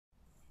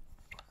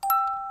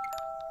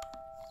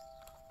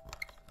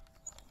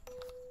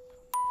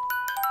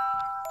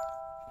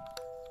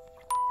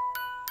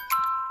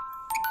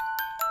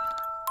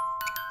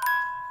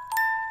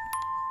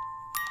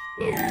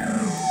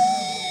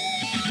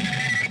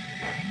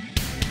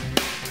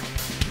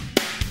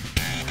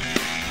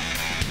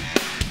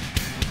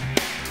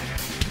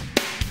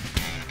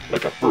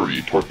like a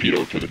furry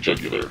torpedo to the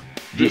jugular.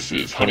 This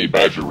is Honey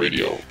Badger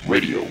Radio,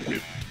 radio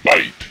with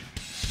bite.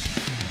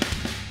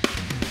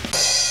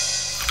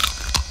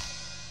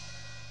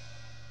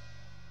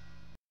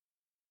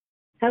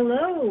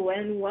 Hello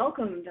and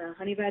welcome to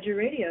Honey Badger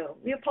Radio.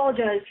 We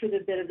apologize for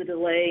the bit of the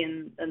delay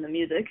in the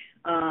music.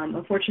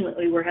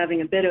 Unfortunately, we're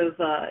having a bit of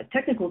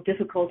technical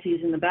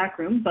difficulties in the back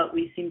room, but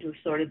we seem to have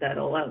sorted that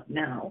all out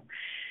now.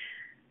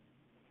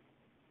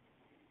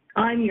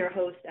 I'm your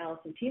host,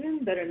 Alison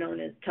Tiemann, better known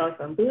as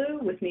Telephone Blue.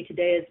 With me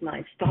today is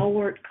my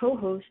stalwart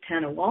co-host,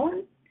 Hannah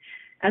Wallen,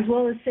 as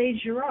well as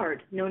Sage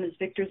Girard, known as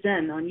Victor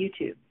Zen on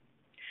YouTube.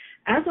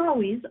 As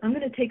always, I'm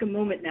going to take a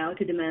moment now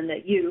to demand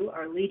that you,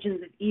 our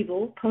legions of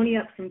evil, pony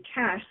up some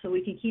cash so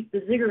we can keep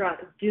the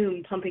ziggurat of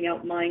doom pumping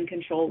out mind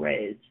control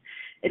rays.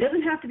 It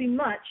doesn't have to be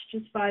much,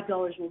 just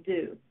 $5 will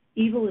do.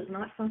 Evil is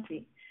not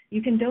fussy.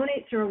 You can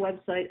donate through our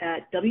website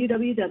at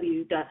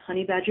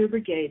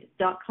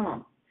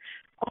www.honeybadgerbrigade.com.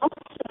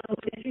 Also,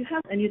 if you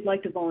have and you'd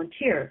like to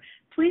volunteer,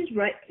 please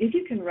write. If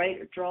you can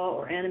write or draw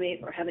or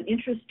animate or have an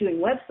interest doing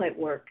website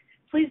work,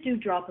 please do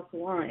drop us a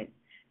line.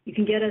 You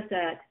can get us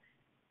at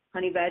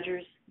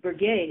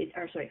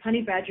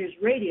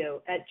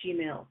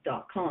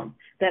honeybadgersradio@gmail.com.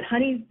 That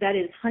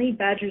is Honey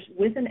Badgers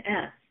with an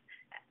S,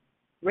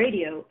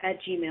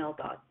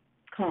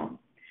 radio@gmail.com.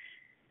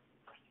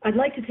 I'd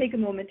like to take a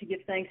moment to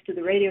give thanks to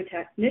the radio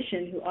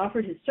technician who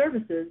offered his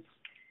services.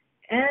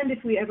 And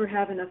if we ever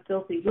have enough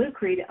filthy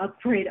lucre to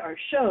upgrade our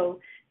show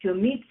to a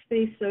meat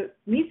space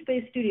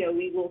studio,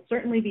 we will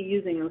certainly be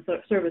using those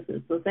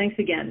services. So thanks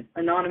again,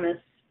 anonymous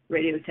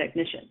radio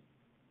technician.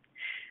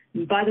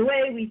 By the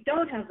way, we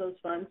don't have those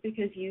funds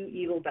because you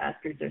evil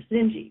bastards are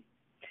stingy.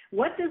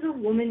 What does a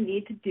woman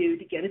need to do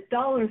to get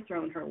 $1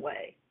 thrown her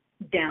way?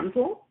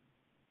 Damsel?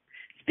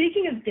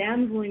 Speaking of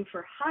damseling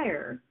for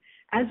hire,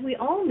 as we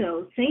all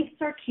know, Saint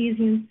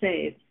Sarkeesian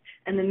saves.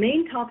 And the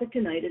main topic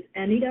tonight is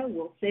Anita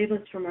will save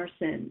us from our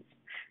sins.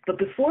 But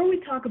before we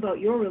talk about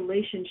your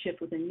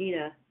relationship with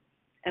Anita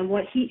and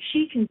what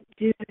she can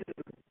do to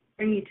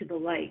bring you to the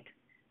light,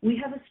 we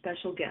have a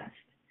special guest.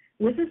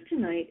 With us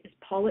tonight is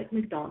Paulette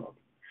MacDonald.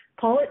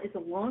 Paulette is a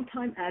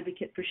longtime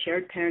advocate for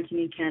shared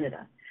parenting in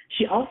Canada.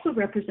 She also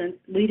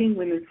represents Leading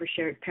Women for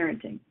Shared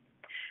Parenting.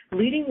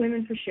 Leading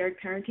Women for Shared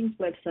Parenting's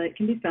website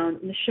can be found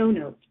in the show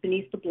notes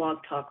beneath the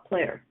Blog Talk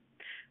player.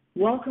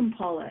 Welcome,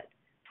 Paulette.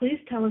 Please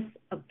tell us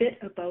a bit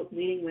about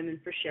Leading Women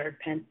for Shared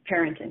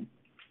Parenting.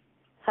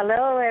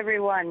 Hello,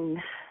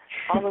 everyone,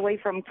 all the way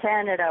from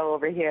Canada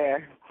over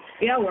here.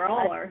 Yeah, we're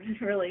all are,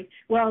 really.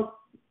 Well,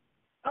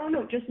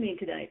 no, just me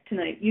tonight.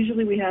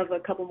 Usually we have a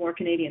couple more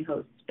Canadian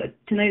hosts, but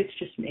tonight it's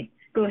just me.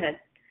 Go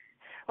ahead.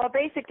 Well,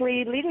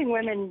 basically, Leading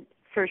Women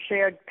for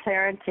Shared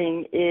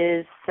Parenting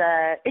is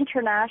an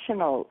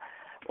international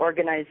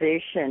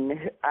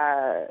organization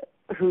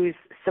whose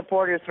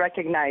supporters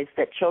recognize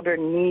that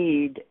children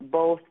need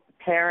both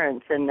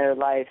parents in their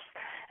lives,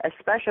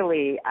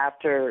 especially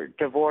after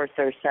divorce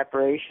or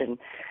separation.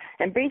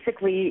 And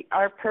basically,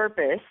 our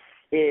purpose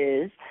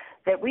is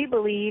that we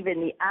believe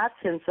in the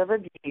absence of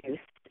abuse,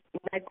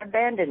 like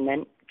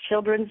abandonment,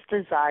 children's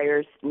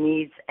desires,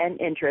 needs, and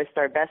interests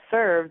are best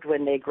served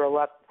when they grow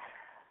up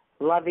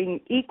loving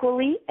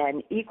equally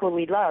and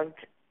equally loved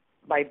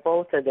by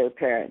both of their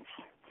parents.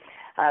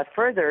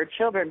 Further,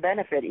 children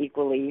benefit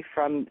equally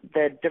from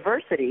the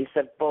diversities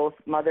of both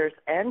mothers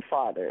and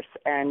fathers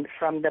and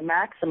from the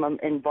maximum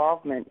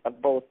involvement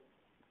of both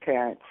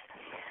parents.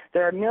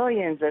 There are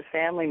millions of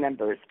family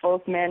members,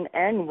 both men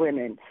and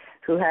women,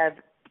 who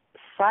have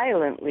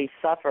silently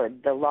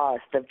suffered the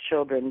loss of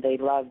children they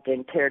loved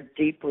and cared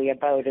deeply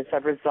about as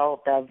a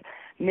result of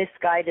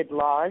misguided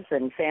laws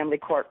and family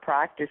court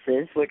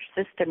practices which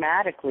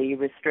systematically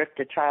restrict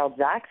a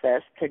child's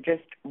access to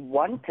just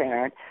one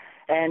parent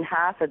and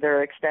half of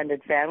their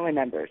extended family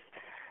members.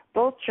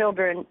 Both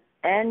children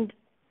and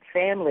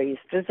families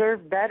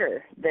deserve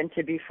better than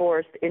to be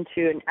forced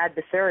into an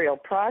adversarial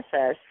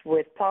process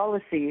with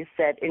policies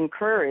that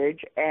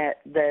encourage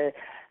the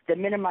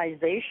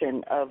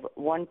minimization of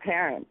one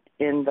parent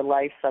in the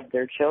lives of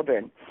their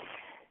children.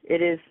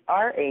 It is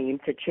our aim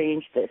to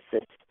change this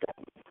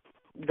system.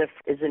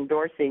 Is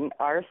endorsing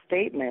our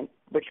statement,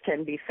 which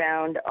can be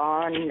found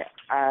on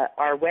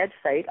our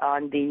website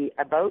on the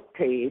About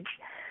page,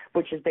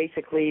 which is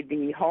basically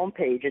the home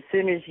page. As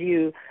soon as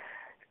you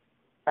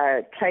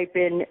type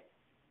in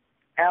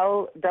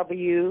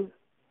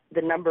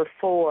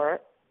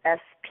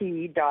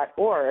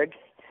LW4SP.org,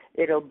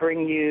 it'll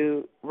bring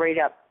you right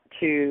up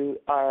to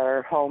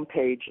our home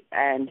page.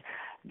 And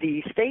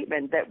the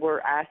statement that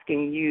we're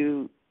asking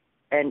you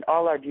and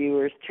all our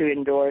viewers to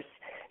endorse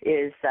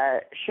is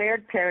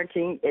shared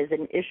parenting is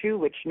an issue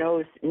which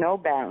knows no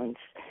bounds.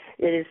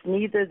 It is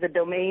neither the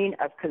domain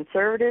of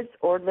conservatives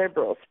or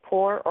liberals,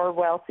 poor or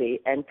wealthy,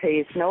 and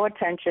pays no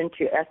attention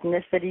to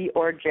ethnicity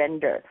or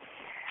gender.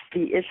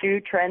 The issue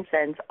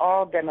transcends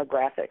all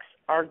demographics.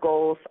 Our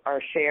goals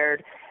are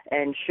shared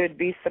and should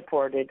be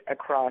supported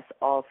across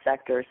all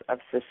sectors of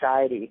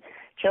society.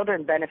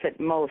 Children benefit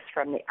most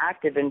from the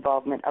active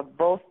involvement of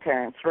both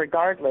parents,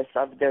 regardless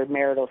of their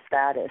marital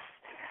status.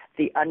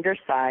 The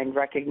undersigned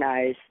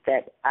recognize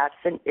that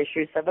absent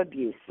issues of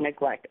abuse,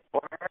 neglect,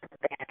 or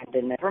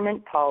abandonment,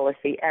 government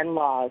policy and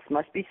laws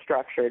must be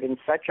structured in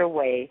such a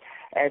way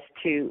as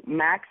to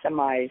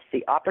maximize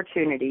the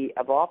opportunity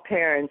of all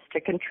parents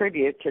to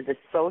contribute to the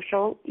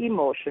social,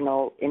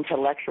 emotional,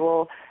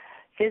 intellectual,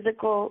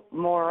 physical,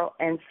 moral,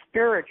 and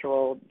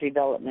spiritual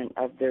development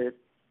of their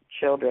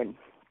children.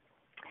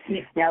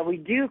 Yeah. Now, we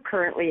do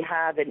currently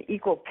have an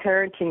equal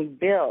parenting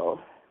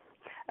bill,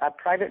 a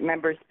private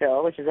member's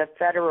bill, which is a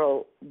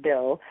federal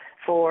bill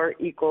for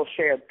equal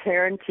shared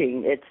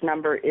parenting. Its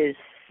number is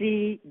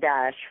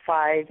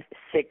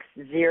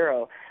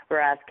C-560. We're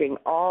asking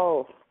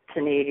all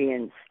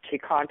Canadians to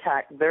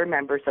contact their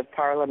members of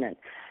parliament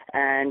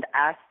and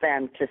ask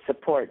them to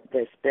support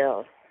this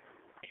bill.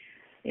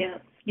 Yeah.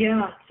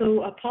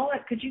 So,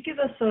 Paulette, could you give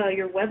us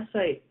your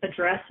website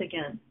address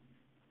again?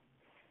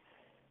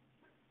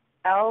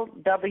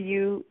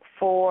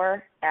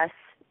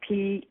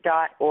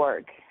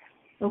 lw4sp.org.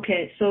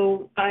 Okay,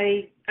 so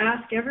I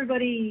ask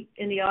everybody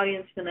in the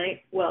audience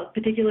tonight, well,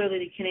 particularly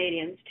the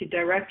Canadians, to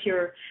direct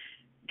your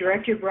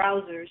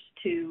browsers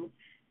to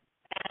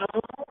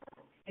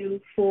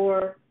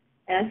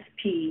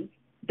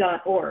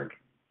lw4sp.org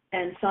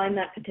and sign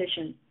that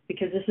petition,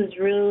 because this is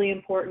really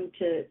important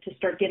to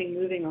start getting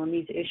moving on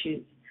these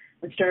issues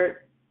and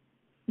start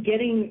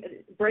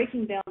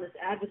breaking down this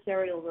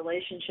adversarial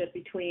relationship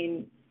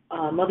between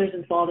mothers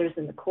and fathers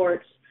in the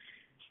courts,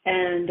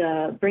 and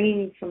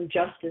bringing some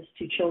justice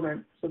to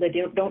children so they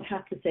don't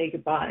have to say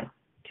goodbye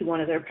to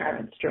one of their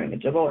parents during a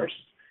divorce.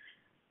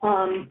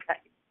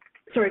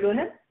 Sorry, go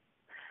ahead.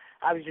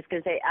 I was just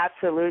going to say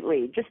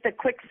absolutely. Just a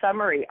quick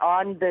summary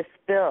on this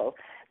bill.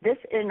 This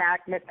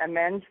enactment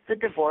amends the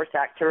Divorce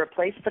Act to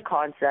replace the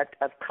concept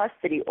of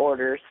custody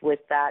orders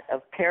with that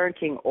of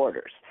parenting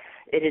orders.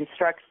 It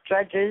instructs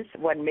judges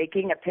when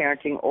making a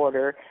parenting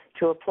order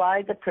to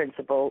apply the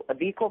principle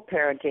of equal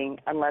parenting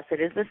unless it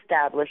is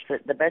established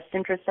that the best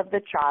interests of the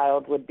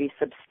child would be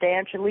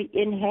substantially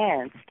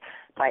enhanced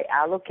by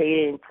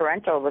allocating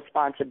parental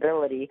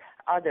responsibility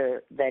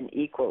other than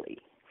equally.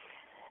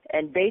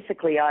 And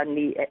basically on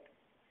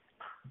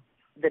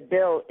the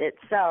bill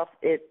itself,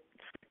 it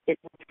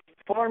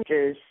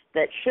informs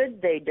that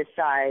should they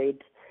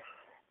decide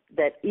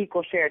that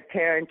equal shared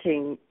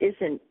parenting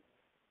isn't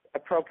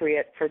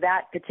appropriate for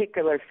that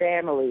particular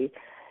family,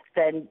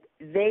 then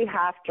they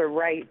have to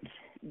write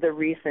the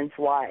reasons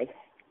why.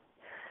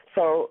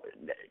 So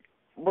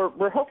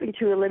we're hoping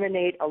to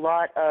eliminate a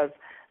lot of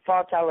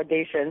false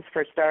allegations,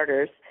 for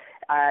starters,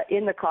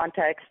 in the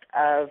context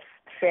of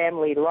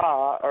family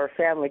law or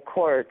family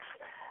courts.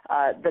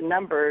 The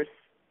numbers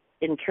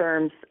in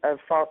terms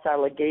of false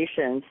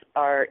allegations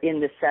are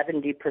in the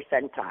 70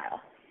 percentile,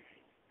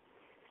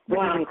 which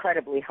is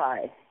incredibly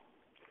high.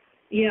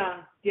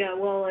 Yeah.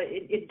 Well,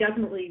 it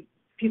definitely,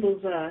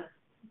 people's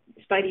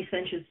spidey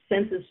senses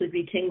would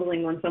be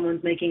tingling when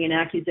someone's making an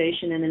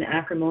accusation in an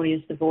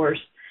acrimonious divorce.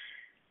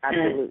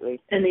 Absolutely.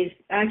 And these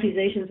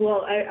accusations,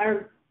 well,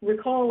 I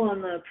recall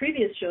on the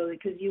previous show,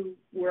 because you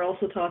were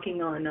also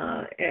talking on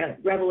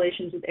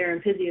Revelations with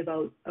Aaron Pizzi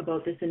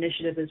about this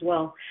initiative as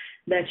well,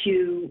 that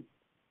you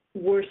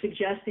were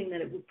suggesting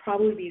that it would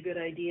probably be a good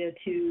idea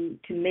to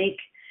make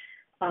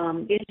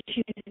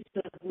issues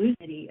of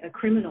losing a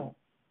criminal,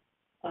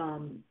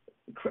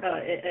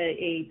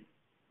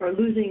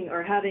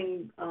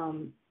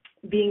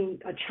 being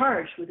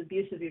charged with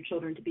abuse of your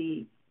children to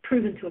be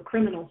proven to a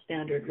criminal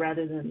standard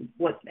rather than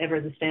whatever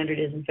the standard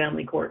is in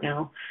family court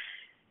now.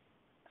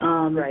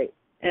 Right.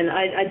 And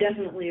I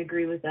definitely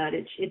agree with that.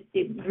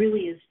 It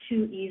really is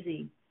too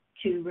easy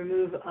to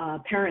remove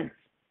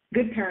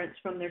good parents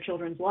from their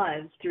children's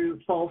lives through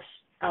false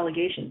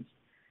allegations.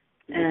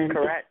 And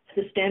correct.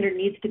 The standard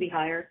needs to be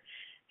higher.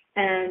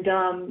 And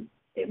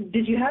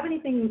did you have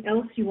anything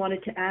else you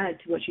wanted to add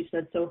to what you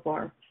said so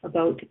far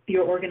about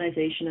your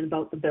organization and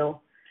about the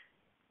bill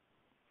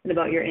and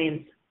about your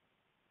aims?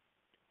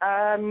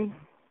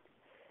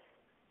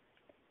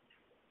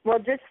 Well,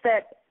 just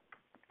that,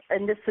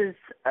 and this is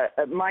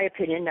my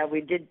opinion. Now, we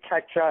did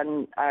touch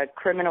on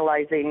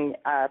criminalizing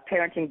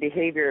parenting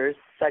behaviors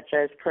such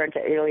as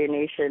parental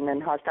alienation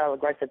and hostile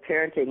aggressive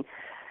parenting,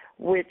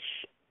 which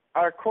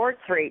our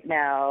courts right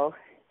now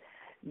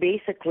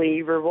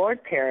basically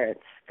reward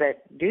parents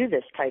that do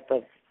this type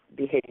of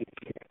behavior.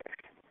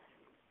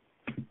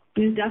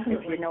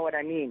 Definitely. If you know what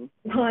I mean.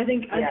 Well, I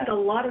think a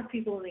lot of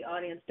people in the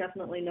audience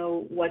definitely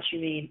know what you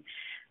mean.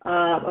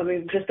 I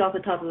mean, just off the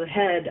top of the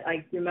head,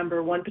 I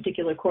remember one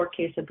particular court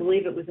case. I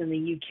believe it was in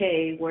the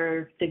UK,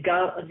 where the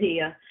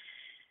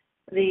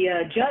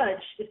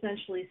judge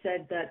essentially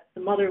said that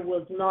the mother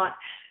would not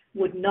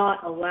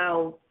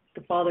allow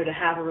the father to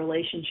have a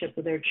relationship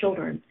with their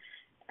children,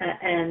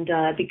 and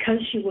because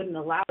she wouldn't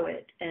allow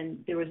it,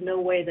 and there was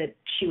no way that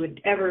she would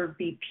ever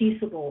be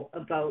peaceable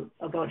about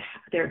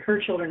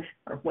her children,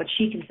 or what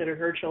she considered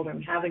her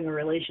children, having a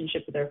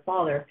relationship with their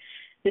father,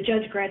 the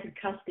judge granted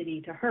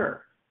custody to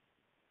her.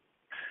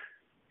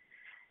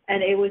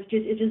 And it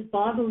just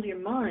boggles your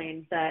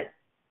mind that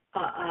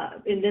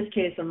in this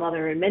case, a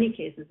mother, in many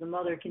cases, a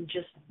mother can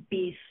just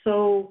be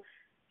so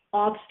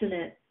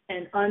obstinate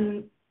and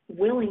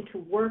unwilling to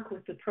work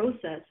with the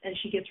process, and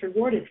she gets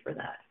rewarded for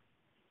that.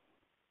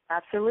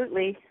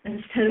 Absolutely.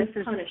 Instead of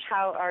this punished. Is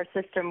how our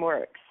system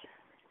works.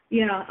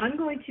 Yeah, I'm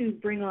going to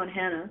bring on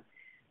Hannah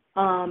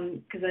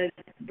because I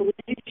believe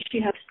she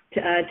has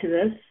to add to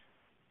this.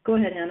 Go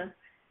ahead, Hannah.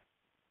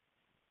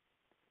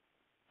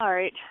 All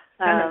right.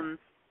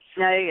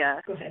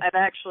 I've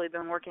actually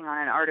been working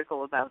on an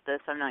article about this.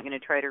 I'm not going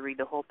to try to read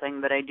the whole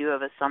thing, but I do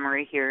have a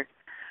summary here.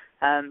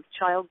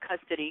 Child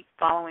custody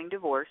following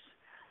divorce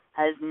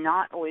has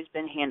not always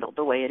been handled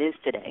the way it is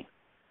today.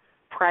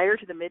 Prior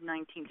to the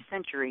mid-19th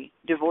century,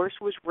 divorce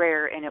was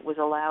rare and it was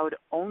allowed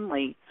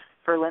only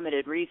for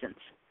limited reasons.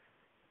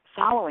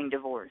 Following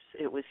divorce,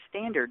 it was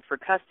standard for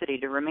custody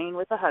to remain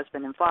with the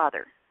husband and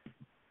father.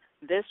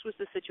 This was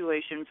the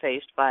situation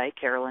faced by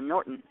Carolyn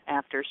Norton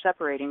after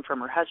separating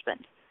from her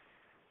husband.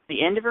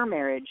 The end of her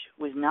marriage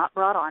was not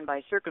brought on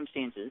by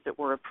circumstances that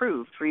were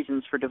approved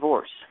reasons for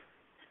divorce.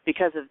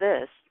 Because of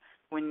this,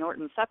 when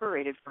Norton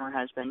separated from her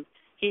husband,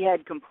 he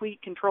had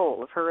complete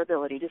control of her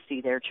ability to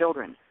see their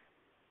children.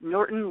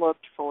 Norton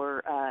looked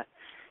for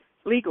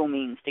legal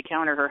means to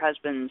counter her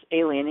husband's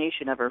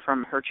alienation of her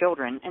from her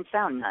children and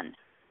found none.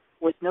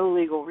 With no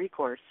legal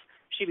recourse,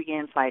 she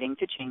began fighting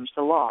to change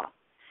the law.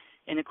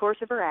 In the course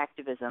of her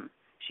activism,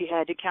 she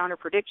had to counter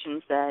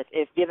predictions that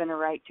if given a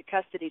right to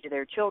custody to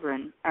their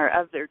children or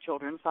of their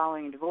children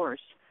following a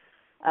divorce,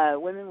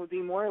 women would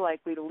be more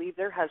likely to leave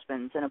their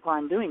husbands and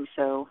upon doing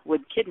so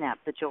would kidnap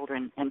the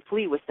children and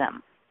flee with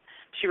them.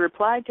 She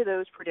replied to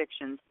those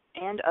predictions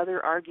and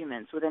other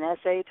arguments with an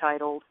essay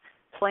titled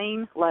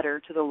Plain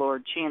Letter to the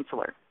Lord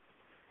Chancellor.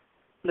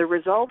 The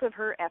result of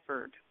her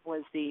effort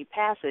was the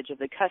passage of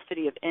the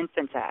Custody of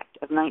Infants Act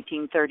of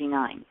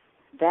 1939.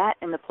 That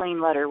and the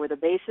plain letter were the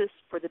basis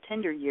for the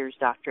tender years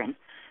doctrine,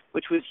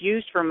 which was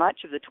used for much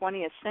of the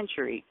 20th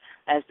century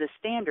as the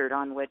standard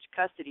on which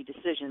custody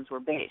decisions were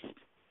based.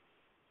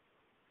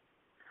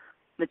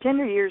 The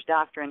tender years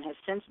doctrine has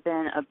since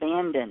been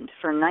abandoned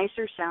for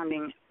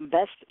nicer-sounding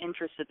best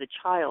interest of the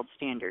child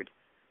standard,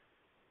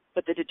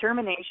 but the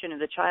determination of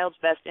the child's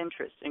best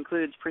interest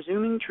includes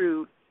presuming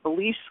true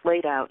beliefs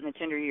laid out in the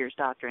tender years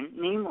doctrine,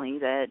 namely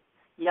that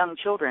young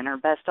children are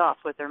best off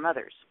with their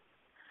mothers.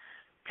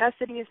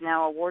 Custody is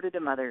now awarded to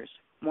mothers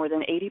more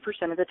than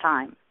 80% of the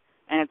time,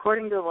 and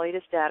according to the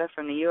latest data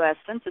from the U.S.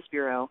 Census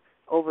Bureau,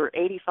 over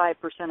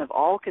 85% of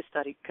all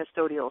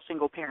custodial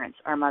single parents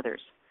are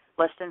mothers.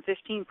 Less than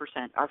 15%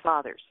 are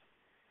fathers.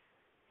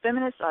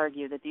 Feminists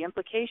argue that the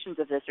implications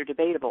of this are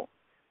debatable,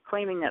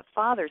 claiming that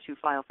fathers who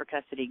file for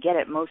custody get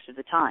it most of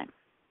the time.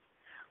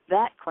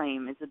 That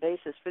claim is the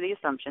basis for the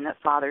assumption that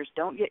fathers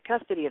don't get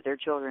custody of their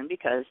children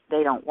because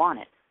they don't want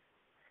it.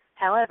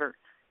 However,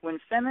 when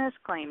feminists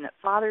claim that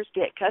fathers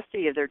get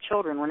custody of their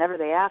children whenever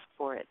they ask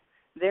for it,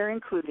 they're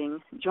including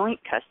joint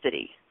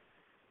custody.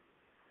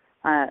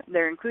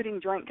 They're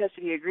including joint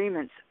custody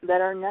agreements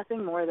that are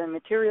nothing more than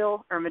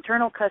maternal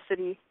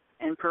custody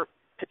and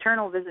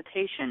paternal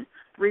visitation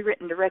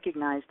rewritten to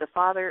recognize the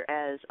father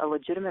as a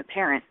legitimate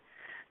parent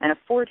and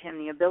afford him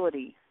the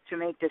ability to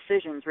make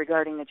decisions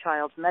regarding the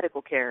child's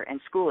medical care and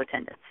school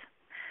attendance.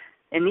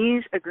 In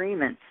these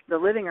agreements, the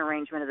living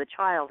arrangement of the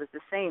child is the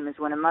same as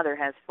when a mother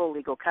has full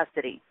legal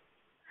custody.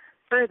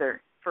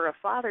 Further, for a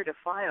father to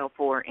file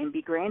for and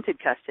be granted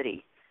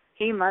custody,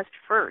 he must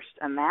first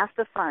amass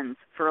the funds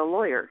for a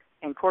lawyer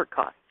and court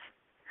costs.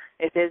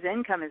 If his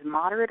income is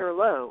moderate or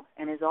low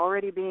and is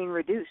already being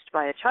reduced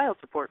by a child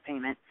support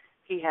payment,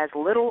 he has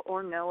little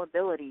or no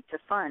ability to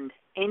fund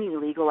any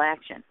legal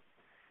action.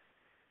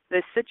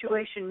 This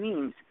situation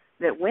means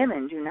that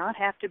women do not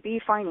have to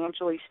be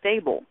financially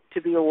stable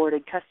to be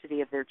awarded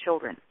custody of their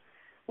children,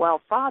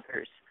 while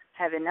fathers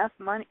have enough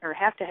money or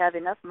have to have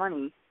enough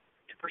money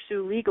to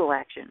pursue legal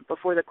action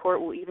before the court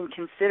will even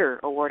consider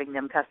awarding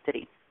them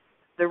custody.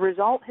 The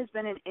result has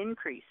been an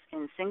increase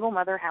in single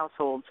mother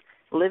households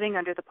living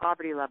under the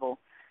poverty level,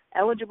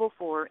 eligible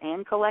for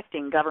and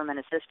collecting government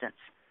assistance.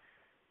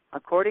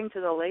 According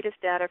to the latest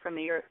data from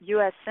the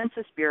U.S.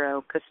 Census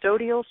Bureau,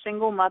 custodial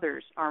single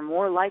mothers are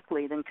more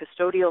likely than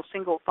custodial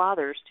single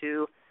fathers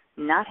to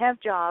not have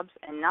jobs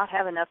and not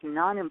have enough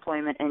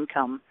non-employment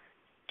income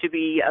to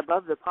be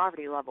above the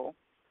poverty level,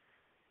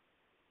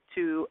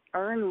 to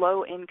earn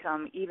low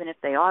income even if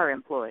they are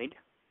employed,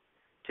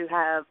 to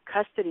have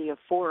custody of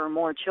 4 or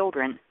more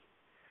children,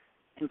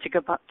 and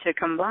to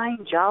combine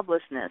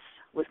joblessness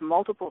with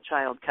multiple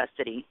child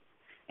custody,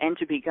 and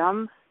to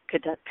become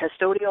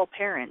custodial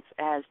parents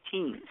as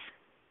teens.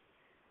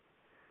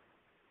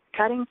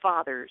 Cutting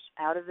fathers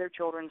out of their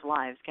children's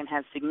lives can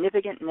have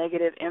significant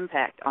negative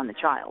impact on the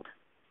child.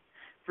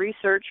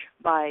 Research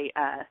by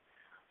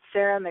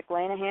Sarah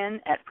McLanahan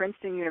at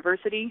Princeton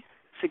University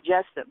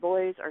suggests that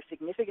boys are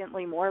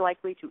significantly more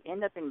likely to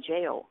end up in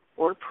jail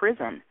or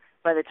prison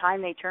by the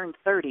time they turn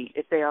 30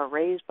 if they are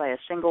raised by a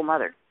single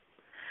mother.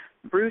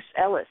 Bruce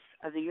Ellis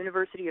of the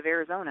University of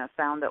Arizona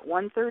found that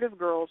 1/3 of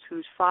girls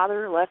whose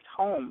father left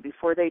home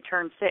before they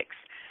turned 6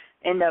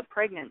 end up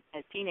pregnant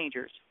as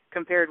teenagers,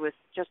 compared with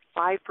just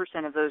 5%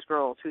 of those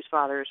girls whose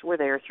fathers were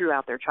there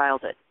throughout their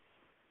childhood.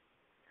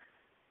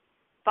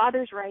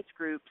 Fathers' rights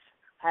groups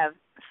have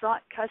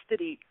sought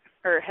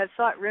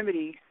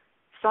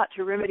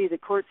to remedy the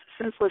court's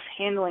senseless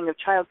handling of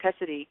child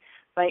custody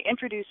by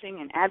introducing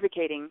and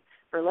advocating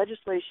for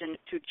legislation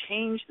to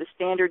change the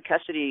standard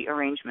custody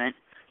arrangement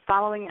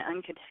following an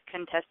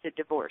uncontested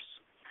divorce.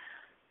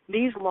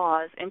 These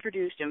laws,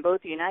 introduced in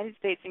both the United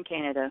States and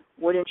Canada,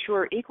 would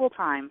ensure equal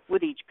time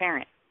with each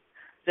parent.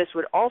 This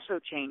would also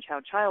change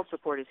how child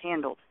support is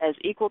handled, as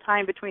equal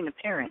time between the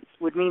parents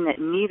would mean that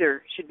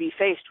neither should be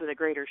faced with a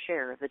greater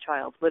share of the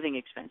child's living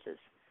expenses.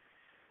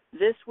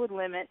 This would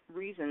limit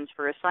reasons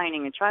for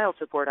assigning a child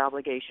support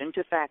obligation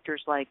to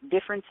factors like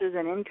differences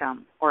in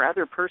income or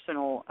other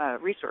personal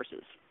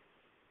resources.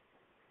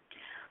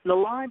 The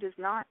law does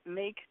not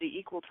make the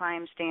equal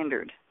time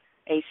standard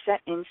a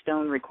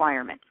set-in-stone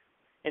requirement.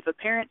 If a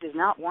parent does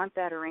not want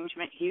that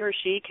arrangement, he or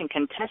she can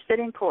contest it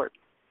in court.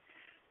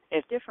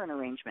 If different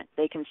arrangement,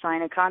 they can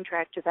sign a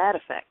contract to that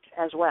effect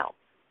as well.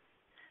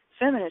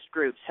 Feminist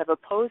groups have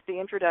opposed the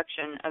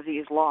introduction of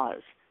these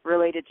laws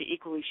related to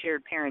equally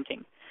shared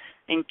parenting.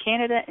 In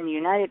Canada and the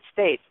United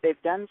States,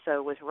 they've done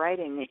so with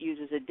writing that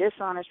uses a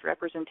dishonest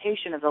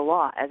representation of the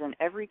law as an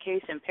every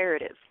case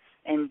imperative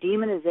and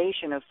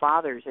demonization of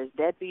fathers as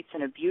deadbeats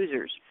and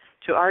abusers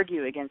to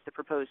argue against the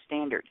proposed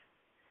standard.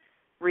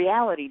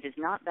 Reality does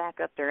not back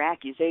up their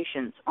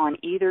accusations on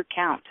either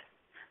count.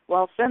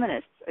 While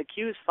feminists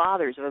accuse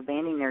fathers of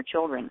abandoning their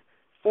children,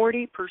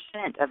 40%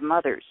 of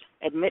mothers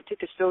admit to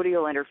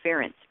custodial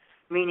interference,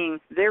 meaning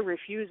they're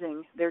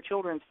refusing their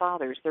children's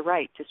fathers the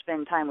right to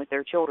spend time with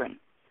their children.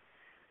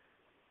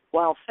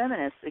 While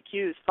feminists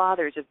accuse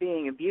fathers of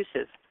being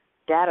abusive,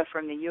 data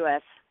from the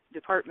U.S.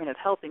 Department of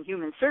Health and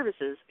Human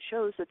Services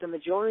shows that the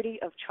majority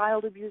of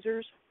child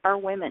abusers are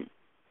women.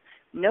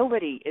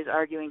 Nobody is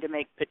arguing to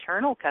make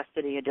paternal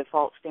custody a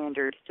default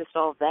standard to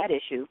solve that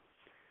issue.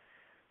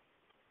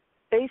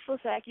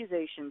 Baseless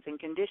accusations and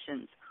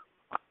conditions,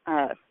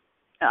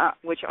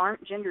 which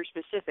aren't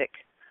gender-specific,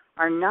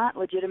 are not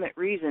legitimate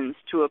reasons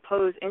to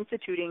oppose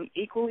instituting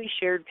equally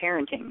shared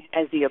parenting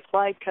as the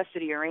applied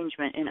custody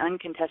arrangement in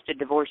uncontested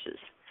divorces.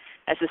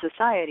 As a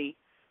society,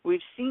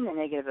 we've seen the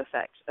negative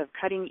effects of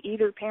cutting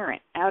either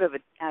parent out of a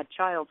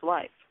child's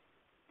life.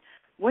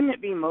 Wouldn't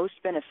it be most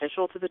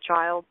beneficial to the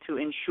child to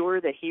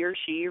ensure that he or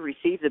she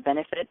receives the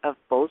benefit of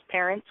both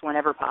parents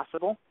whenever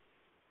possible?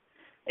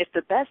 If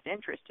the best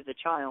interest of the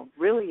child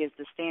really is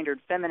the standard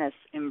feminists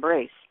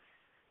embrace,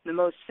 the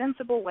most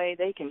sensible way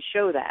they can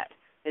show that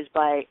is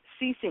by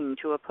ceasing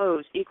to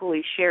oppose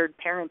equally shared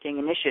parenting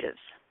initiatives.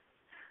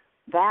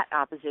 That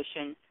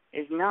opposition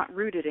is not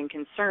rooted in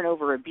concern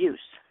over abuse,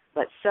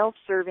 but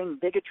self-serving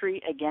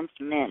bigotry against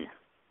men.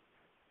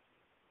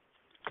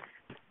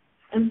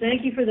 And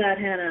thank you for that,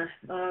 Hannah.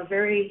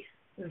 Very,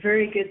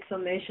 very good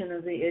summation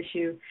of the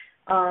issue.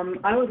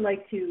 I would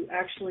like to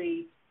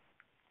actually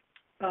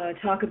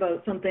talk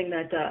about something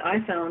that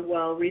I found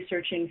while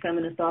researching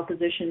feminist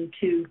opposition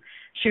to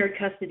shared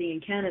custody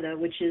in Canada,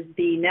 which is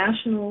the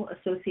National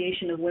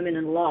Association of Women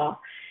in Law.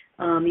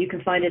 You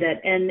can find it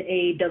at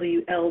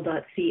nawl.ca,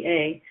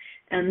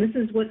 and this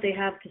is what they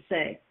have to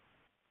say.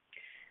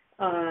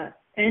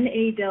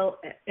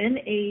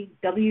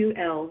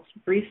 NAWL's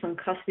briefs on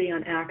custody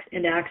and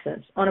access.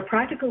 On a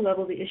practical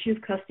level, the issue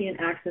of custody and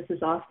access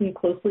is often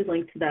closely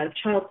linked to that of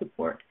child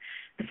support.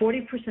 The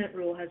 40%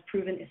 rule has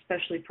proven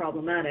especially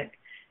problematic.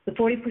 The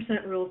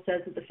 40% rule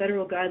says that the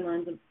federal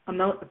guidelines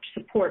amount of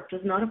support does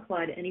not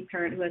apply to any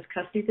parent who has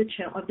custody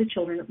of the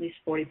children at least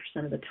 40%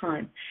 of the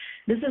time.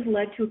 This has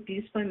led to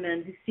abuse by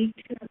men who seek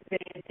to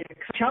evade their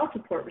child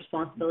support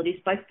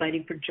responsibilities by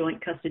fighting for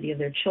joint custody of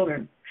their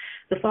children.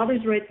 The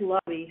Fathers' Rights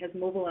Lobby has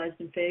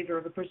mobilized in favor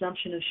of a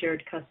presumption of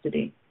shared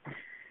custody.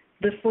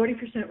 The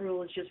 40%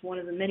 rule is just one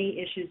of the many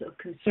issues of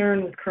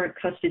concern with current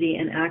custody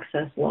and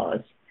access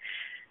laws.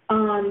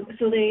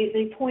 So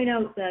they point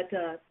out that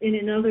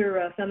in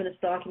other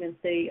feminist documents,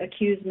 they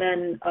accuse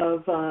men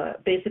of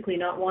basically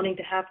not wanting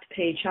to have to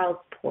pay child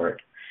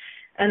support.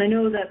 And I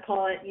know that,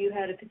 Paulette, you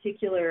had a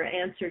particular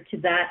answer to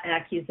that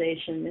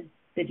accusation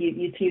that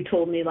you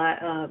told me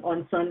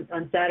on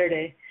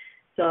Saturday.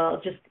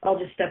 So I'll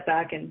just step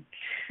back and.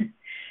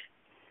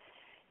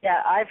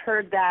 Yeah, I've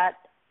heard that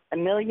a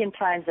million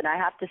times, and I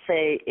have to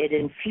say it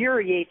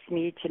infuriates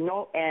me to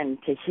no end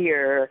to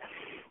hear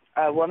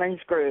a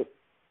women's group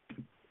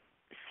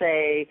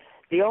say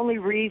the only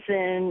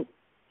reason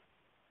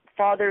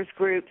fathers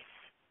groups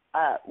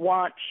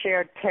want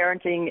shared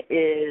parenting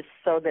is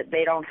so that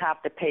they don't have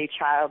to pay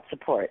child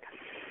support.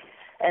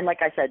 And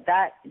like I said,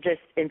 that just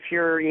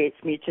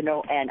infuriates me to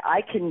no end.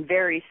 I can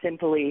very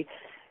simply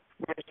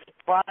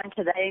respond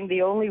to that.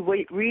 The only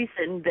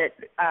reason that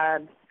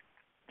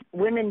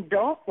women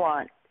don't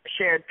want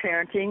shared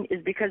parenting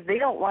is because they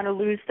don't want to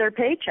lose their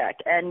paycheck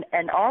and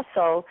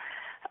also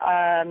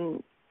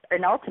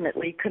and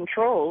ultimately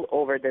control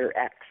over their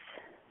ex.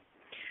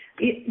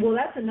 Well,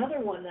 that's another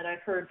one that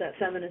I've heard that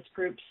feminist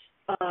groups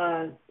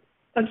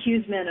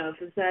accuse men of,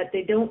 is that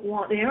they don't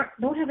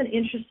have an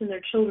interest in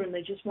their children.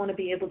 They just want to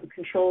be able to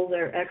control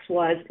their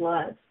ex-wives'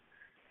 lives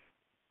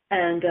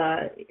and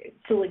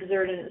still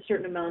exert a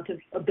certain amount of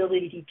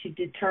ability to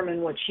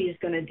determine what she's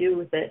going to do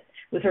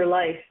with her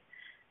life.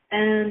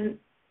 And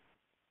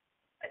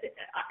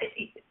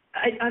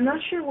I'm not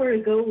sure where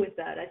to go with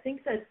that. I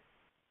think that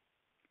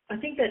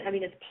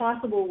it's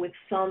possible with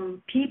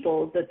some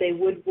people that they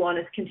would want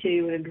to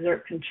continue to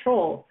exert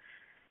control,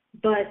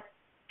 but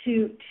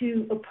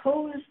to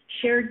oppose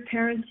shared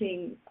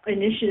parenting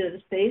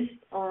initiatives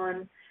based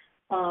on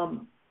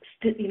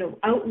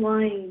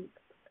outlying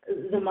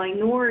the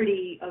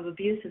minority of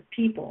abusive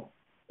people,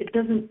 it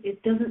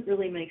doesn't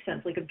really make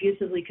sense. Like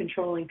abusively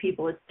controlling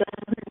people, it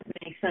doesn't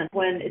make sense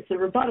when it's a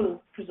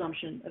rebuttable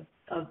presumption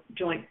of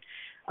joint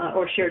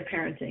or shared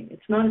parenting.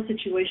 It's not a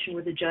situation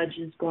where the judge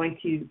is going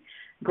to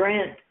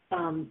grant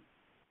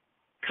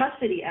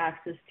custody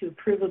access to a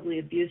provably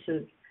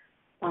abusive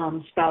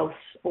spouse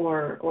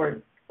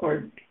or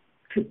a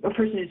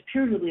person who's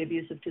provably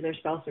abusive to their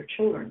spouse or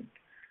children.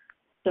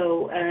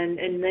 So, and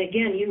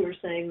again, you were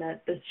saying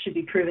that this should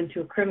be proven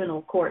to a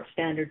criminal court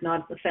standard,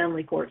 not a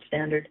family court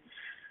standard.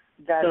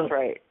 That's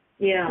right.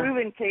 Yeah.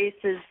 Proven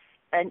cases,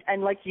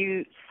 and like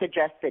you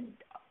suggested,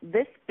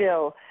 this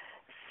bill,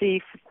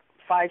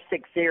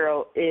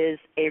 C-560, is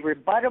a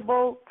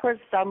rebuttable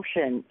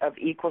presumption of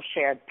equal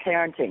shared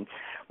parenting.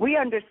 We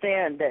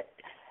understand that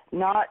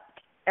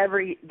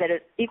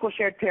equal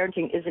shared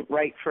parenting isn't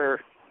right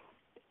for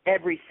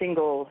every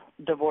single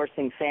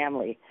divorcing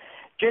family.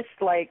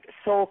 Just like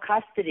sole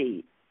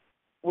custody,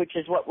 which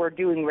is what we're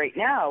doing right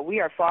now,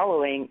 we are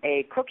following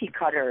a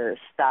cookie-cutter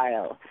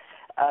style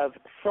of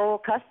sole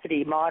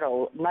custody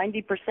model.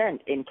 90%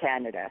 in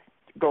Canada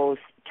goes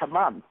to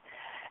mom.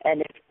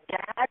 And if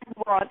dad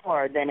wants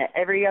more than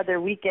every other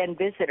weekend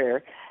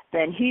visitor,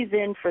 then he's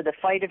in for the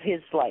fight of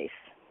his life.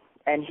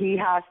 And he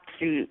has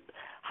to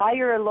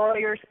hire a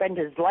lawyer, spend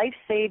his life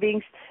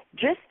savings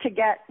just to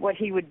get what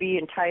he would be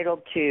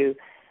entitled to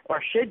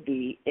or should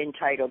be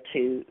entitled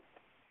to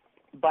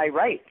by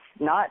rights,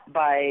 not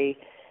by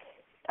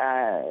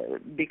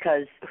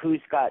because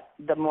who's got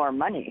the more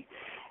money.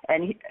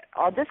 And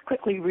I'll just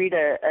quickly read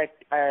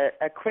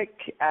a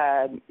quick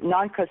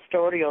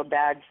non-custodial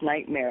dad's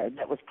nightmare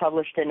that was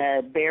published in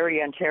a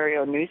Barrie,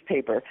 Ontario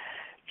newspaper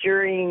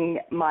during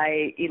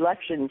my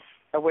elections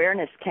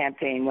awareness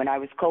campaign when I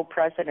was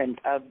co-president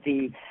of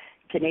the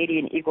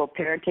Canadian Equal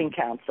Parenting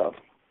Council.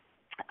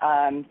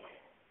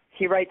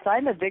 He writes,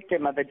 "I'm a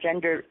victim of the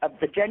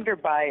gender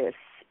bias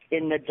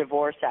in the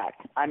Divorce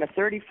Act. I'm a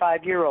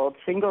 35-year-old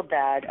single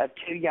dad of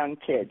 2 young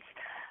kids.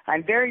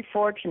 I'm very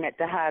fortunate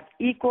to have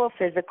equal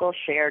physical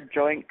shared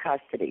joint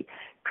custody,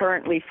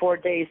 currently 4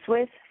 days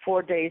with,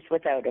 4 days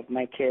without of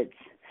my kids.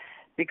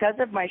 Because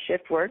of my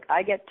shift work,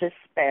 I get to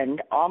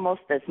spend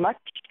almost as much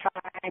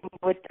time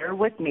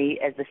with me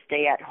as a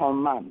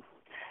stay-at-home mom.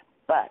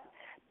 But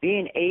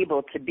being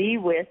able to be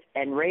with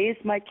and raise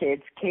my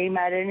kids came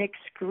at an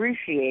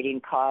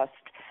excruciating cost,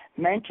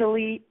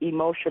 mentally,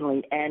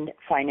 emotionally, and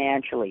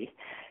financially.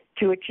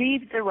 To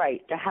achieve the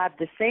right to have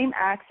the same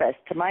access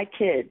to my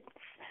kids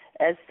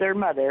as their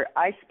mother,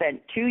 I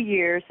spent 2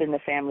 years in the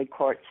family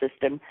court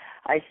system.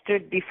 I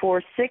stood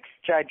before 6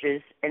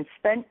 judges and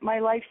spent my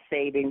life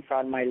savings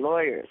on my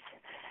lawyers.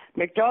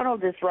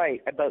 MacDonald is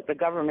right about the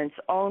government's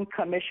own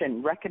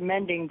commission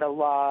recommending the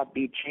law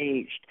be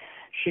changed.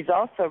 She's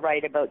also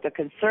right about the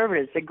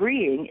Conservatives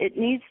agreeing it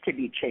needs to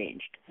be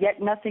changed,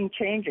 yet nothing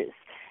changes.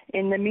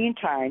 In the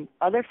meantime,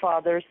 other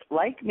fathers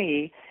like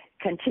me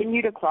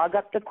continue to clog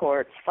up the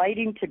courts,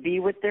 fighting to be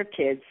with their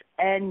kids,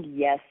 and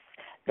yes,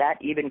 that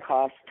even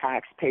costs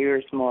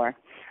taxpayers more.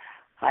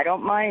 I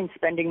don't mind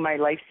spending my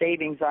life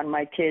savings on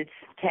my kids.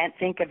 Can't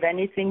think of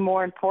anything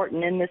more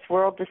important in this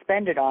world to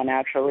spend it on,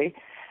 actually.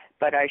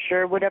 But I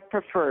sure would have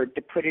preferred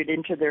to put it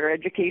into their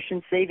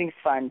education savings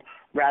fund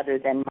rather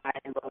than my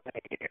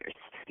lawyers.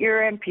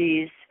 Your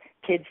MPs,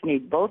 kids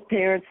need both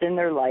parents in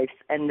their lives,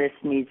 and this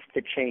needs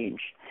to change.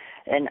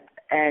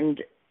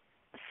 And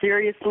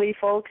seriously,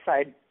 folks,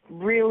 I'd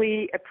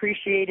really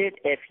appreciate it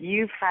if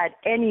you've had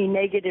any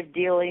negative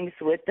dealings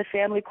with the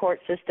family court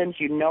systems.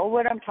 You know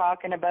what I'm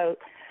talking about.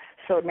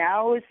 So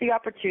now is the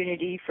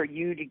opportunity for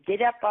you to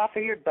get up off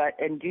of your butt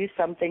and do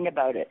something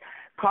about it.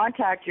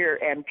 Contact your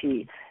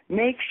MP.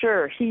 Make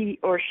sure he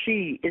or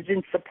she is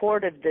in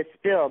support of this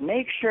bill.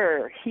 Make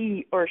sure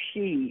he or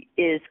she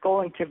is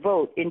going to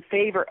vote in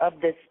favor of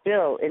this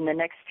bill in the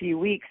next few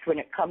weeks when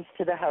it comes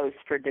to the House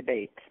for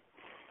debate.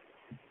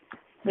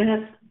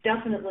 Yes,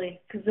 definitely,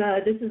 because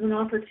this is an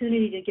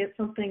opportunity to get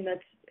something that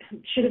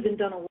should have been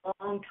done a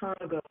long time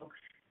ago.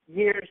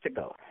 Years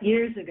ago.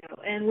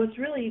 And what's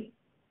really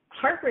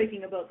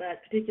heartbreaking about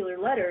that particular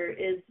letter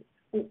is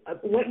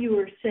what you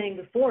were saying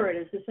before it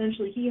is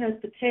essentially he has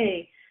to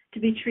pay to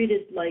be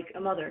treated like a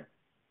mother,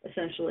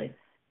 essentially,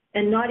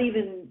 and not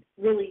even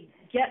really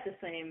get the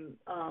same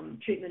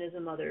treatment as a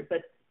mother,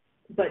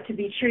 but to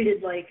be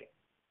treated like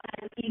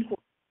an equal,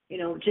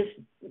 just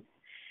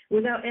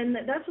without. And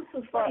that's what's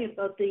so funny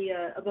about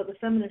the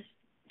feminist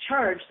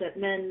charge that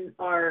men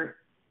are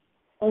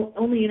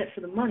only in it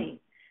for the money.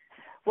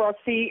 Well,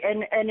 see,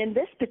 and in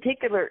this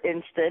particular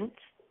instance,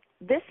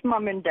 this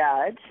mom and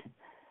dad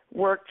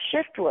worked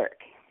shift work.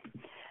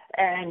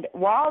 And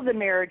while the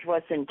marriage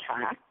was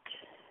intact,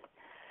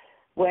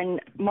 when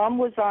mom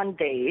was on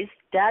days,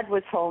 dad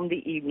was home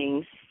the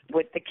evenings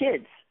with the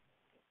kids.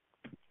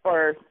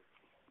 Or,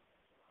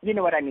 you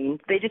know what I mean?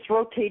 They just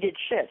rotated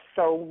shifts.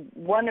 So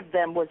one of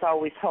them was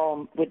always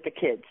home with the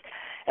kids.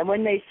 And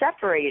when they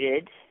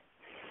separated,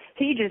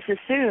 he just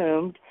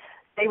assumed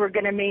they were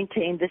going to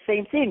maintain the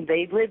same thing.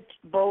 They lived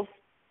both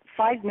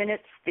 5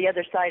 minutes the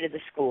other side of the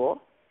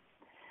school,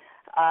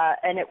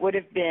 and it would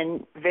have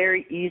been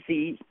very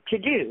easy to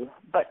do.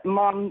 But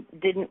mom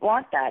didn't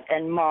want that.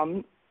 And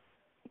mom,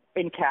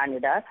 in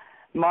Canada,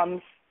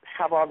 moms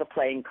have all the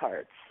playing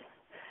cards,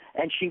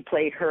 and she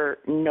played her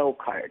no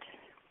card.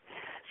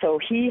 So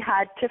he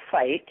had to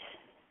fight,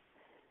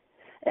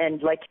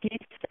 and like he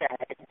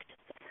said,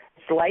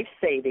 his life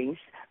savings,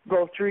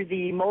 go through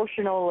the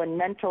emotional and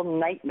mental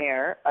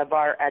nightmare of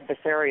our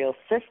adversarial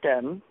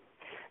system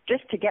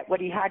just to get what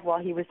he had while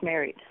he was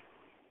married.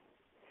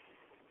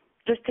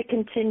 Just to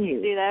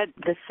continue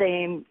the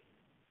same.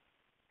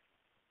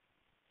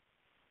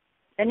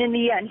 And in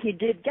the end, he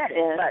did get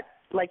it, but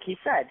like he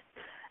said,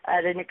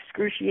 at an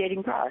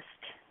excruciating cost.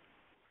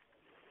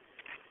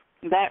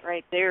 That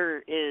right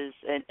there is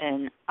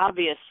an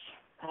obvious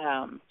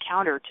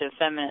counter to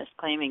feminists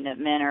claiming that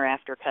men are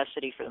after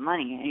custody for the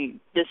money. I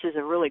mean, this is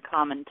a really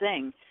common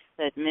thing,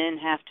 that men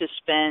have to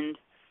spend,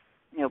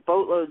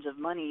 boatloads of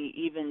money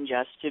even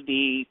just to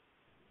be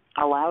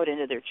allowed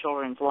into their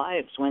children's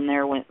lives when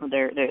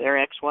their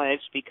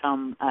ex-wives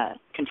become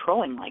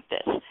controlling like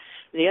this.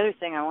 The other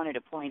thing I wanted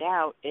to point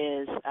out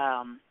is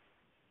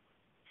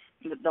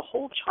the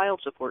whole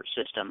child support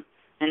system.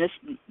 And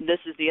this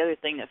is the other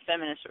thing that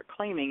feminists are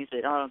claiming, is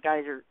that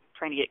guys are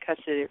trying to get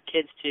custody of their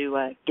kids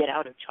to get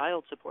out of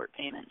child support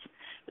payments.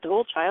 But the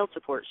whole child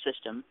support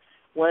system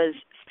was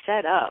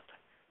set up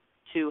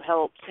to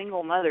help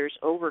single mothers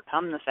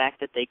overcome the fact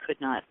that they could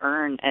not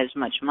earn as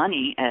much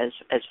money as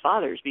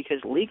fathers,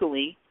 because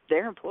legally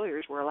their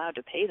employers were allowed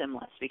to pay them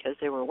less because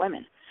they were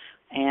women.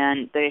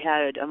 And they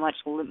had a much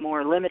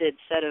more limited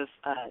set of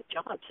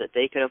jobs that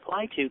they could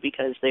apply to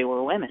because they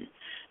were women.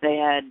 They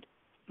had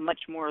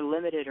much more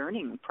limited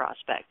earning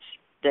prospects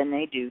than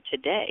they do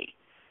today.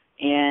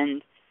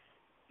 And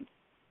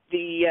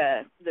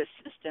the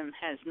system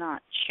has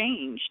not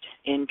changed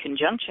in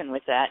conjunction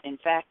with that. In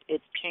fact,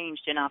 it's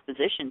changed in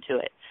opposition to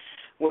it,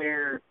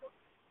 where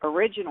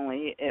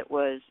originally it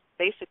was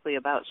basically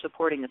about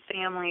supporting the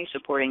family,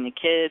 supporting the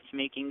kids,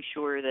 making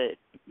sure that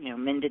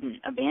men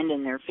didn't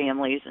abandon their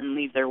families and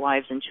leave their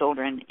wives and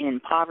children in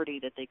poverty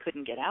that they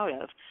couldn't get out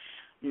of.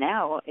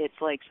 Now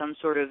it's like some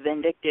sort of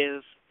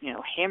vindictive,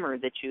 hammer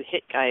that you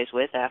hit guys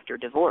with after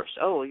divorce.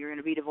 Oh, you're going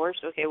to be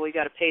divorced? Okay, well, you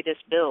got to pay this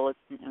bill.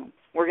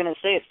 We're going to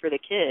say it's for the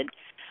kid.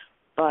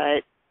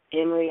 But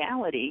in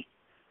reality,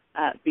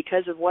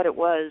 because of what it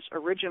was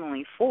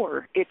originally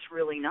for, it's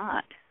really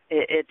not.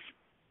 It's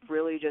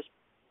really just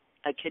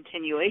a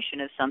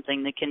continuation of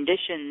something. The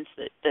conditions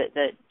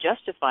that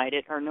justified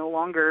it are no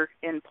longer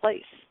in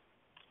place.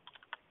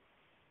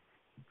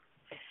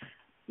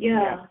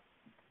 Yeah.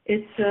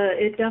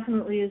 It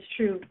definitely is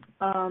true.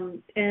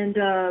 And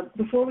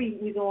before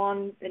we go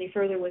on any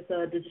further with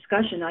the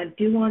discussion, I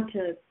do want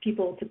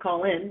people to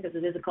call in, because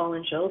it is a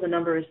call-in show. The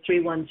number is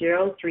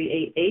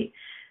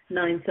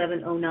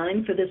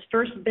 310-388-9709. For this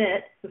first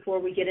bit, before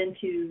we get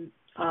into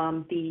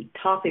the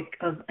topic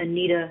of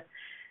Anita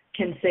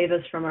can save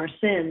us from our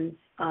sins,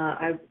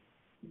 I'm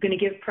going to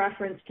give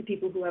preference to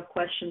people who have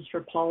questions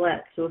for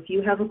Paulette. So if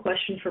you have a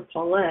question for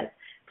Paulette,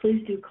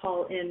 please do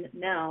call in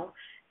now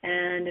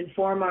and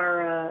inform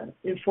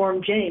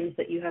James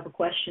that you have a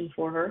question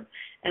for her,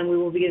 and we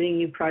will be giving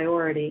you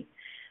priority.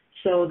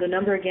 So the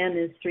number again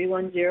is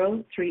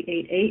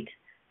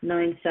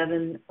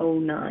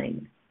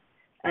 310-388-9709.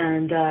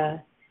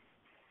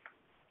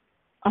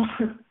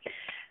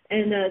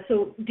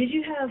 So did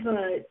you have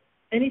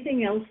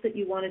anything else that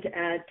you wanted to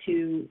add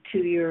to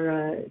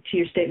your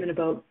statement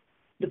about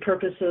the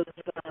purpose of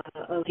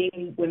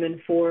paying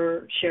women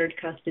for shared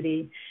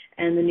custody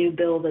and the new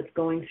bill that's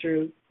going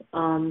through?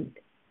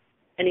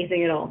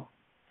 Anything at all?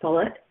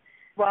 Paulette?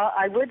 Well,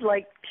 I would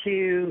like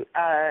to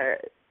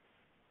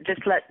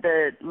just let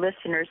the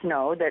listeners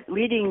know that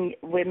Leading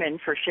Women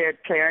for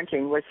Shared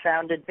Parenting was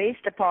founded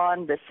based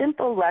upon the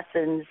simple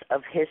lessons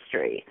of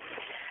history.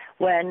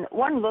 When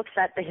one looks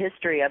at the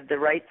history of the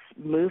rights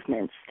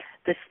movements,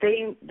 the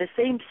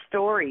same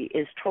story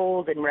is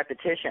told in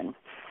repetition.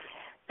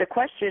 The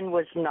question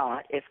was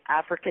not if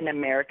African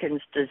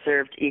Americans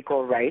deserved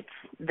equal rights.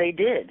 They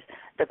did.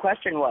 The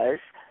question was,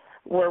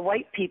 were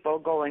white people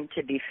going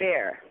to be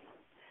fair?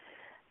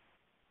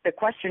 The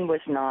question was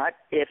not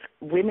if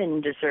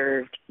women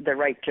deserved the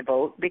right to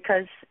vote,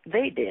 because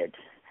they did.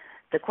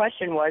 The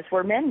question was,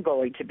 were men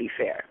going to be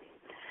fair?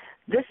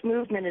 This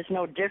movement is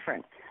no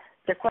different.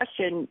 The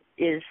question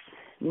is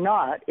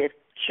not if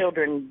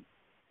children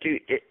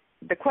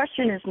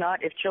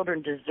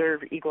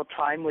deserve equal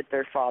time with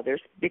their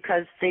fathers,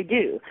 because they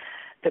do.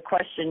 The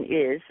question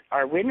is,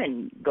 are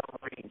women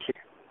going to?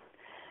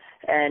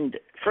 And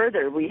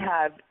further, we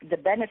have the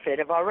benefit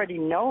of already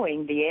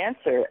knowing the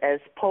answer, as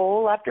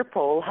poll after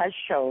poll has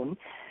shown.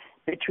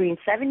 Between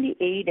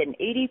 78 and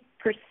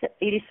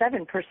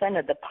 87%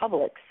 of the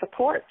public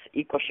supports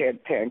equal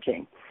shared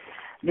parenting.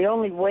 The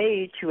only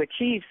way to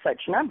achieve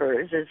such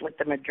numbers is with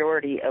the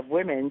majority of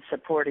women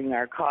supporting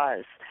our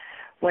cause.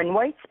 When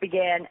whites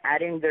began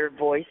adding their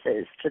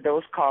voices to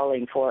those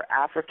calling for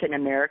African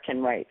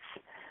American rights,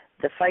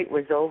 the fight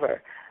was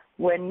over.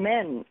 When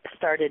men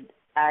started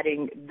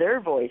adding their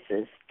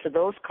voices to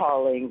those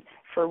calling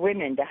for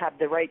women to have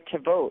the right to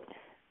vote,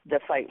 the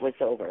fight was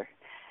over.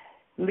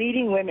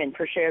 Leading Women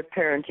for Shared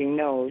Parenting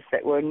knows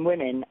that when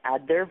women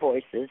add their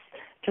voices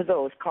to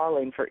those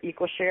calling for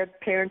equal shared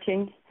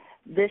parenting,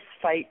 this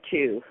fight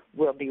too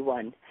will be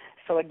won.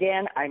 So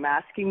again, I'm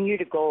asking you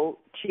to go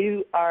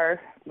to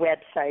our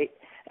website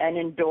and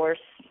endorse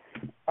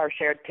our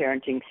shared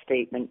parenting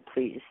statement,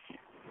 please.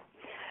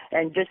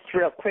 And just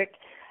real quick,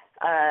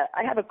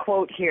 I have a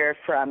quote here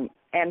from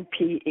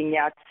MP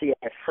Ignatia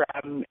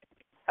from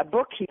a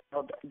book he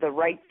called The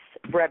Rights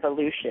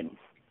Revolution.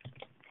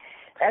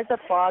 As a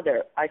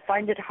father, I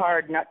find it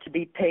hard not to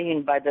be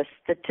pained by the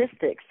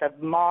statistics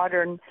of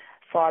modern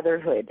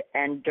fatherhood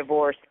and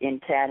divorce in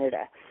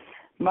Canada.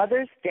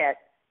 Mothers get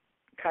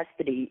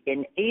custody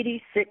in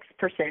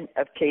 86%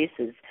 of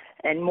cases,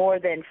 and more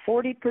than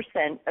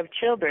 40% of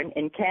children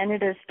in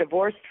Canada's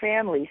divorced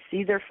families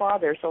see their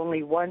fathers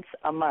only once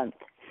a month.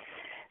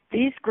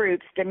 These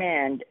groups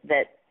demand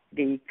that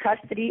the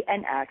custody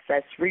and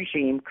access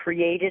regime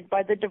created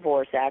by the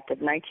Divorce Act of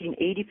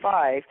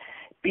 1985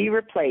 be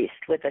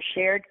replaced with a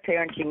shared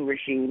parenting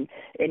regime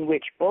in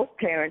which both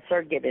parents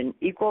are given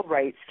equal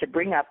rights to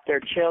bring up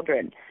their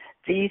children.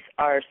 These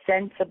are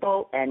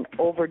sensible and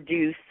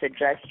overdue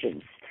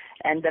suggestions,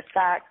 and the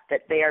fact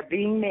that they are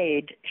being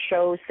made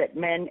shows that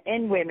men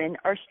and women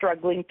are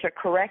struggling to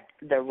correct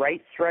the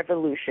rights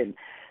revolution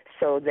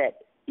so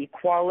that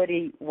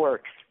equality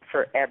works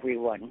for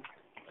everyone.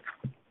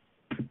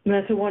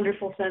 That's a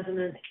wonderful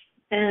sentiment.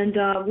 And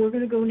we're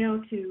going to go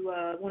now to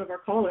one of our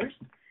callers,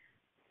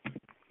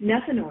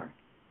 Nethanor.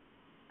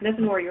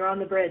 Nethanor, you're on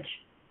the bridge.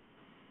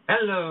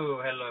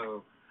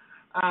 Hello.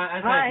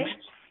 Hi.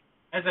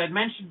 As I'd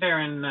mentioned there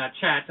in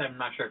chat, I'm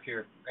not sure if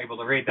you're able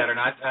to read that or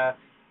not,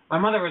 my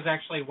mother was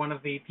actually one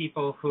of the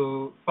people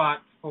who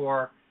fought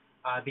for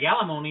the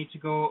alimony to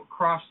go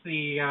across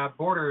the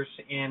borders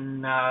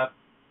in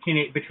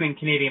between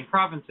Canadian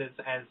provinces,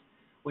 as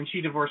when she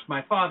divorced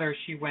my father,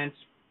 she went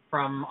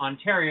from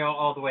Ontario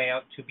all the way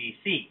out to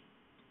BC.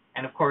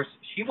 And, of course,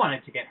 she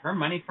wanted to get her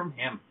money from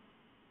him.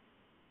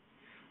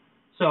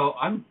 So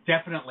I'm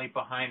definitely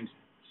behind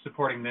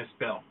supporting this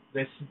bill.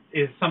 This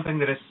is something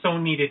that is so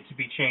needed to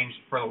be changed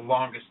for the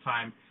longest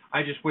time.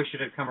 I just wish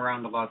it had come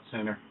around a lot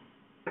sooner.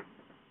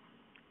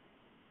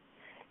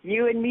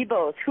 You and me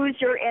both. Who's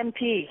your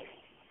MP?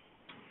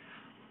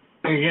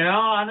 You know,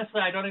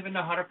 honestly, I don't even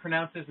know how to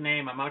pronounce his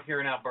name. I'm out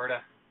here in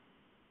Alberta.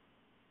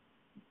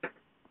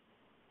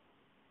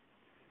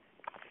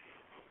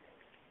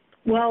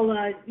 Well,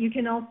 you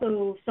can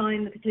also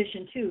sign the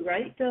petition too,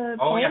 right? Yeah.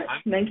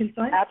 Men can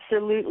sign?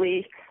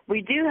 Absolutely.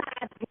 We do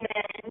have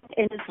men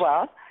in as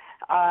well,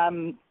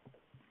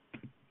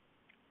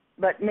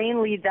 but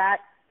mainly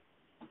that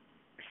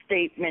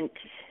statement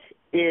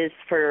is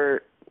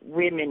for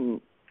women,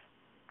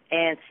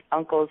 aunts,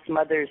 uncles,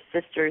 mothers,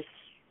 sisters.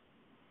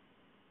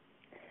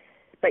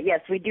 But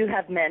yes, we do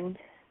have men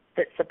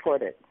that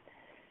support it.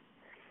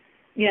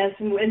 Yes,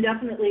 and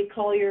definitely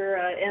call your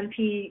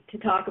MP to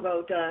talk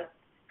about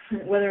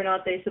whether or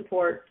not they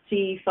support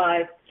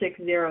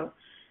C560,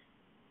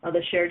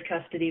 the shared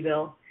custody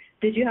bill.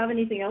 Did you have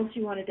anything else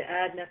you wanted to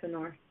add,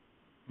 Nethanor?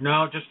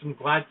 No, just I'm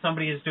glad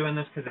somebody is doing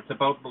this because it's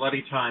about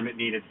bloody time it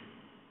needed.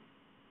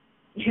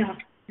 Yeah.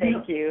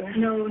 Thank you.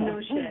 No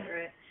shit,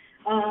 right?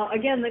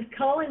 Again, the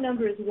call-in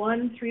number is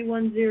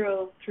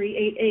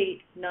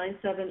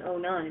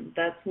 1-310-388-9709.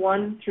 That's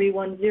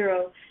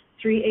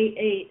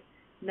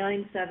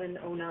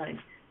 1-310-388-9709.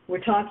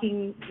 We're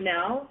talking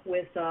now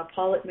with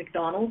Paulette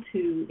MacDonald,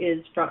 who is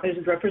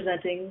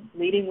representing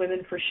Leading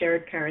Women for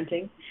Shared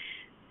Parenting,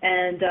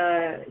 and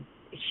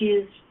she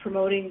is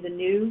promoting the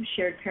new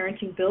shared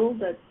parenting bill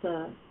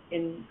that's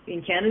in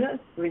Canada,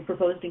 being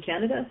proposed in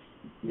Canada.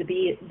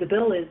 The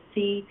bill is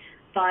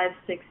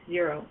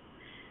C560.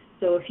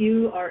 So if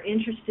you are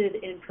interested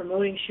in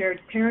promoting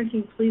shared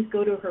parenting, please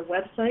go to her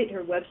website.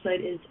 Her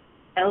website is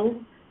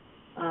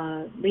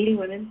Leading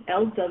Women,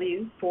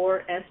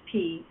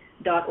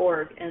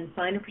 LW4SP.org, and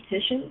sign a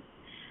petition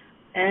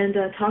and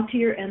talk to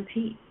your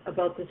MP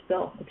about this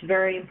bill. It's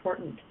very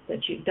important that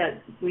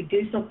we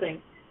do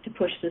something to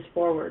push this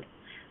forward.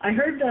 I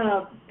heard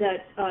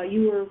that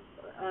you were,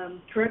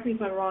 correct me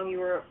if I'm wrong,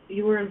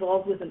 you were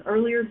involved with an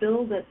earlier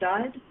bill that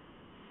died,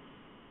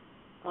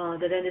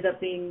 that ended up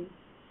being...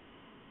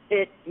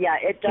 It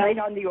died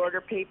on the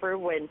order paper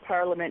when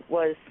Parliament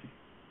was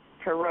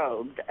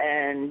prorogued,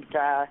 and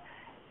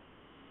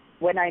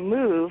when I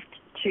moved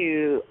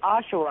to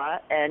Oshawa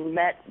and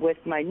met with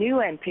my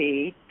new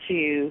MP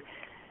to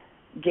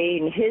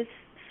gain his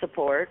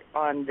support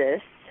on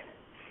this.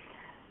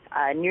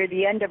 Near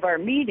the end of our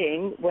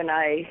meeting, when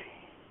I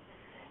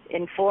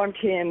informed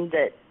him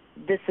that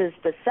this is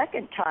the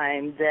second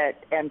time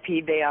that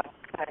MP Bayonne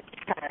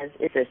has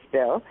this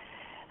bill,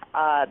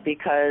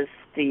 because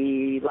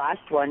the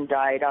last one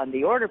died on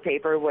the order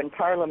paper when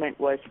Parliament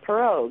was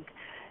prorogued.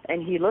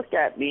 And he looked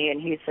at me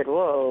and he said,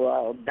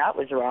 whoa, that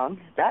was wrong.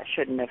 That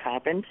shouldn't have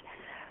happened.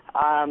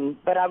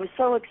 But I was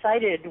so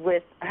excited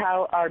with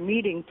how our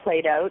meeting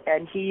played out,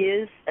 and he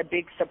is a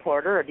big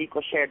supporter of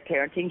equal shared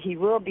parenting. He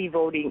will be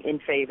voting in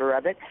favor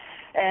of it,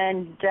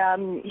 and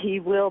he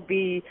will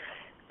be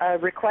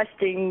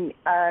requesting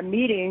a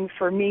meeting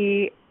for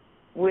me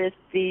with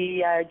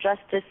the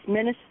Justice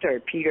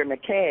Minister, Peter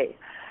MacKay.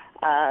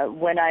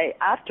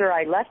 After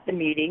I left the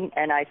meeting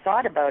and I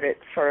thought about it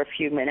for a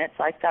few minutes,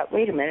 I thought,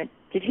 wait a minute,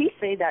 did he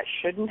say that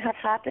shouldn't have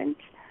happened?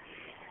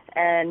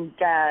 And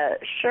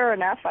sure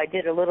enough, I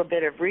did a little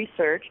bit of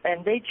research,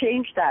 and they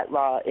changed that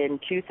law in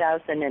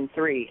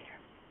 2003,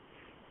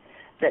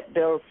 that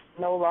bills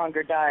no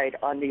longer died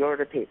on the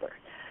order paper.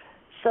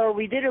 So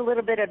we did a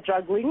little bit of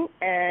juggling,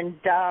 and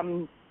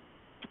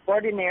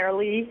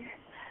ordinarily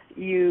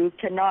you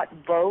cannot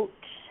vote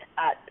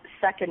at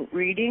second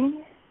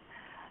reading,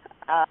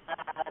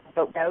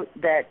 but note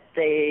that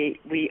the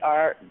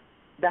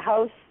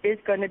House is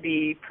going to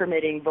be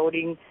permitting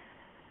voting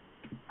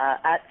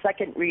at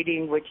second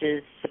reading, which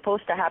is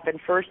supposed to happen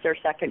first or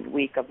second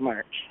week of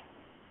March.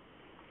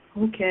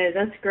 Okay,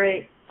 that's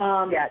great.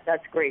 Yeah,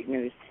 that's great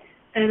news.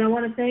 And I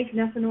want to thank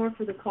Nefanor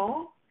for the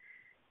call.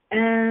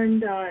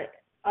 And I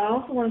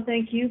also want to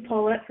thank you,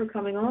 Paulette, for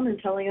coming on and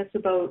telling us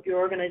about your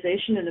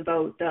organization and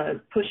about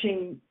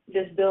pushing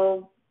this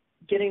bill,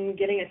 getting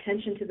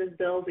attention to this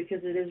bill, because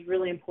it is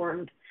really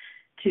important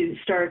to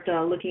start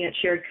looking at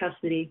shared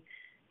custody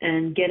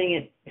and getting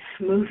it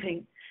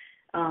moving.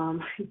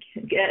 And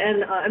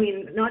I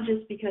mean, not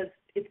just because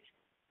it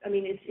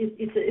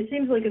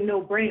seems like a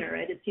no-brainer,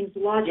 right? It seems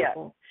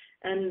logical.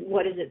 Yeah. And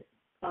what is it?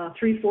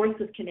 3/4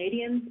 of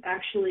Canadians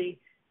actually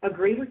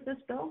agree with this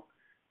bill.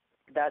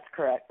 That's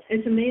correct.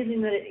 It's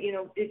amazing that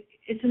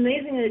it's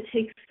amazing that it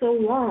takes so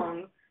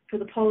long for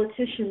the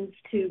politicians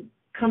to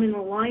come in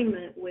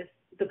alignment with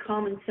the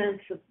common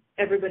sense of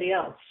everybody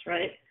else,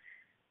 right?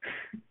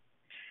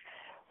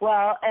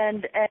 Well,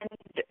 and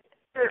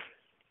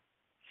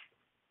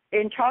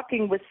in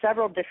talking with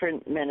several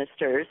different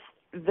ministers,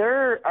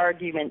 their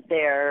argument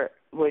there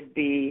would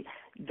be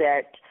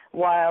that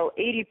while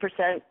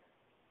 80%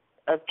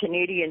 of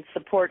Canadians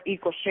support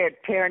equal shared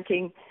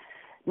parenting,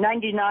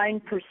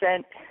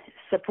 99%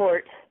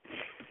 support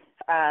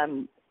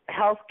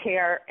health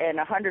care, and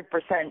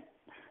 100%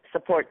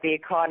 support the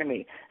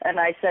economy. And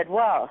I said,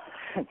 well,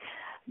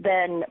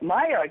 then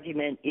my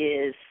argument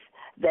is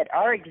that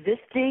our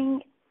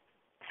existing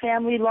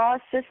family law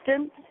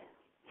system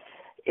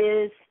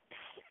is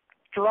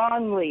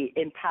strongly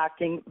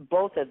impacting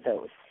both of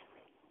those.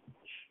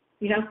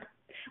 Yeah.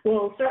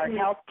 Well, certainly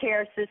our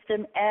healthcare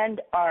system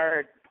and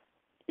our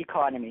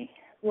economy.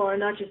 Well, and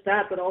not just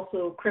that, but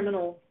also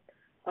criminal.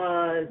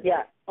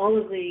 All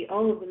of the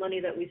money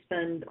that we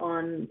spend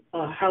on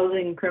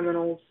housing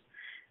criminals,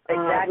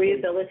 exactly.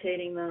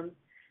 Rehabilitating them.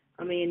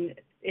 I mean,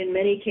 in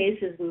many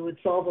cases, we would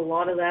solve a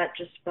lot of that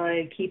just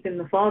by keeping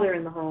the father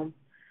in the home.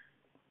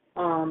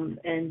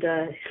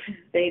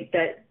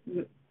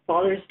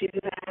 Fathers do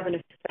have an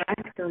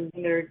effect on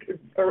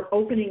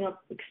opening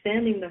up,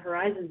 expanding the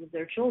horizons of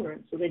their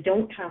children, so they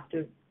don't have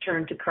to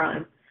turn to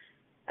crime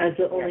as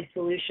the only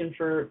solution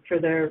for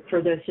their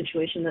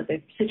situations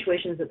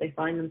that they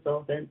find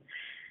themselves in.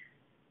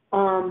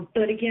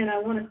 But again, I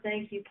want to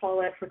thank you,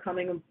 Paulette, for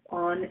coming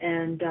on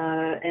and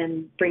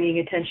bringing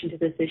attention to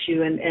this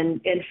issue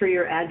and for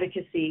your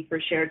advocacy for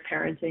shared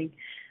parenting.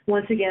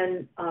 Once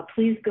again,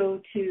 please go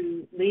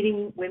to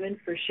Leading Women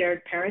for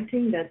Shared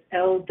Parenting, that's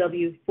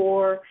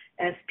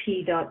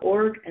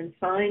lw4sp.org, and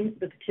sign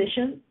the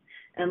petition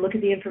and look at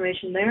the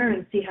information there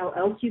and see how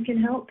else you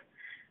can help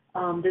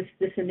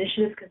this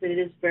initiative, because it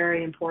is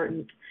very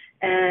important.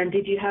 And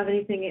did you have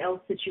anything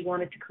else that you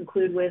wanted to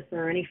conclude with,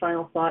 or any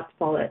final thoughts,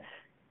 Paulette?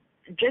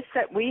 Just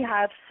that we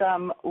have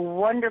some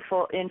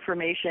wonderful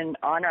information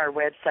on our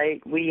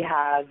website. We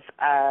have,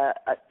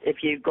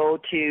 if you go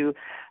to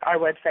our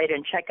website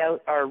and check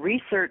out our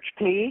research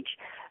page,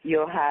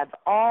 you'll have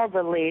all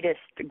the latest,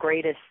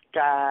 greatest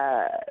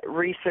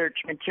research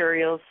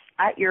materials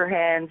at your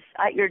hands,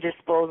 at your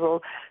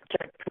disposal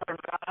to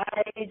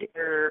provide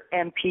your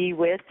MP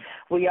with.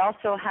 We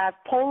also have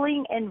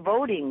polling and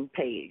voting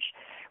page,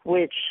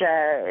 which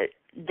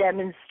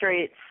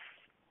demonstrates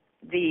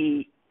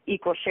the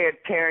equal shared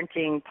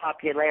parenting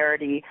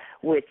popularity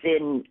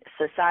within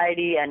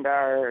society and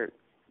our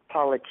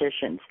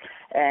politicians.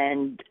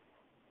 And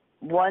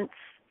once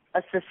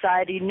a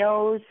society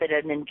knows that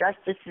an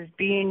injustice is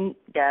being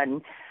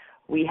done,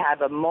 we have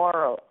a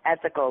moral,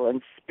 ethical,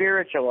 and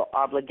spiritual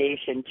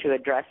obligation to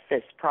address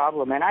this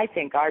problem. And I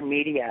think our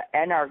media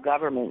and our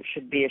government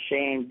should be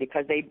ashamed,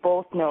 because they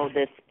both know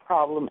this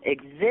problem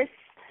exists.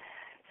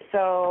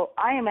 So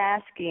I am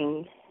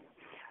asking,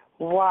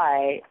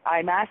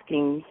 I'm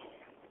asking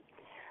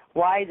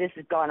why this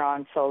has gone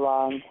on so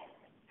long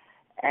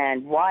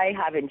and why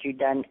haven't you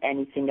done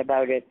anything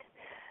about it.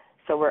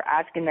 So we're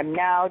asking them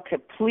now to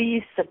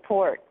please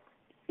support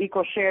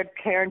Equal Shared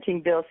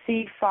Parenting Bill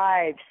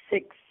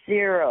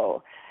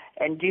C-560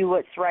 and do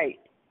what's right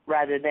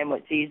rather than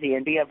what's easy,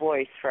 and be a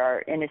voice for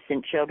our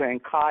innocent children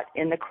caught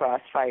in the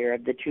crossfire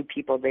of the two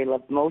people they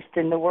love most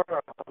in the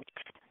world.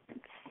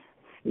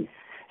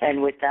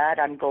 And with that,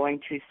 I'm going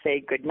to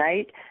say good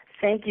night.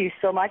 Thank you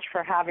so much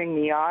for having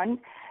me on.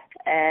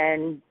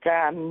 And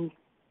thank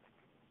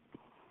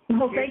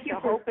you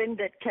for hoping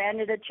that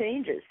Canada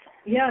changes.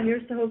 Yeah,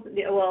 here's to hope.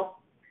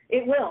 Well,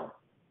 it will.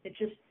 It's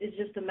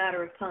just a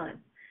matter of time.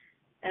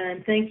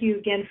 And thank you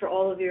again for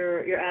all of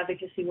your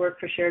advocacy work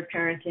for shared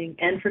parenting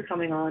and for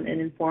coming on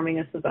and informing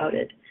us about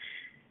it.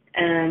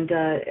 And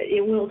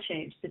it will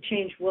change. The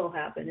change will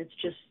happen. It's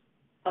just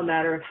a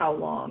matter of how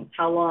long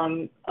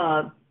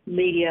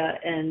media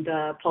and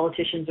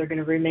politicians are going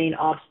to remain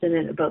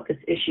obstinate about this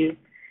issue.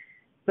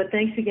 But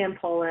thanks again,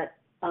 Paulette.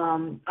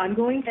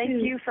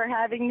 Thank you for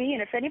having me.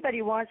 And if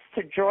anybody wants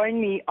to join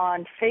me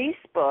on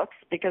Facebook,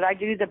 because I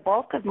do the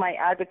bulk of my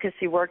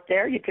advocacy work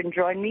there, you can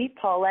join me,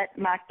 Paulette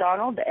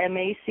MacDonald,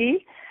 MAC,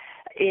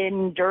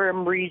 in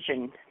Durham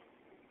region.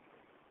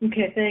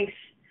 Okay, thanks.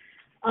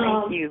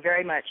 Thank you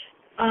very much.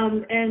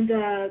 Once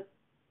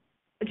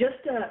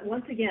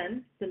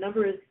again, the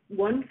number is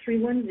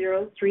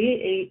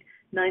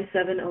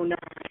 1-310-388-9709.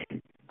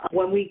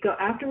 We're going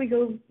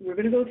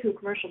to go to a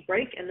commercial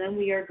break, and then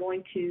we are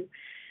going to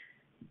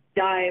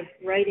dive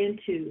right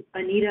into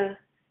Anita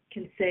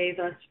Can Save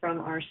Us from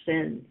Our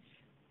Sins.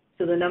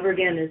 So the number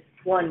again is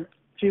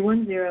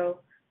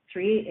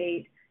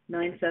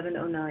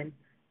 1-310-388-9709.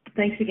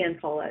 Thanks again,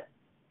 Paulette.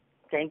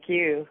 Thank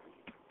you.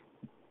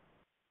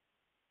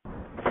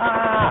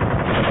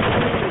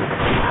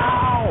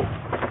 Ow!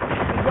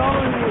 What's wrong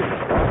with you?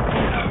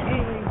 You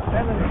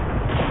feminist,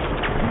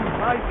 you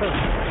viper,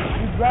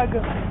 you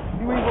dragon,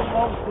 you evil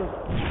monsters.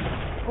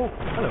 Oh,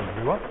 hello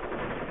everyone.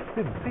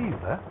 Didn't see you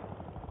there.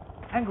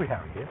 Angry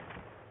Harry here,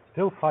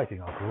 still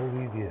fighting after all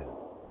these years.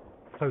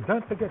 So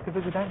don't forget to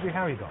visit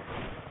angryharry.com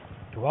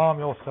to arm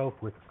yourself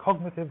with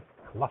cognitive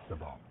cluster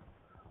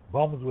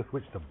bombs with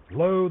which to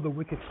blow the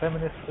wicked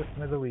feminists to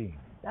smithereens.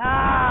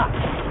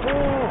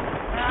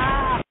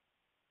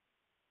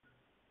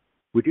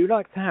 Would you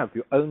like to have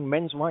your own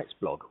men's rights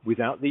blog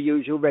without the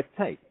usual red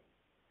tape?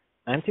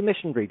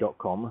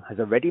 Antimissionary.com has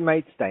a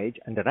ready-made stage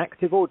and an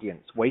active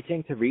audience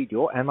waiting to read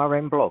your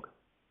MRM blog.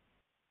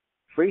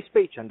 Free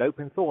speech and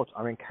open thought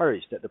are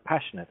encouraged at the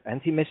passionate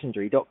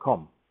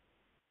antimissionary.com.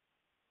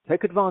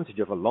 Take advantage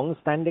of a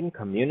long-standing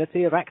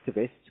community of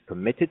activists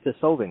committed to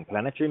solving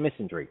planetary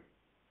misandry.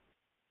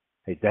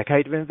 A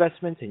decade of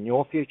investment in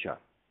your future.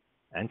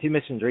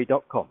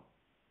 Antimissionary.com.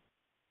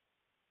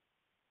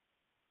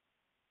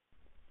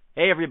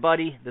 Hey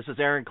everybody, this is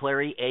Aaron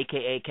Clary,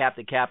 aka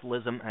Captain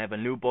Capitalism. I have a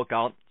new book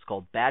out. It's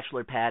called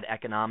Bachelor Pad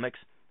Economics,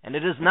 and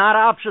it is not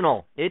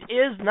optional. It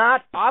is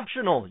not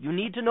optional. You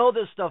need to know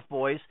this stuff,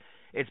 boys.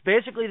 It's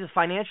basically the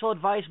financial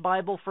advice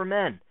Bible for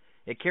men.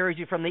 It carries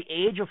you from the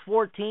age of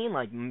 14,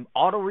 like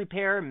auto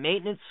repair,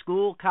 maintenance,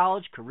 school,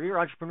 college, career,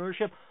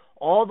 entrepreneurship,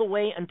 all the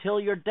way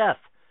until your death.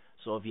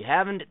 So if you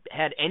haven't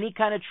had any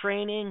kind of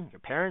training, your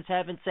parents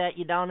haven't sat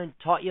you down and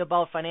taught you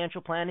about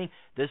financial planning,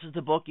 this is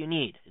the book you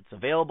need. It's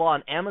available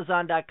on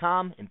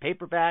Amazon.com in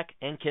paperback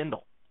and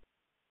Kindle.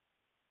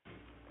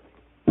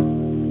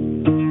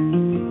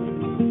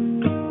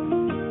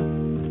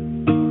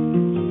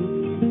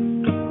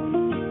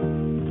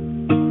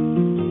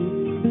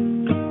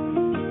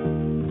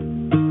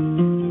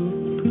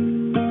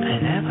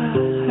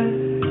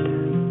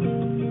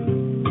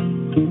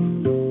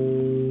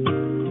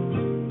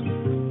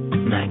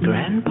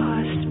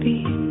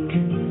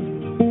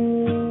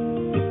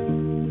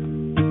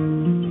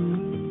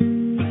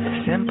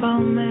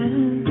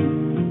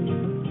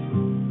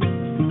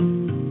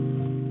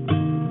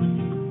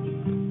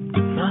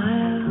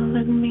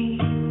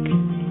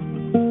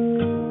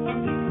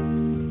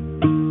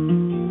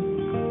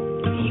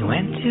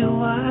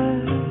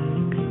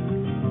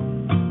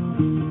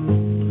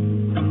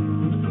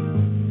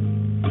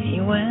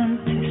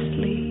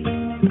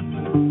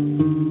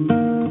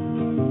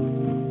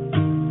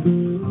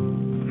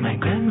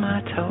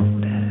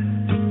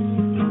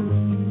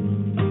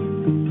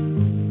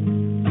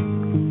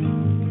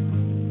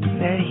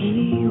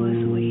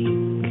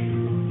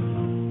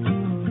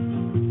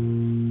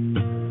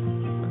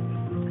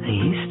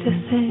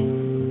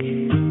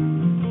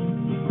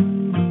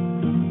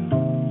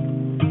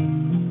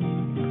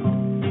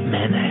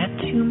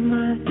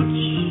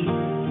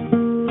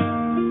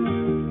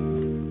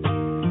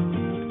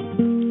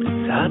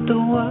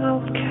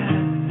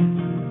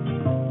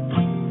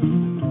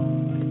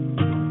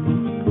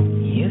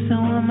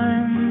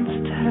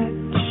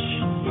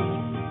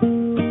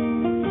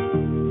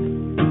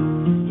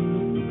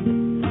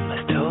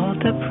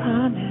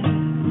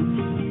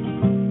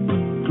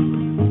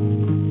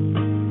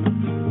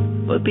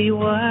 Be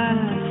worth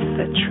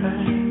a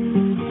try.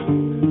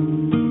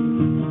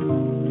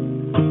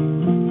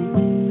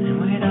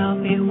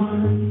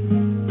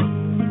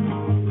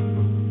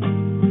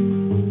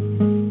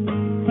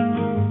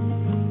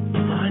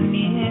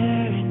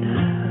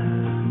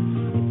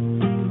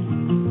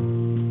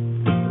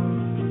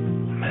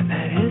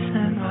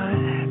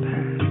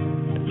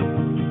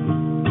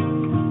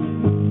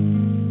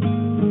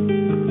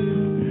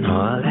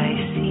 all I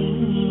see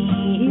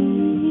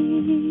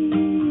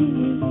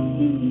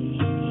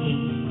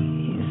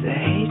is the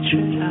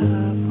hatred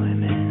of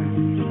women.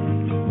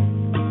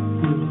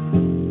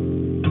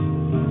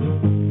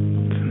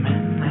 For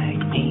men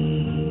like me.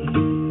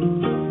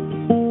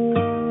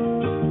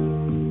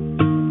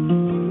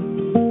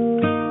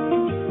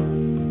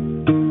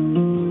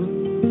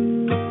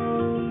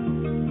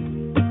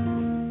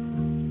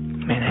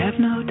 Men have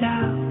no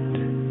doubt.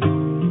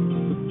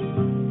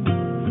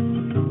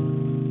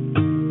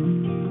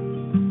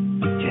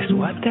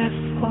 What they're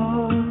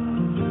for.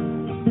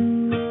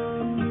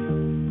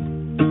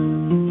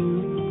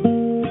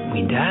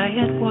 We die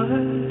at work.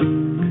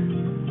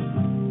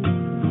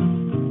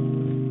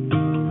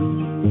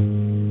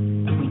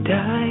 We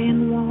die in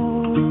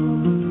war.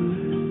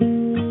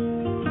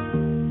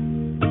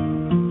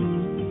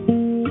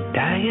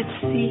 Die at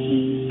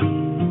sea.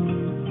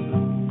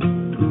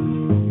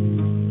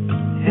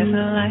 As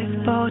the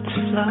lifeboats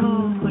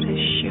float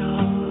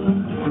ashore.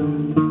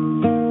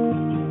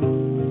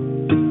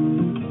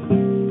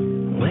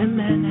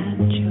 Women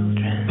and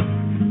children,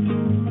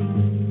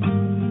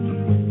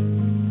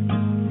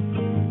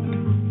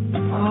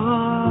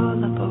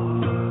 all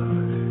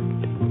aboard.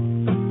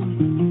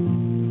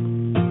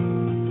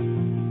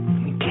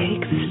 We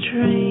take the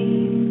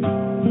strain.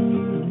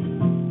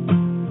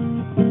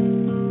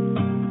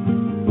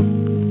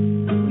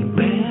 We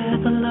bear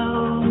the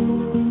load.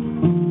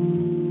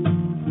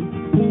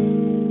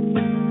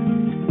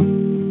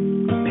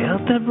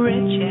 Build the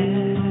bridges.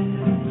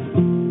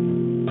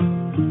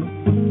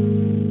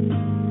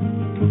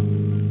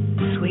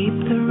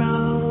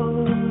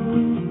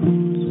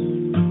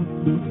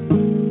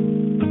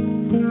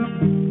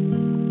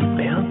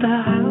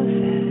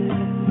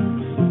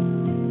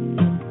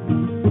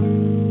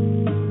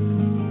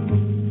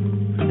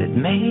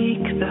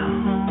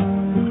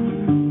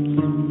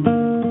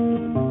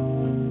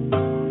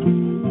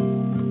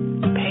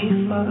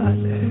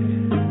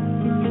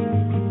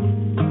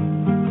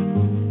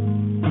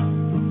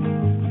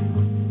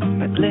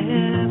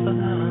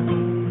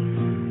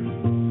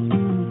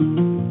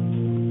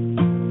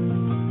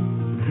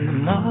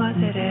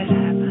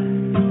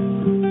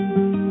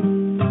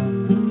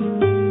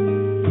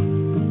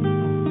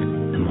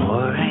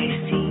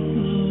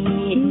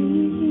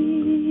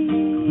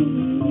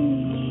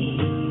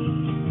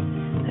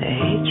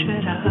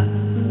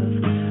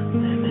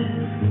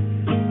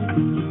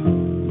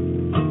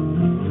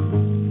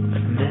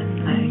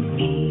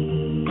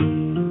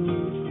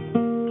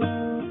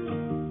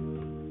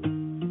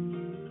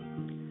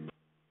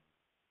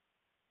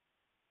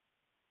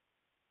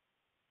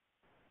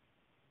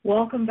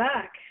 Welcome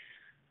back.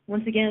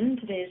 Once again,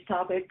 today's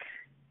topic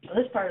for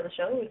this part of the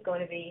show is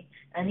going to be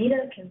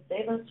Anita can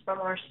save us from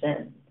our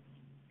sins.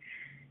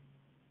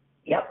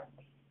 Yep,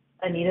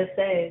 Anita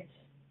saves.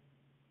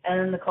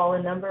 And the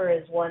call-in number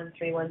is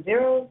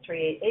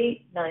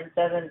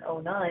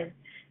 1-310-388-9709.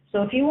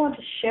 So if you want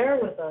to share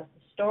with us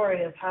the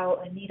story of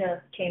how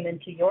Anita came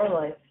into your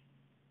life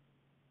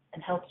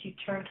and helped you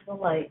turn to the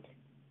light,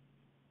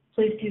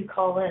 please do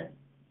call in,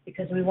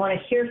 because we want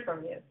to hear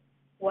from you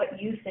what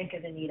you think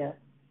of Anita,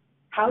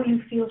 how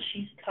you feel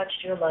she's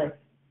touched your life,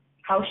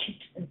 how she's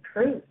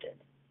improved it,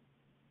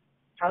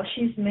 how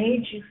she's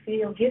made you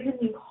feel, given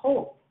you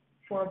hope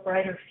for a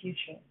brighter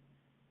future,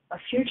 a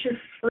future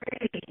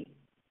free,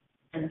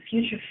 and a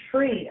future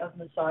free of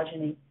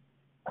misogyny,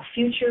 a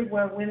future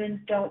where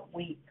women don't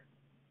weep,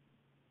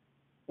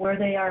 where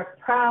they are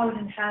proud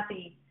and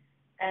happy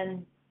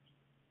and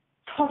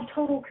have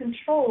total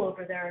control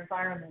over their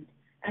environment,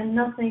 and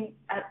nothing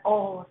at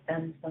all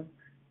offends them.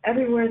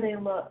 Everywhere they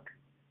look,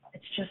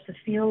 it's just a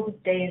field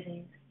of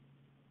daisies.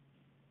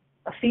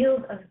 A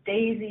field of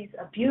daisies,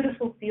 a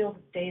beautiful field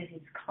of daisies,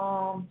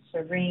 calm,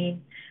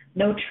 serene,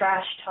 no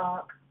trash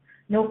talk,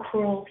 no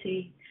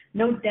cruelty,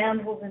 no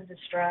damsels in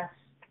distress,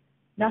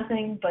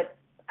 nothing but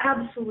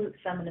absolute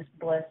feminist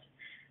bliss.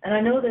 And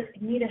I know that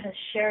Anita has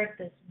shared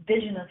this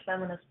vision of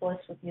feminist bliss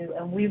with you,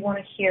 and we want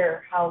to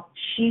hear how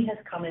she has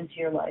come into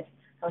your life,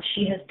 how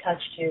she has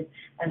touched you,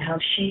 and how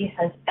she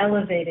has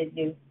elevated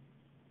you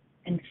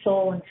in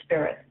soul and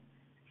spirit.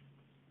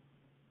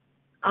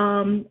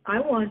 I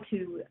want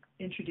to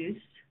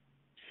introduce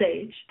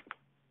Sage.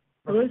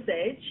 Hello,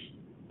 Sage.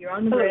 You're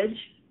on the bridge.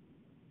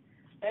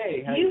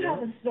 Hey, how Do you doing?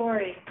 have a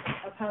story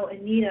of how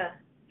Anita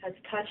has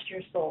touched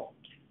your soul?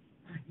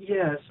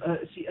 Yes.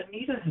 See,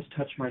 Anita has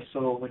touched my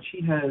soul when she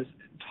has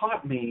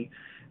taught me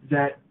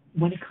that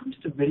when it comes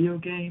to video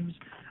games,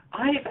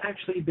 I have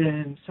actually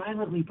been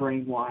silently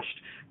brainwashed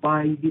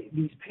by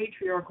these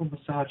patriarchal,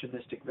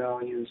 misogynistic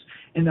values,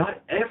 and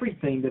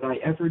everything that I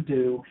ever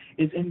do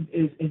is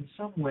in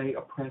some way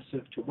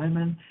oppressive to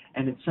women,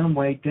 and in some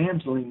way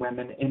damseling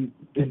women in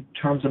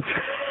terms of.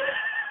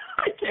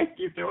 I can't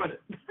keep doing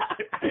it.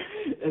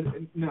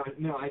 No,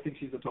 I think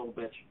she's a total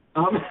bitch.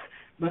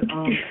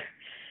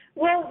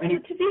 Well,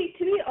 to be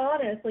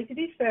honest, to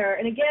be fair,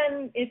 and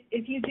again,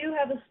 if you do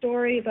have a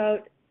story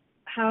about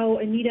how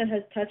Anita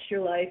has touched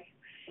your life,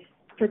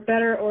 for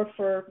better or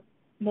for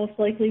most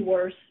likely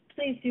worse,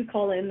 please do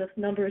call in. This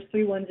number is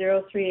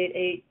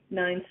 310-388-9709.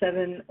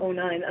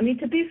 I mean,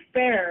 to be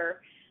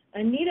fair,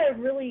 Anita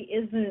really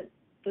isn't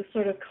the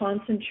sort of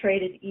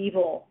concentrated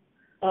evil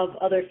of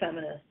other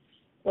feminists.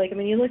 Like, I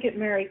mean, you look at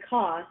Mary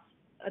Koss,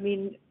 I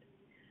mean,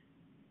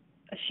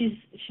 she's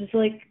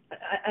like,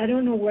 I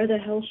don't know where the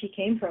hell she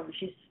came from.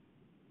 She's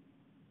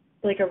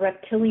like a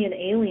reptilian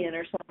alien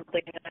or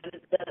something.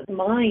 The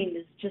mind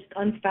is just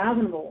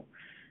unfathomable.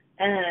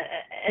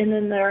 And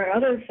then there are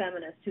other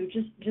feminists who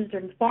just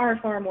are far,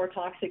 far more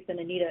toxic than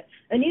Anita.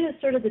 Anita's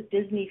sort of the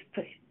Disney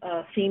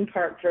theme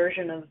park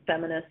version of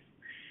feminists,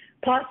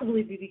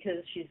 possibly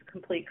because she's a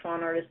complete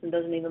con artist and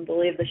doesn't even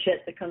believe the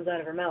shit that comes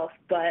out of her mouth.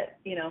 But,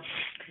 you know,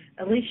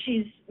 at least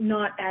she's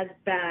not as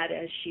bad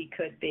as she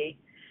could be.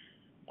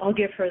 I'll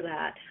give her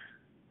that.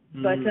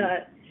 But,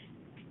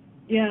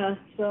 yeah,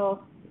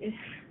 so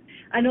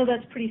I know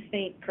that's pretty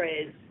faint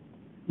praise.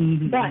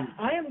 But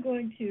I am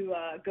going to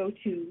go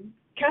to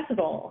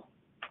Cassavall.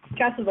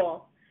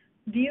 Cassavall,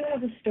 do you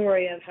have a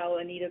story of how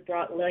Anita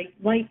brought light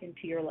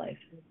into your life?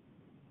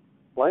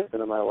 Light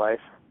into my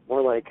life?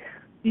 More like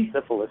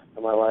syphilis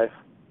in my life.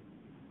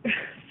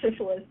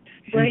 Syphilis.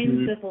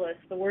 Brain syphilis,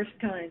 the worst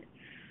kind.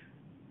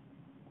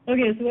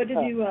 Okay, so what did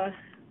you...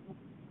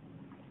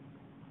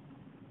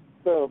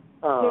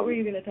 what were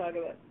you going to talk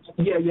about?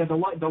 Yeah,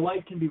 the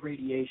light can be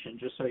radiation,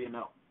 just so you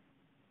know.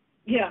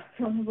 Yeah,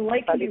 the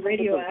light can be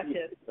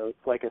radioactive.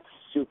 It's like a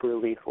super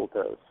lethal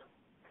dose.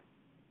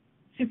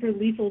 Super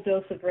lethal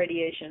dose of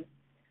radiation.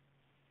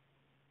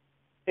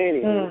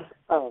 Anyways,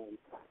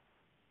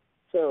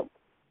 so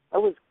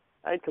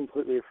I'd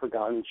completely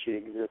forgotten she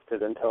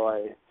existed until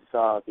I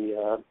saw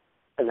the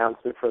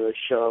announcement for the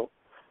show,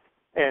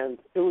 and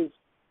it was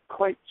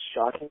quite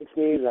shocking to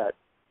me that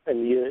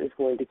Anita is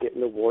going to get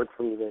an award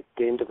from the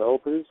Game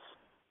Developers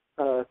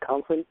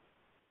Conference.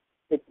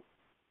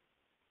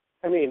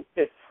 I mean,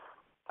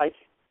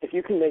 if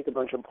you can make a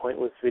bunch of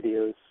pointless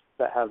videos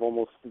that have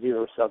almost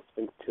zero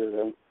substance to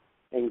them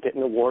and get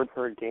an award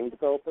for a game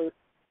developer,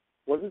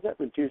 what does that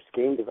reduce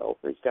game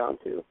developers down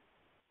to?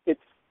 It's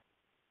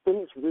been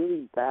this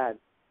really bad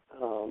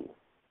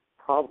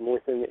problem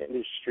within the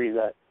industry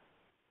that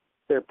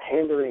they're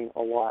pandering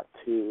a lot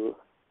to,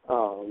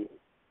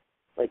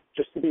 like,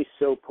 just to be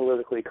so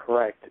politically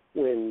correct,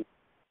 when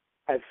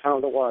I've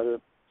found a lot of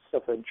the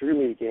stuff that drew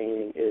me to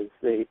gaming is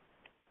they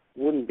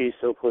wouldn't be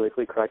so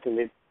politically correct and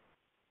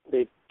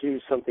they do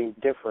something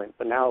different,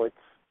 but now it's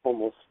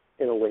almost,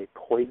 in a way,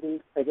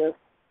 poisoned, I guess.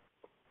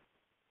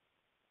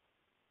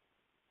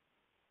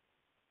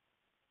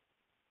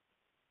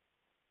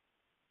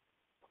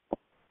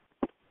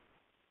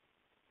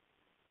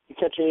 You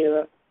catch any of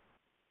that?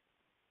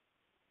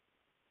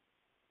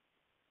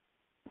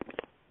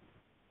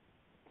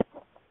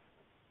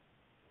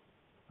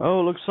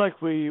 Oh, looks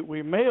like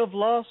we may have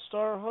lost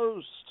our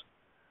host.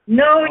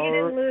 No, you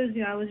didn't lose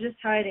me. I was just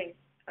hiding.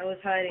 I was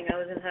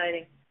in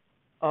hiding.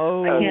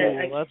 Oh,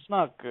 that's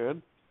not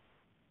good.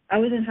 I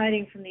was in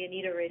hiding from the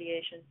Anita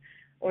radiation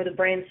or the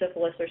brain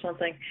syphilis or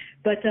something.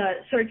 But,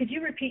 sorry, could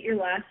you repeat your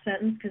last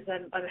sentence? Because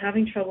I'm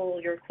having trouble.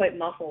 You're quite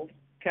muffled,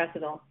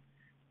 Cassavall.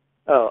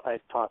 Oh, I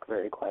talk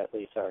very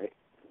quietly, sorry.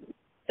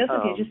 That's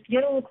okay. Just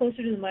get a little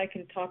closer to the mic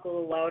and talk a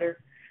little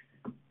louder.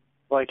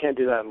 Well, I can't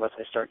do that unless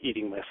I start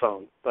eating my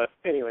phone. But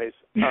anyways,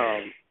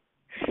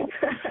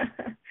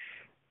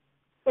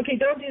 Okay,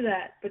 don't do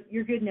that, but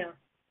you're good now.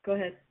 Go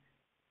ahead.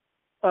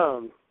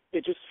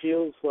 It just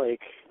feels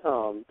like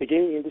the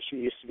gaming industry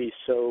used to be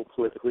so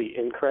politically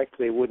incorrect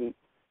they wouldn't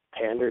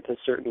pander to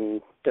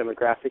certain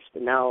demographics,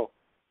 but now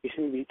we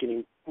seem to be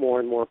getting more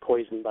and more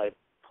poisoned by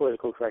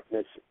political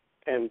correctness.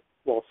 And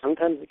while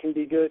sometimes it can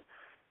be good,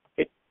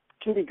 it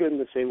can be good in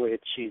the same way a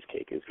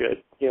cheesecake is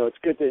good. You know, it's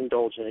good to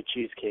indulge in a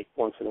cheesecake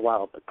once in a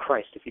while, but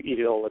Christ, if you eat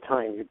it all the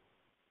time,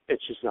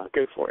 it's just not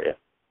good for you.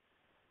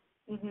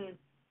 Mm-hmm.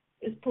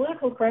 Is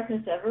political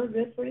correctness ever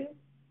good for you?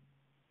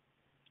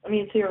 I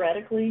mean,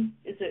 theoretically,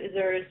 is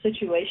there a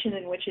situation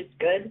in which it's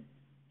good?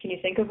 Can you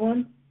think of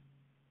one?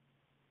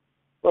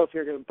 Well, if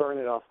you're going to burn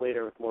it off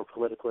later with more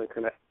political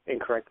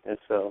incorrectness,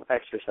 so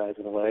exercise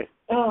in a way.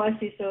 Oh, I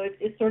see. So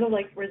it's sort of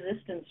like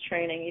resistance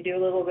training. You do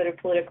a little bit of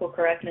political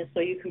correctness so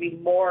you can be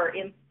more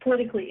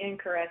politically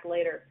incorrect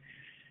later.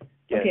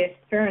 Yes. Okay,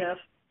 fair enough.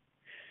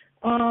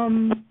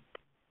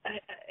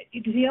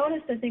 To be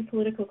honest, I think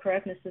political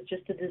correctness is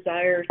just a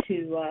desire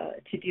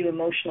to do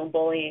emotional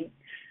bullying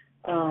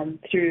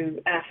through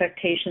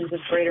affectations of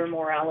greater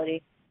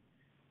morality.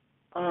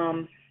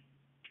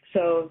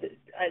 So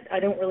I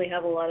don't really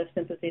have a lot of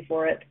sympathy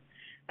for it.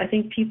 I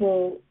think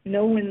people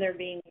know when they're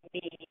being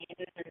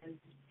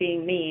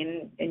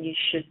mean, and you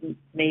should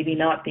maybe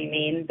not be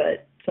mean,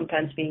 but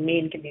sometimes being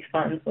mean can be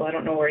fun, so I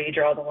don't know where you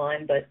draw the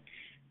line, but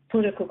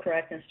political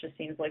correctness just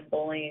seems like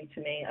bullying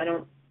to me.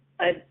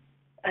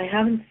 I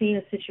haven't seen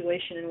a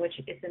situation in which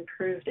it's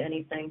improved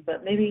anything,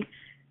 but maybe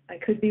I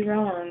could be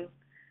wrong.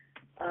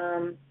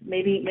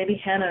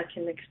 Maybe Hannah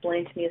can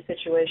explain to me a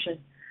situation.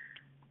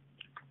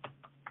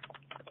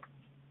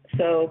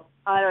 So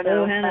I don't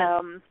know.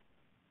 Hannah.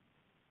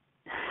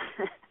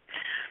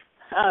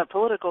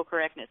 Political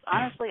correctness.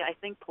 Honestly, I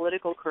think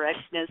political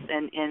correctness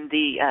and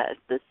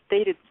the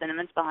stated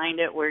sentiments behind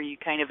it, where you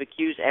kind of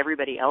accuse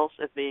everybody else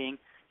of being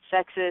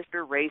sexist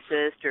or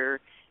racist or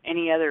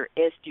any other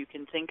ist you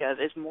can think of,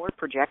 is more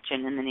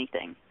projection than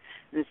anything.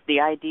 It's the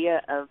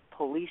idea of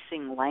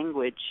policing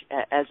language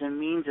as a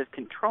means of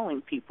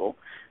controlling people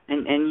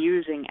and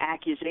using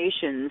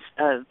accusations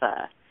of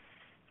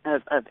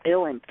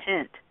ill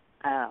intent,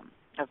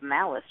 of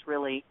malice,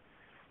 really,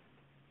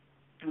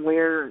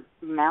 where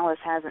malice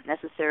hasn't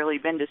necessarily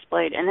been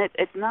displayed. And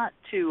it's not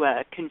to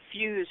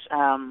confuse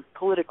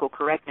political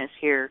correctness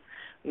here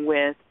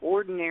with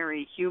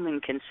ordinary human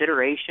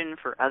consideration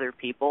for other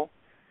people.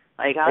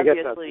 Like,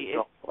 obviously,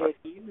 if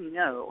you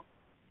know,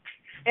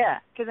 yeah,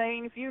 because I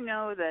mean, if you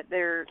know that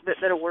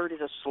that a word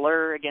is a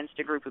slur against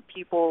a group of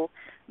people,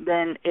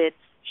 then it's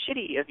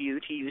shitty of you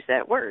to use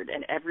that word,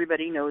 and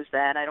everybody knows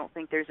that. I don't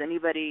think there's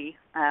anybody,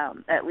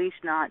 at least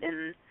not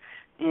in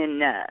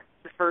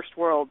the first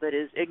world, that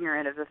is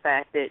ignorant of the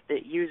fact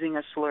that using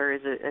a slur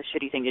is a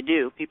shitty thing to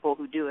do. People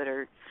who do it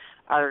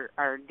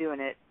are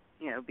doing it,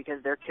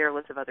 because they're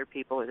careless of other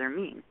people or they're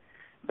mean.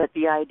 But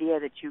the idea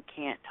that you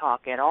can't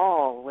talk at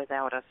all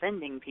without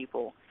offending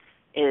people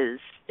is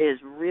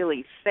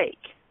really fake.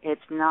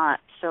 It's not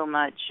so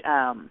much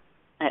an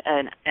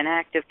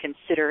act of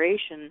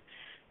consideration,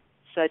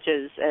 such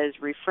as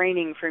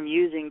refraining from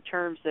using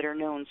terms that are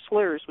known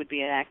slurs would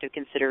be an act of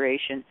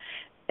consideration,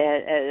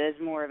 as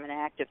more of an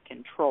act of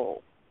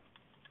control.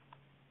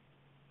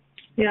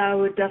 Yeah, I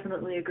would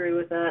definitely agree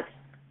with that.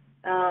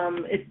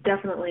 It's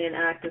definitely an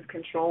act of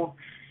control.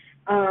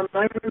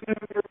 I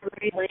remember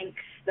reading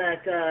links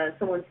that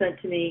someone sent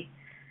to me,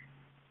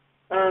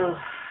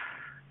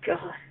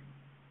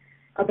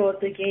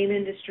 about the game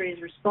industry's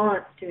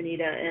response to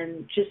Anita,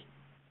 and just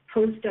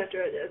post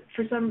after,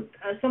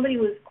 somebody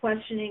was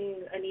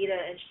questioning Anita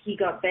and he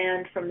got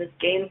banned from this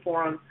game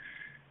forum.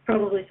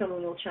 Probably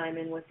someone will chime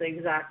in with the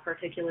exact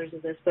particulars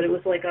of this, but it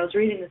was like I was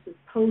reading this as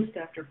post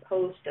after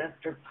post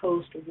after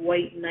post of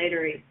white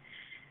knighthery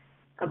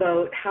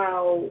about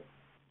how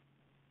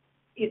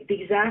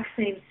the exact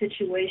same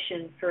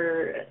situation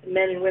for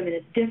men and women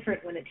is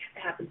different when it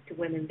happens to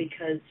women,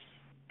 because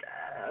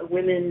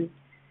women,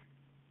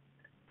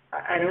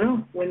 I don't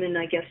know, women,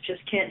 I guess,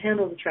 just can't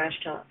handle the trash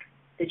talk.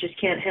 They just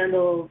can't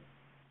handle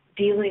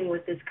dealing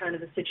with this kind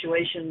of a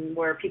situation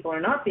where people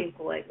are not being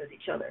polite with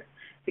each other.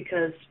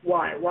 Because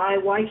why?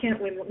 Why can't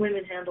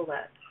women handle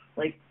that?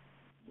 Like,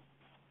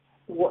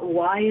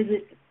 why is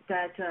it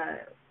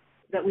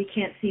that we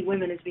can't see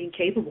women as being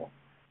capable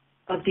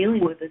of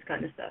dealing with this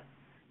kind of stuff?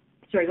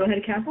 Sorry, go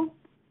ahead, Castle.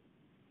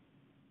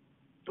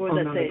 Or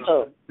was that Sage?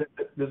 No.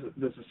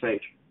 This is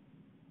Sage.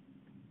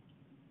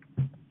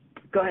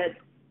 Go ahead.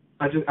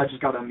 I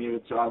just got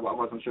unmuted, so I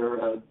wasn't sure.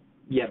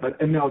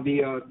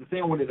 The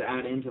thing I wanted to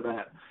add into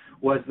that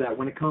was that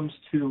when it comes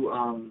to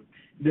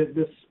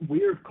this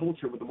weird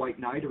culture with the white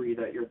knighthery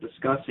that you're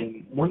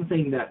discussing, one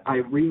thing that I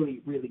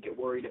really, really get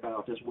worried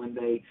about is when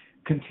they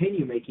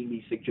continue making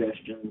these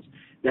suggestions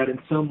that in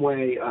some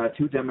way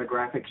two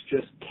demographics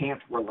just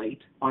can't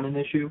relate on an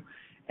issue.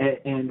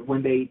 And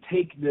when they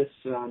take this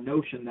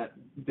notion that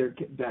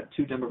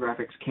two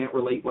demographics can't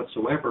relate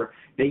whatsoever,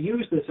 they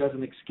use this as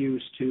an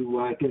excuse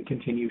to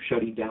continue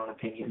shutting down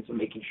opinions and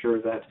making sure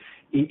that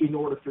in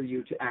order for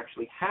you to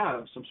actually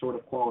have some sort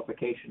of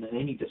qualification in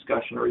any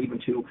discussion or even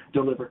to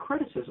deliver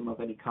criticism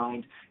of any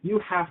kind, you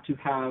have to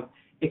have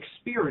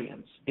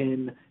experience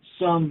in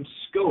some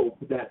scope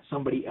that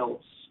somebody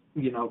else,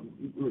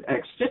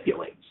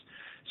 stipulates.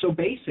 So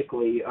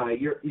basically,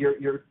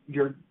 you're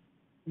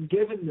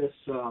given this.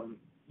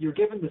 You're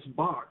given this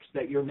box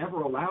that you're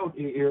never allowed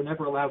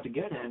to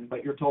get in,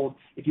 but you're told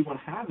if you want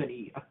to have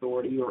any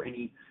authority or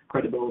any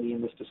credibility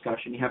in this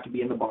discussion, you have to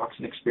be in the box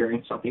and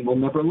experience something we'll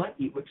never let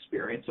you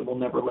experience and we'll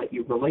never let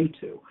you relate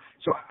to.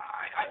 So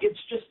it's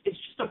just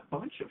a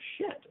bunch of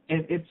shit,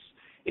 and it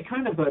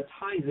kind of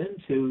ties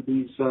into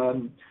these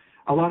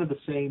a lot of the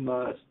same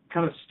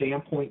kind of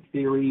standpoint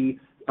theory,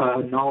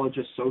 knowledge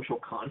of social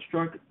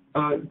construct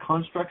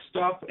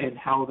stuff, and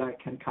how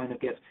that can kind of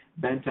get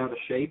bent out of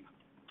shape.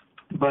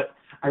 But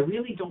I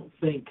really don't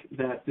think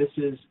that this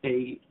is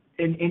in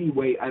any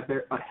way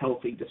a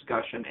healthy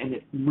discussion, and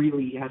it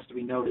really has to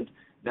be noted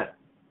that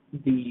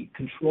the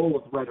control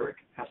of rhetoric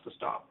has to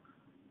stop.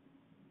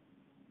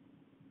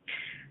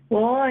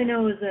 Well, all I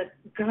know is that,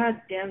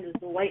 God damn, does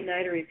the white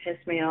knighthery piss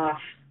me off.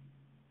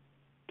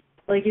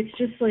 Like, it's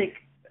just like,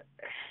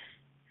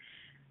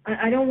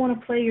 I don't want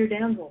to play your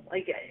damsel.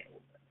 Like,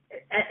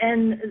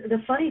 and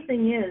the funny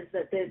thing is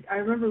that I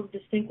remember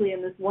distinctly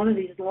in one of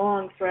these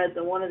long threads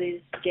on one of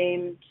these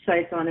game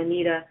sites on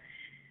Anita,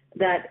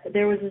 that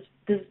there was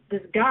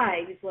this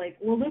guy who's like,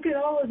 well, look at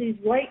all of these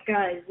white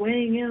guys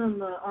weighing in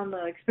on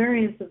the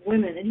experience of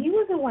women, and he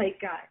was a white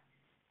guy.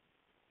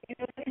 He's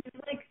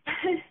like,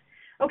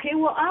 okay,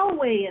 well, I'll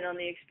weigh in on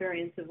the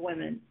experience of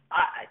women.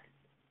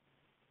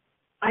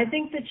 I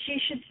think that she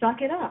should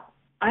suck it up.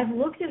 I've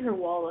looked at her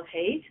wall of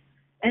hate,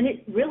 and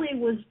it really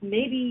was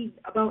maybe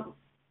about,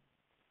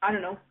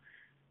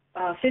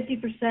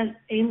 50%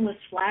 aimless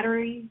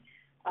flattery,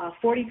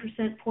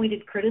 40%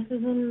 pointed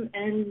criticism,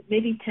 and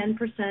maybe 10%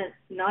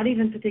 not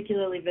even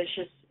particularly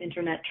vicious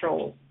internet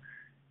trolls.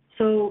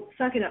 So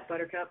suck it up,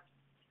 Buttercup.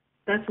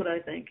 That's what I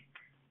think.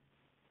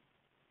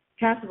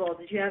 Casseval,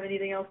 did you have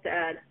anything else to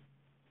add?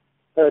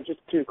 Just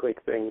two quick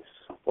things.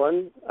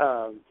 One,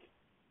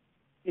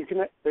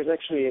 there's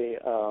actually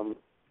a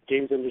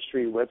games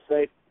industry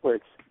website where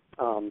it's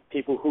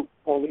the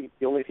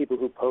only people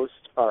who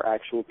post are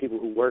actual people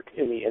who work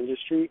in the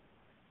industry,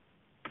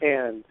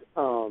 and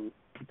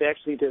they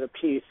actually did a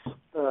piece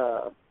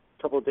a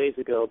couple of days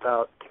ago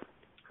about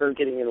her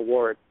getting an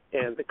award,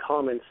 and the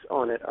comments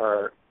on it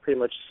are pretty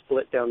much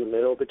split down the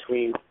middle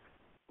between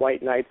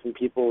white knights and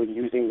people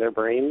using their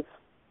brains.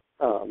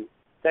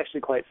 It's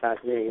actually quite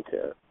fascinating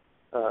to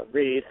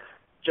read.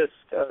 Just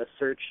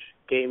search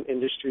Game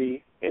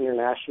Industry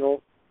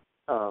International,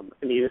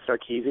 Anita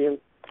Sarkeesian,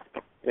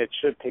 and it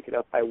should pick it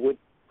up. I would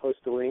post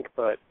a link,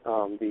 but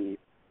the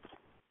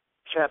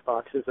chat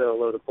box is a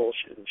load of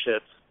bullshit and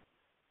shits.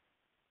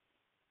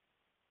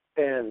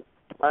 And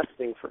last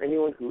thing, for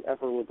anyone who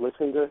ever would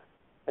listen to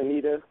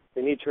Anita,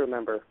 they need to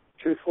remember,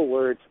 truthful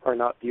words are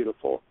not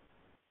beautiful.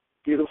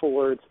 Beautiful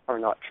words are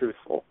not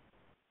truthful.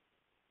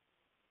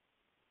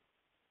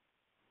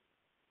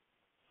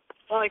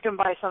 Well, I can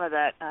buy some of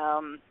that.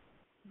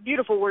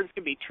 Beautiful words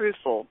can be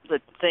truthful. The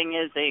thing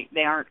is,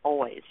 they aren't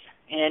always.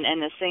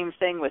 And the same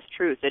thing with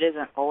truth. It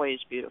isn't always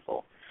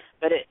beautiful.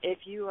 But if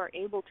you are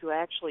able to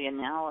actually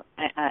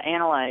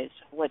analyze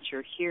what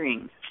you're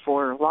hearing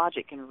for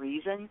logic and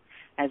reason,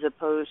 as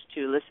opposed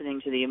to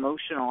listening to the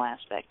emotional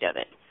aspect of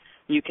it,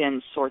 you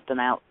can sort them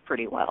out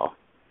pretty well.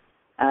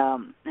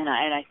 And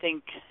I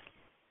think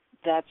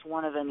that's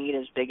one of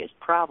Anita's biggest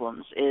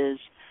problems is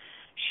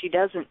she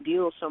doesn't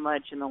deal so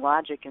much in the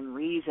logic and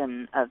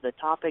reason of the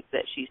topic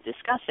that she's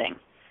discussing,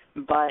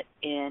 but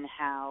in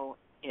how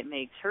it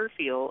makes her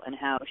feel and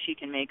how she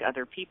can make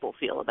other people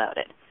feel about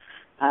it.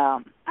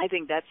 I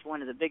think that's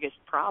one of the biggest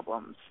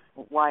problems,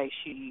 why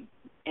she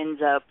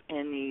ends up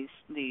in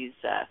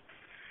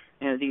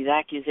these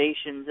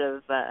accusations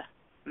of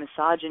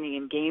misogyny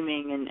in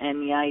gaming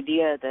and the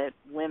idea that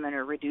women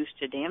are reduced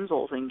to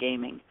damsels in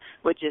gaming,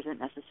 which isn't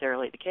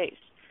necessarily the case.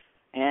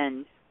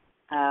 And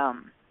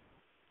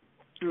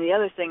the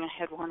other thing I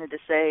had wanted to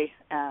say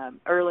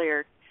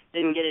earlier,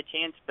 didn't get a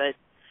chance, but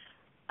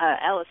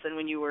Allison,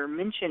 when you were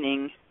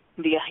mentioning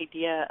the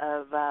idea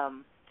of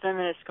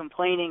feminists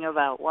complaining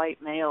about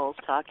white males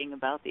talking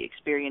about the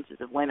experiences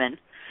of women,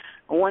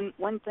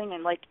 one thing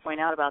I'd like to point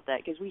out about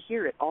that, because we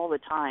hear it all the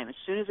time, as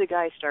soon as a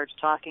guy starts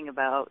talking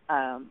about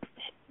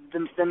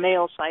the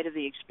male side of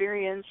the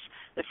experience,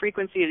 the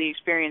frequency of the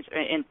experience,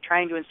 and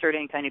trying to insert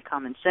any kind of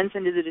common sense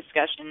into the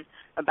discussion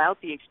about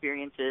the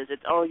experiences,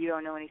 it's, oh, you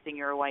don't know anything,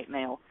 you're a white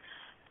male.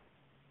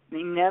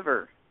 They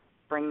never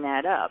bring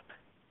that up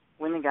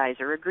when the guys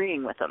are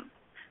agreeing with them.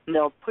 And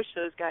they'll push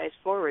those guys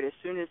forward as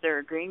soon as they're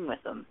agreeing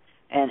with them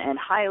and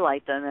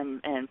highlight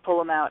them and pull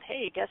them out.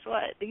 Hey, guess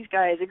what? These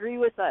guys agree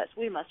with us.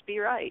 We must be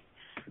right.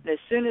 As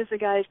soon as the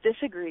guys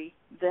disagree,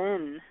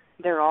 then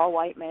they're all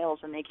white males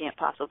and they can't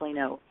possibly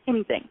know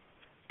anything.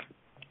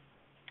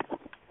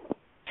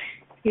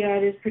 Yeah,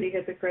 it is pretty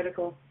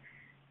hypocritical.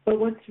 But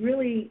what's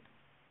really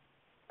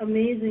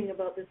amazing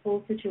about this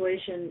whole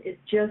situation is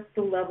just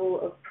the level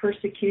of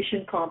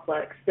persecution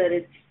complex that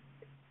it's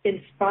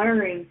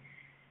inspiring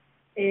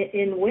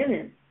in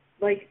women.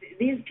 Like,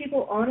 these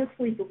people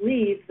honestly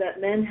believe that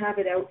men have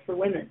it out for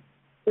women.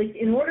 Like,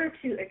 in order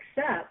to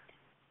accept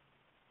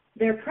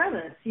their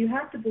premise, you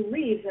have to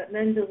believe that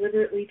men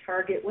deliberately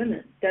target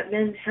women, that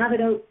men have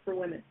it out for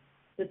women,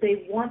 that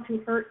they want to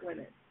hurt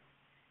women.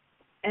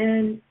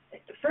 And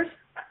first,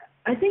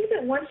 I think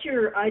that once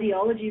your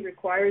ideology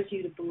requires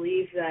you to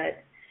believe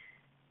that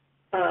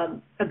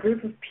a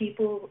group of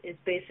people is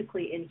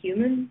basically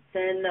inhuman,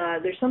 then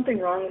there's something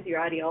wrong with your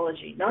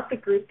ideology. Not the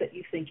group that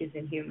you think is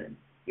inhuman,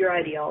 your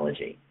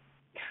ideology.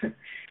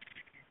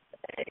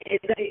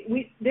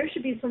 There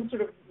should be some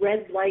sort of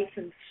red lights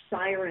and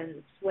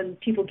sirens when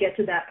people get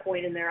to that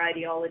point in their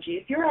ideology.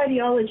 If your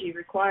ideology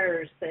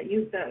requires that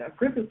a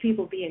group of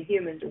people be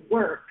inhuman to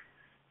work,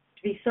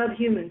 to be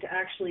subhuman to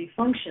actually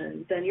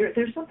function, then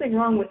there's something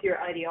wrong with your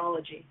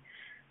ideology.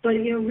 But,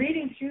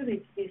 reading through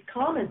these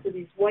comments of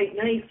these white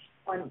knights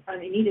on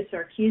Anita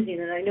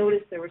Sarkeesian, and I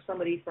noticed there was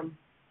somebody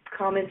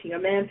commenting, a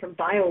man from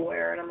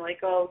BioWare, and I'm like,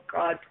 oh,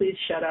 God, please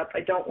shut up.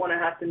 I don't want to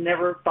have to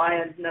never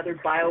buy another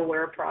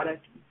BioWare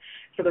product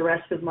for the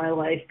rest of my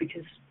life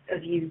because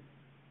of you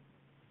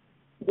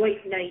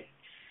white knights.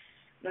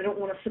 I don't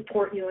want to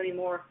support you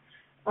anymore.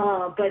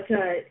 But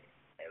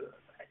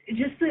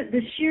just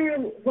the sheer,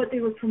 what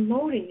they were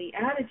promoting, the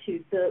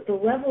attitude, the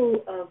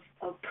level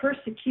of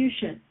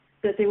persecution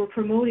that they were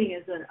promoting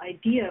as an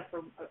idea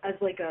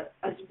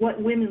as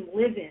what women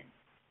live in.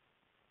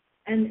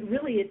 And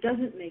really it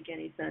doesn't make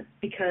any sense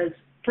because,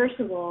 first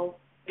of all,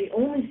 the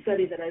only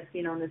study that I've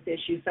seen on this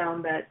issue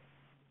found that,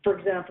 for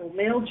example,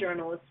 male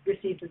journalists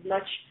received as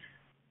much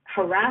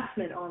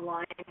harassment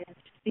online as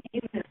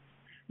females.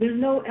 There's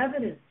no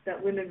evidence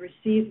that women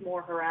receive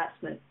more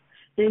harassment.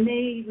 They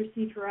may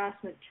receive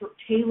harassment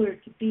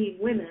tailored to being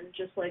women,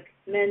 just like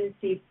men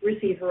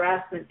receive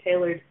harassment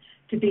tailored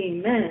to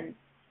being men.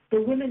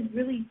 But women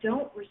really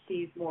don't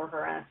receive more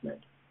harassment.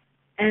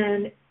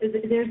 And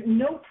there's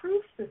no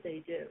proof that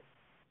they do.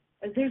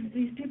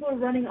 These people are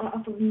running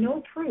off of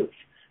no proof.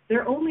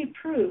 Their only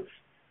proof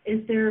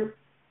is their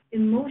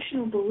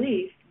emotional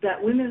belief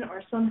that women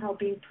are somehow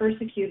being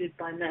persecuted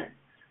by men,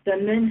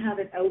 that men have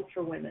it out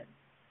for women.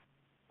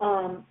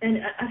 And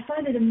I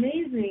find it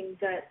amazing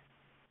that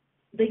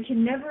they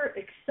can never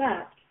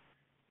accept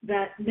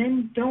that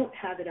men don't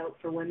have it out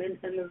for women,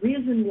 and the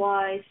reason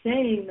why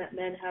saying that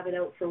men have it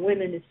out for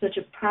women is such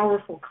a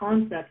powerful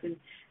concept and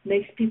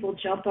makes people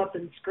jump up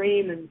and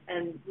scream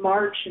and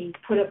march and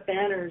put up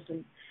banners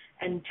and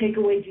take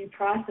away due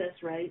process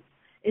rights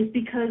is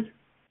because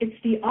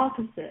it's the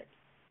opposite.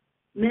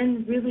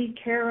 Men really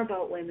care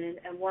about women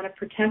and want to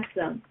protect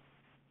them.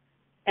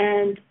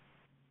 And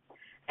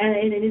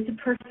it's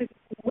a perfect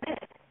way.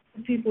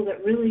 People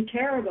that really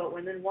care about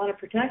women want to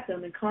protect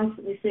them and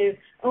constantly say,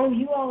 oh,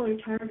 you all are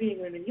targeting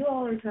women, you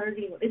all are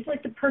targeting women. It's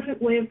like the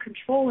perfect way of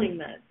controlling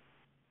men.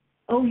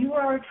 Oh, you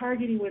are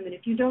targeting women.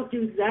 If you don't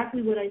do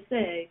exactly what I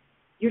say,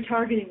 you're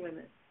targeting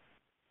women.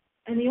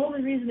 And the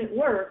only reason it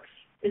works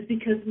is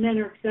because men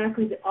are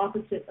exactly the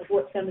opposite of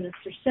what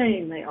feminists are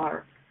saying they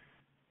are.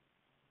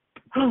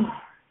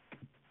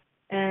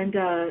 And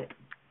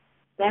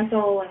that's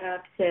all I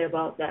have to say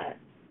about that.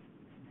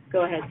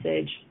 Go ahead,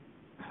 Sage.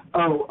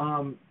 Well,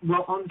 on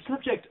the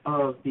subject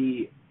of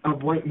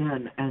white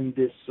men and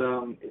this,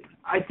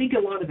 I think a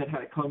lot of it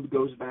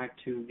goes back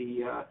to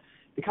the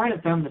kind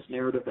of feminist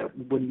narrative that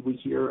when we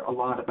hear a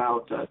lot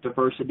about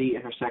diversity,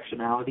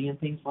 intersectionality, and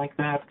things like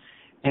that.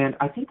 And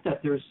I think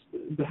that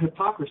the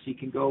hypocrisy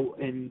can go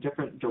in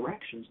different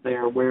directions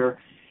there, where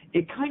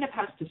it kind of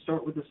has to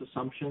start with this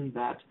assumption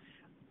that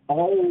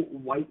all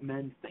white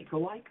men think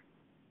alike,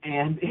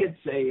 and it's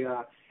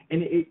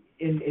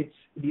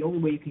the only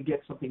way you can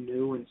get something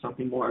new and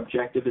something more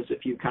objective is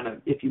if you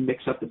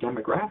mix up the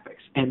demographics.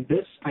 And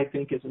this, I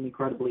think, is an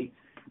incredibly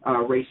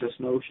racist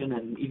notion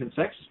and even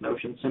sexist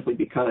notion, simply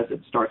because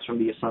it starts from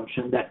the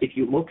assumption that if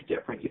you look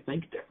different, you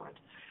think different.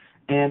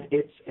 And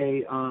it's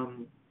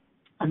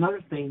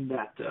another thing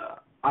that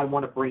I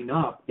want to bring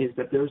up is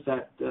that there's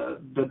the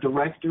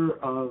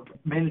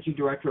managing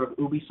director of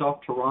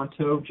Ubisoft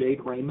Toronto,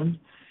 Jade Raymond.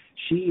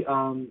 She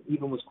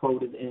even was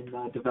quoted in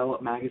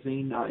Develop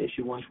magazine,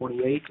 issue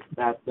 128,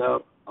 that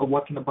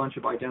what can a bunch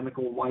of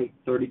identical white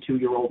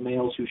 32-year-old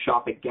males who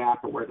shop at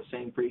Gap or wear the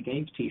same free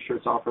games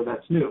T-shirts offer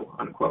that's new,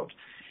 unquote.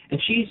 And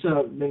she's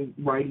been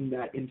writing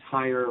that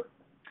entire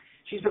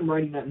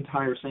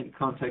same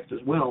context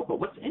as well. But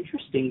what's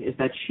interesting is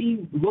that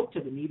she looked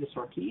at Anita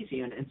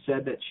Sarkeesian and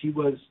said that she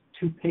was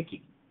too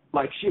picky.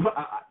 Like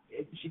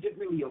she didn't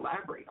really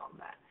elaborate on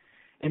that.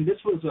 And this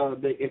was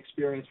the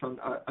experience from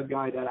a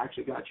guy that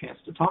actually got a chance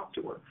to talk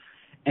to her.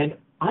 And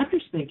I'm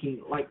just thinking,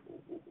 like,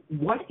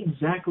 where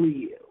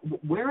exactly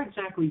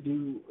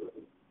do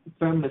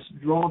feminists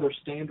draw their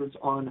standards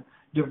on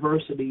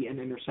diversity and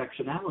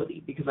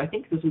intersectionality? Because I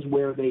think this is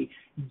where they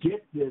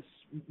get this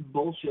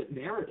bullshit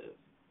narrative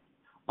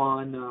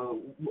on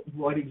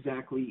how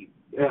exactly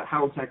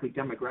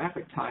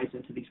demographic ties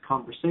into these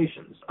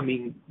conversations. I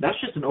mean, that's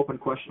just an open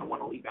question I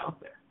want to leave out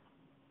there.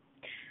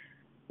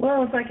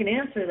 Well, if I can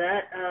answer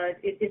that,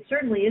 it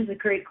certainly is a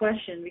great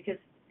question, because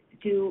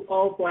do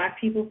all black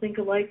people think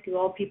alike? Do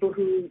all people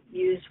who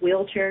use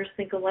wheelchairs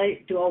think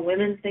alike? Do all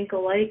women think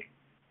alike?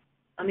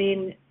 I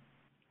mean,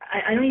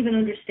 I don't even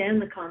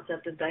understand the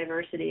concept of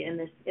diversity in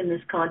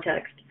this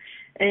context.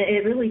 And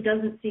it really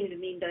doesn't seem to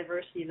mean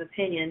diversity of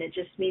opinion. It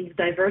just means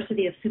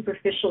diversity of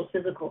superficial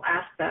physical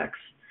aspects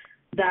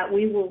that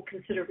we will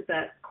consider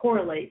that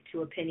correlate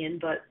to opinion,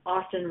 but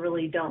often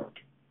really don't.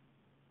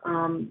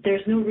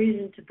 There's no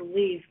reason to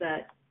believe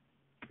that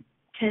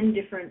 10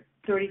 different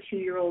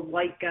 32-year-old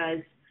white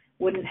guys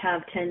wouldn't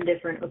have 10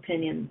 different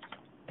opinions.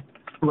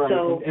 Right.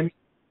 So, and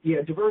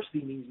yeah,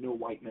 diversity means no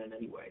white men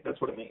anyway. That's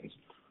what it means.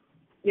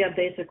 Yeah,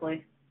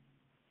 basically.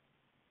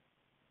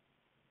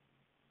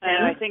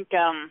 And I think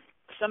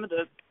some of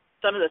the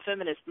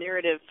feminist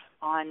narrative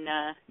on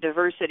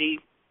diversity,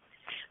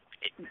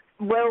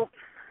 well,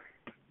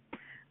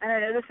 and I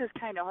know this is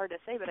kind of hard to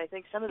say, but I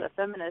think some of the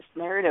feminist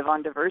narrative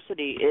on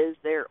diversity is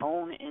their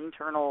own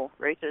internal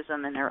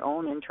racism and their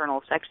own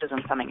internal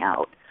sexism coming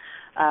out.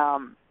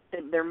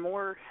 They're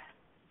more,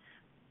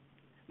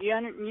 you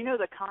know,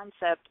 the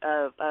concept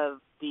of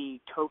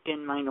the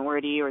token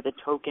minority or the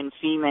token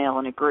female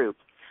in a group.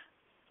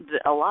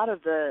 A lot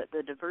of the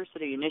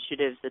diversity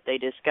initiatives that they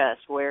discuss,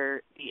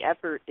 where the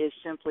effort is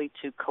simply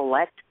to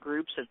collect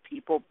groups of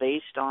people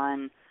based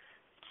on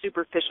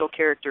superficial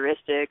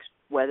characteristics,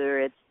 whether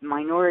it's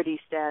minority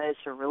status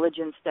or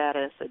religion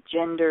status, a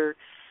gender,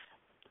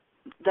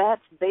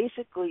 that's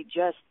basically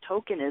just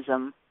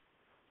tokenism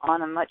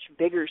on a much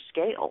bigger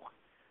scale.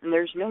 And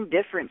there's no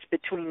difference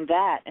between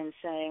that and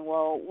saying,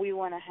 well, we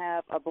want to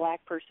have a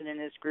black person in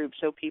this group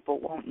so people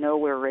won't know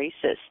we're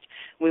racist.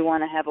 We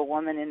want to have a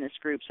woman in this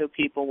group so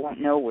people won't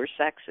know we're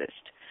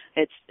sexist.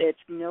 It's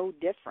no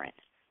different.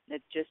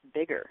 It's just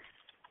bigger.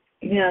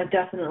 Yeah,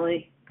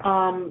 definitely.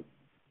 I'm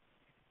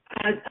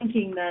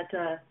thinking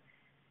that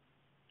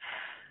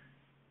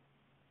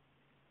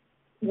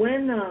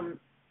when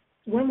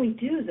we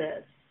do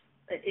this,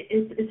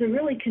 it's a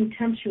really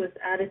contemptuous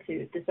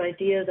attitude, this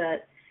idea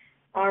that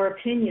our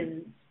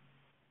opinions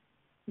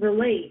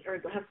relate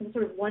or have some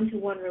sort of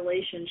one-to-one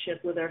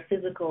relationship with our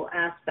physical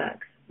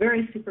aspects,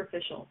 very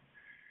superficial.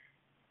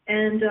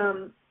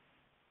 And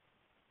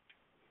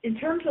in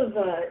terms of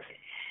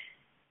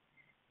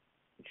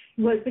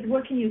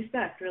what can you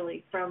expect,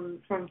 really, from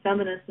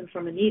feminists and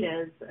from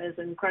Anita as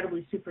an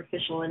incredibly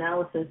superficial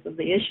analysis of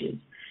the issues?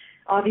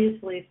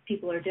 Obviously, if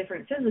people are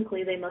different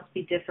physically, they must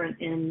be different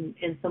in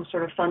some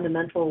sort of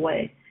fundamental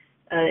way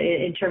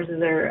in terms of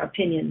their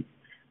opinions.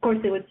 Of course,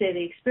 they would say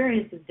the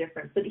experience is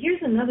different. But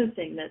here's another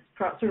thing that's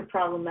sort of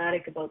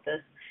problematic about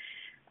this.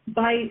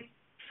 By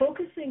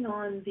focusing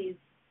on these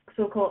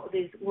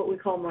what we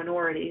call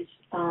minorities,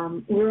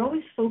 we're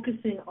always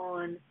focusing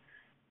on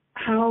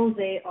how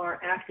they are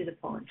acted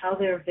upon, how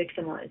they are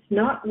victimized,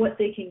 not what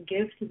they can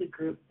give to the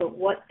group, but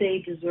what they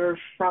deserve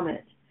from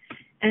it.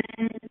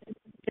 And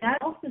that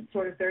also is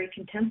sort of very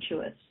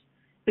contemptuous,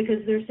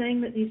 because they're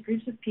saying that these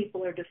groups of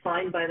people are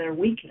defined by their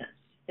weakness,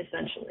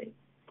 essentially.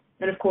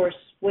 And of course,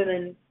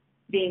 women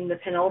being the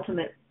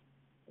penultimate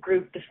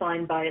group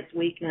defined by its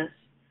weakness.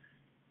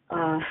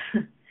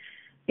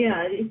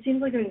 Yeah, it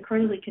seems like an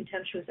incredibly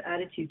contemptuous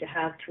attitude to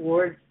have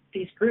towards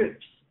these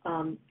groups.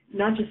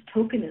 Not just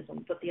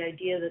tokenism, but the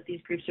idea that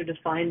these groups are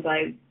defined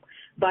by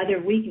their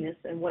weakness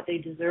and what they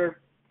deserve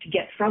to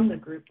get from the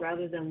group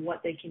rather than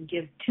what they can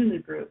give to the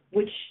group,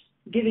 which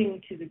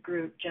giving to the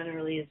group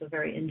generally is a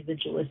very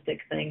individualistic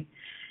thing.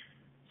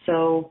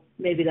 So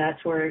maybe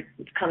that's where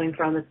it's coming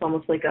from. It's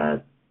almost like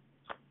a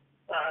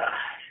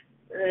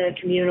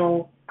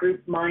communal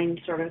group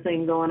mind sort of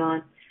thing going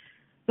on.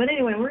 But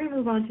anyway, we're going to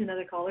move on to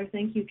another caller.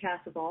 Thank you,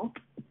 Cassabal.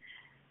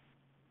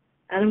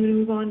 And I'm going to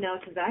move on now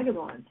to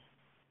Vagabond.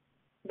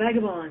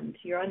 Vagabond,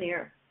 you're on the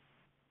air.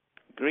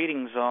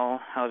 Greetings, all.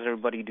 How's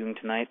everybody doing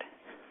tonight?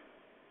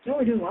 Oh,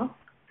 we're doing well.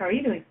 How are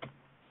you doing?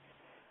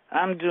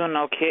 I'm doing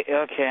okay.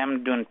 Okay,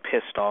 I'm doing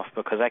pissed off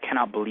because I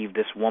cannot believe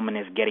this woman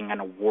is getting an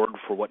award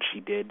for what she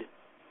did.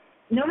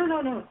 No.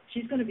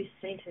 She's going to be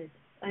sainted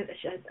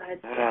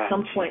at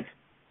some point.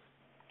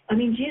 I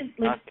mean, geez,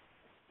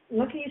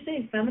 what can you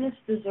say? Feminists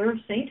deserve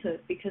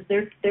sainthood because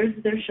they're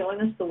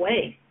showing us the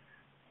way.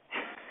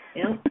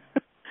 You know?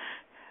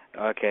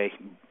 Okay.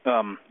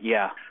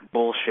 Yeah.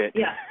 Bullshit.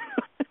 Yeah.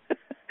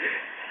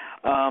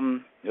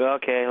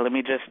 Okay, let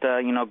me just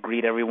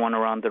greet everyone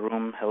around the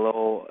room.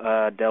 Hello,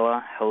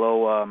 Della.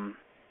 Hello,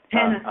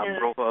 Hannah.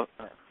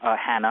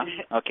 Hannah.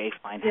 Okay,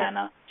 fine, yeah.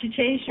 Hannah. She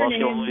changed her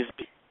name.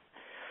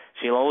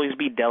 She'll always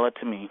be Della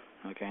to me.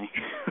 Okay.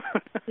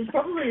 There's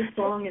probably a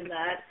song in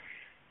that.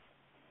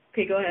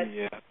 Okay, go ahead.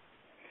 Yeah.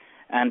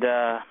 And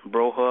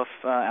Brohoof,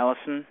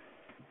 Allison.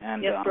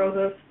 And yep,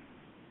 Brohoof.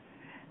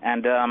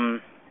 And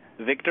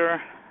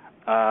Victor,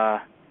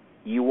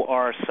 you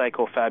are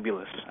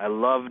psycho-fabulous. I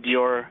loved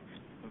your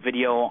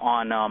video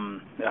on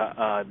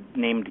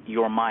named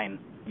Your Mine.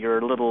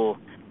 Your little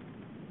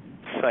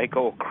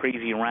psycho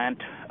crazy rant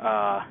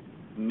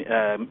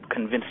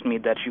convinced me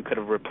that you could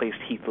have replaced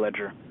Heath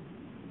Ledger.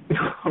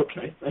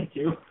 Okay, thank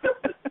you.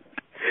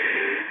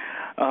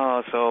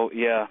 So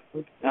yeah.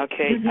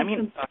 Okay, I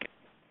mean, okay.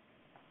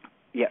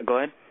 Yeah, go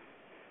ahead.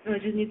 I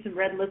just need some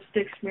red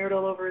lipstick smeared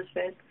all over his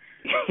face.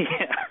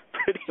 Yeah,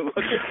 pretty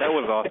much. That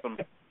was awesome.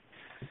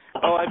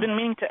 Oh, I've been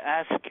meaning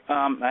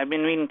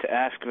to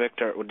ask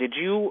Victor. Did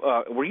you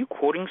were you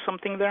quoting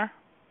something there?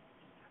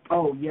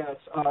 Oh yes.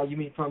 You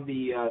mean from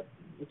the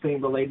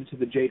thing related to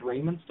the Jade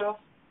Raymond stuff?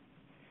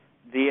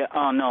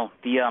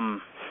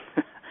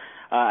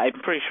 I'm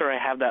pretty sure I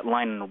have that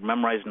line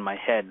memorized in my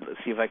head. Let's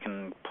see if I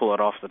can pull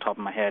it off the top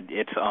of my head.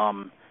 It's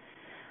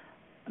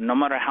no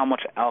matter how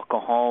much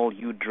alcohol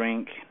you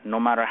drink, no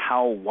matter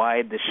how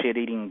wide the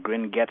shit-eating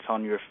grin gets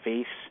on your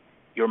face,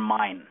 you're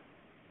mine.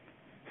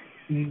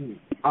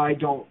 I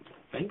don't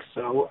think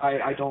so.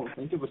 I don't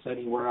think it was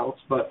anywhere else.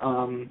 But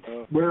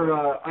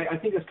I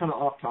think it's kind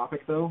of off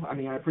topic, though. I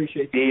mean, I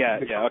appreciate the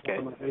okay.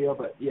 on the video,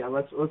 but yeah,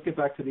 let's get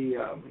back to the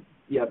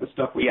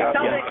stuff we got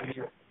on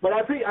here. But I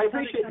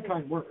appreciate the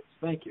kind words.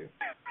 Thank you.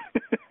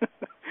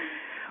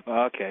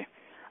 Okay.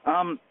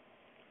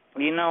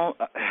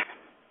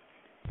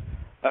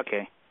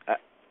 Okay.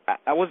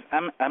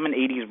 I'm an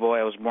 80s boy.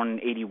 I was born in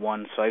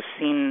 81, so I've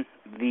seen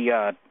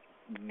the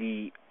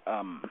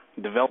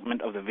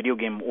development of the video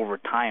game over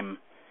time,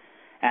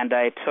 and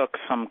I took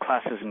some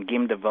classes in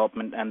game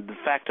development, and the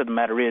fact of the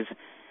matter is,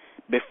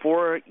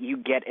 before you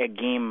get a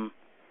game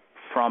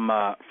from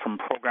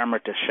programmer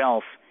to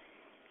shelf,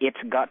 it's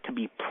got to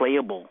be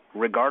playable,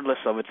 regardless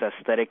of its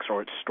aesthetics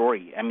or its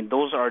story. I mean,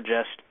 those are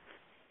just,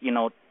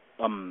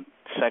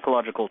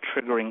 psychological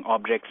triggering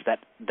objects that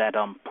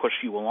push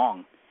you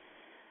along.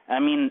 I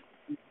mean,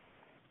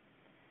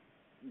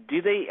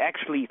 do they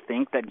actually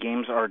think that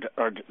games are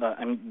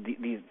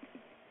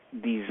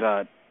these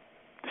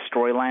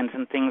storylines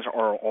and things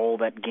are all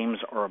that games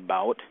are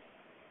about?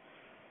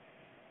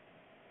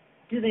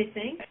 Do they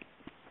think?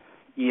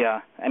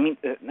 Yeah, I mean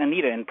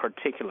Anita in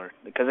particular,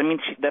 because I mean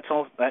that's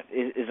all.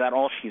 Is that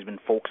all she's been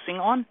focusing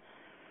on?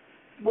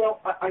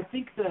 Well, I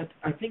think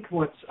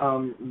what's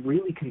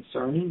really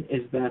concerning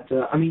is that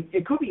I mean,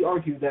 it could be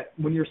argued that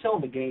when you're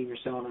selling a game, you're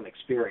selling an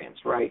experience,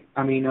 right?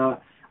 I mean,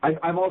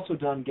 I've also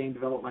done game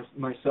development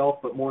myself,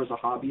 but more as a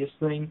hobbyist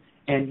thing.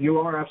 And you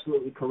are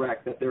absolutely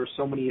correct that there are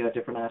so many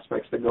different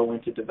aspects that go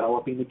into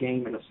developing the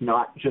game, and it's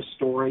not just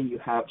story. You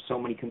have so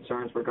many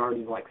concerns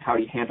regarding like how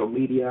do you handle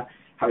media,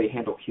 how do you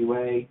handle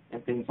QA,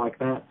 and things like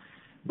that.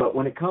 But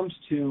when it comes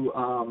to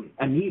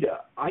Anita,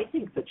 I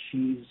think that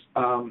she's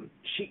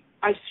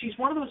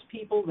one of those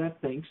people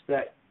that thinks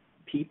that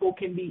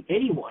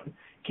anyone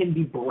can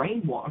be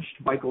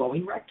brainwashed by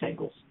glowing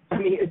rectangles. I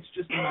mean, it's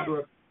just a matter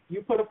of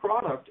you put a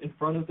product in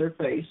front of their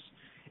face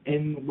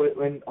and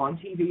on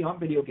TV, on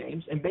video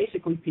games, and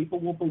basically people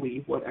will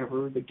believe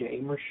whatever the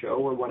game or show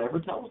or whatever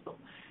tells them.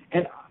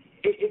 And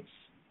it's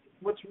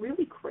what's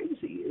really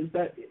crazy is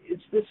that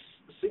it's this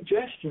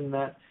suggestion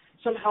that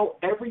somehow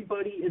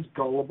everybody is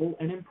gullible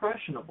and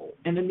impressionable.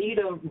 And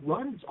Anita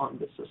runs on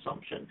this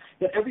assumption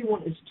that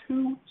everyone is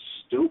too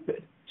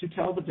stupid to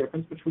tell the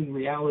difference between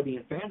reality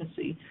and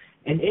fantasy,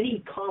 and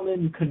any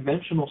common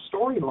conventional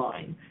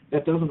storyline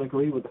that doesn't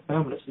agree with the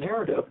feminist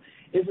narrative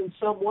is in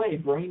some way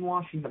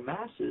brainwashing the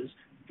masses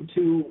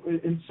to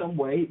in some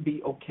way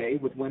be okay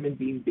with women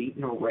being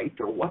beaten or raped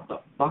or what the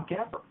fuck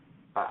ever.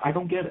 I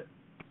don't get it.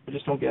 I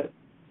just don't get it.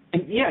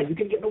 And yeah, you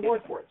can get an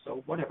award for it,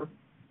 so whatever.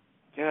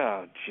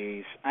 Yeah,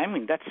 jeez. I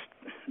mean,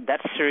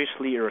 that's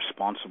seriously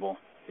irresponsible.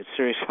 It's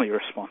seriously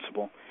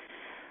irresponsible.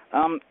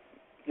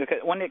 Okay,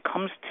 when it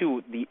comes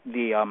to the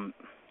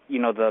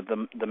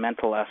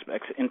mental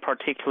aspects, in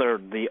particular,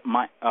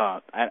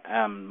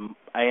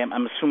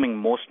 I'm assuming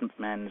most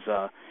men's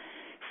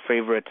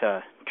favorite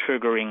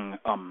triggering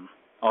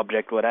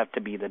object would have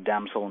to be the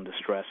damsel in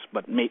distress.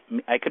 But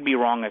I could be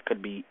wrong. I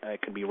could be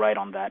right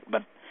on that.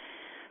 But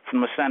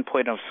from the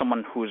standpoint of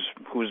someone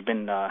who's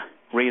been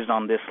raised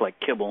on this like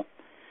kibble,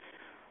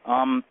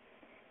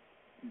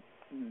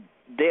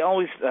 they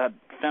always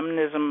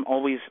feminism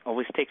always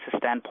takes a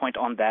standpoint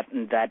on that,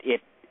 and that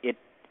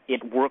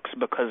it works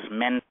because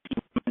men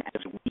see women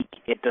as weak.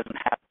 It doesn't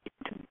have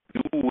to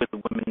do with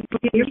women.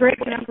 You're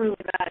breaking up really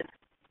bad.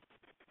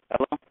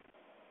 Hello?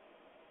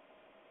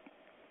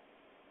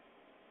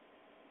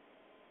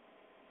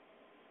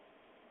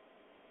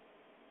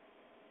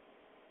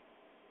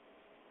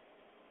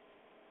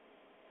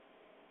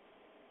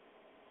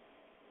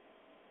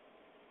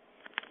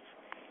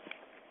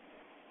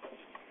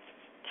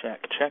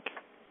 Check.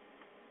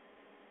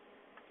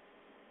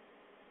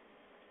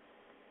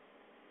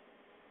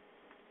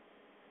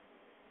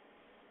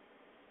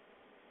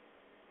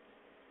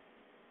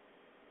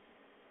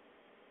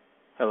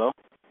 Hello?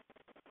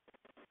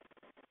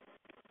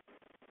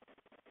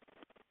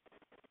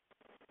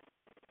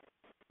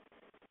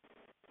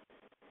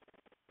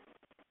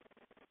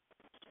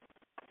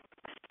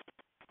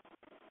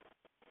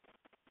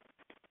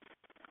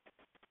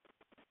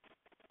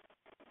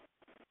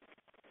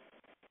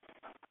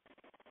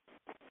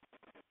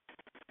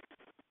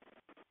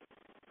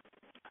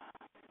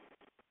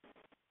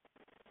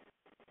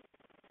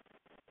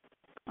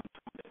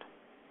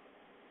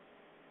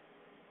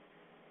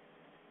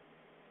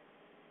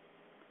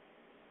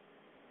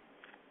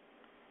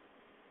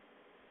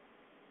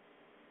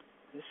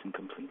 This thing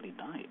completely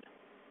died.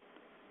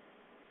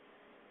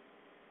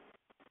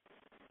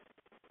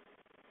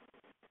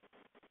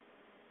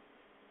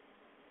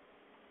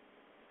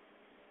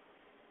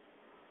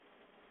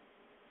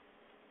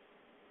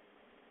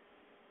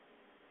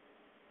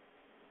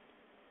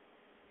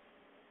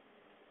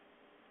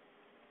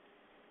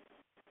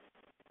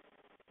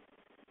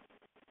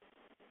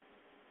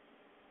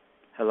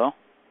 Hello?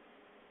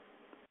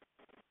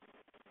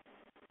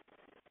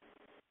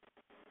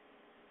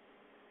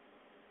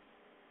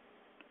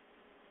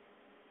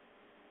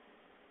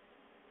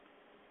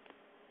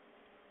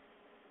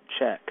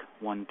 Check.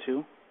 1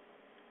 2.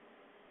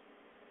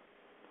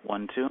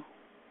 1 2.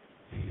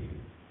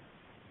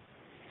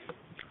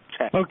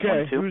 Check. Okay,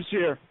 1 2. who's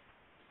here?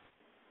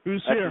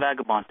 Who's That's here?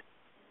 Vagabond.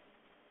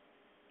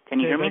 Can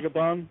you hear me?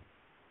 Vagabond.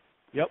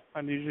 Yep,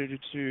 I need you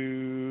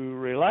to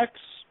relax.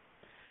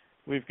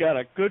 We've got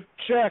a good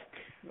check.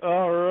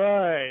 All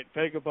right,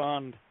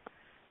 Vagabond.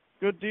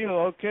 Good deal.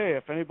 Okay,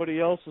 if anybody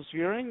else is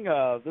hearing,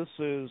 this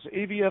is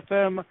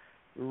AVFM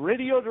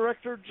Radio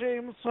Director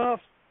James Huff.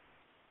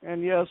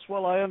 And yes,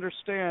 well, I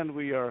understand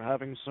we are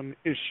having some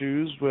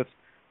issues with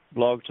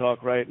Blog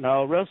Talk right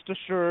now. Rest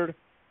assured,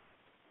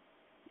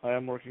 I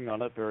am working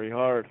on it very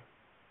hard.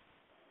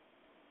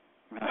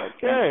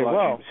 Okay,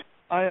 well,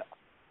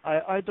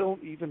 I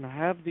don't even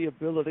have the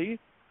ability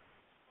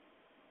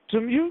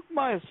to mute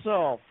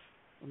myself.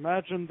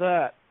 Imagine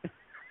that.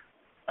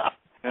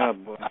 Oh,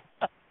 boy.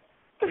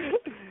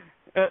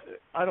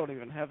 I don't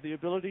even have the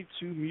ability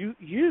to mute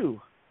you.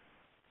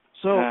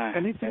 So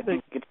anything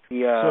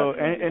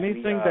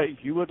that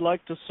you would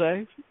like to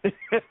say,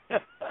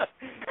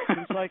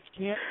 since I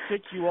can't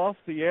kick you off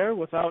the air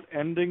without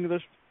ending the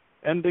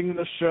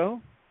show.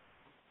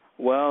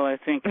 Well, I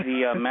think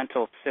the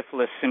mental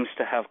syphilis seems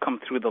to have come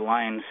through the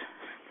lines.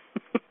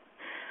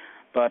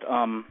 But,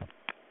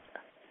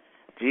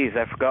 geez,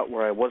 I forgot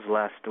where I was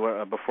last,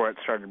 before it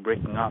started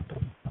breaking up.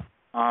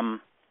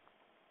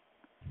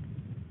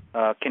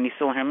 Can you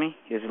still hear me?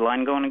 Is the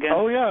line going again?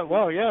 Oh yeah,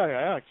 well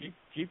yeah.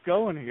 Keep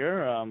going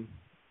here.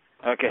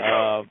 Okay.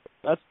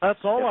 That's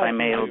all if I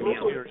may do.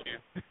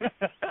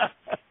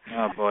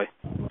 Oh boy.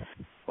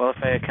 Well,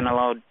 if I can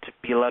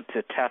be allowed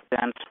to tap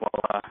dance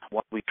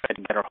while we try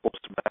to get our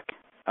host back.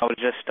 I was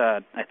just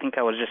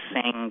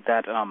saying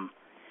that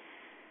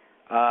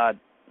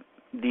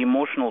the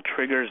emotional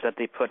triggers that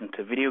they put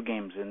into video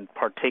games, in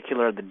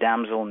particular the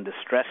damsel in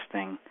distress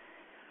thing,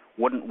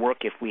 wouldn't work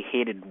if we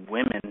hated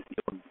women.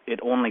 It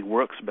only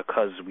works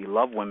because we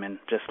love women,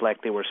 just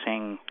like they were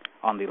saying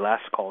on the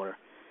last caller.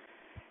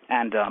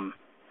 And,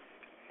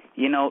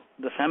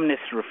 the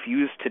feminists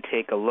refuse to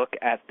take a look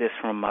at this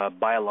from a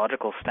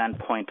biological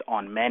standpoint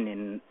on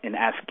men in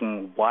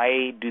asking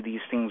why do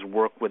these things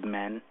work with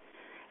men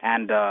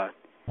and the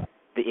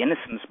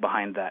innocence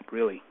behind that,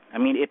 really. I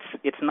mean,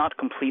 it's not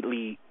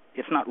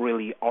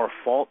really our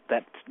fault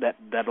that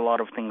a lot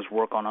of things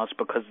work on us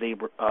because they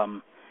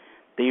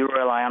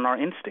rely on our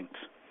instincts.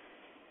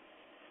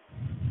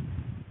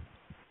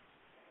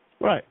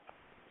 Right.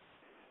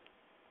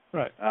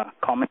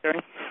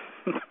 Commentary?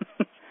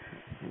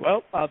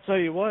 Well, I'll tell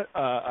you what,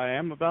 I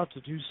am about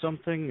to do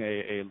something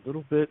a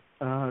little bit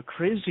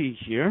crazy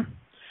here.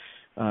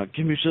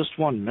 Give me just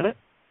 1 minute.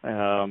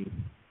 Oh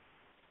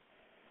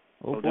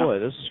boy,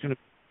 this is going to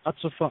be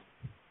lots of fun.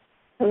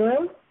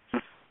 Hello?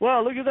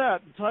 Well, look at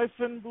that.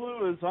 Typhon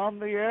Blue is on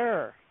the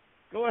air.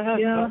 Go ahead.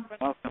 Yeah.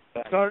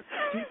 Start.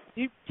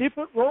 Keep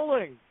it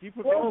rolling.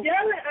 Well,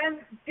 damn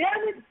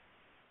it,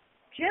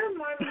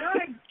 Jim, I'm not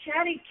a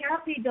chatty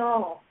Cathy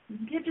doll. You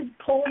can't just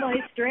pull my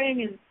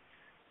string and...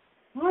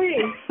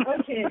 Wait,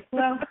 okay,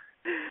 well...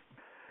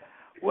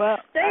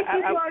 Thank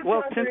you,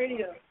 Blog Talk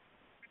Radio.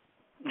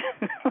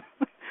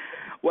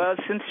 Well,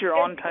 since you're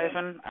on,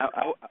 Typhon,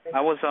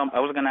 I was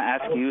going to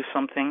ask you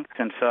something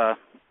since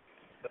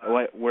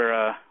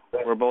we're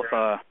both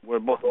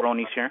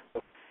bronies here.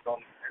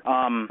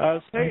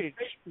 Sage,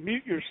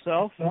 mute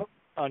yourself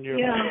on your.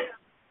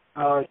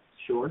 Yeah.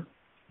 Sure.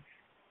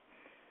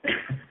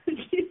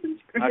 Jesus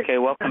Christ. Okay,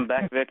 welcome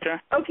back,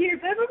 Victor. Okay,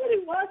 if everybody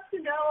wants to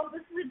know,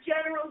 this is a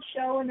general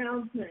show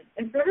announcement.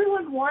 If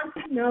everyone wants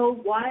to know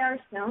why our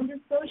sound is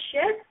so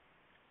shit,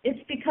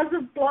 it's because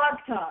of Blog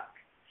Talk.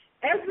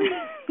 Every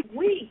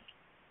week,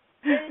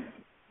 there's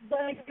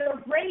like a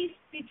race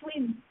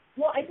between,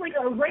 it's like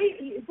a race,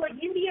 it's like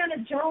Indiana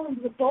Jones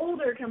with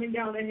Boulder coming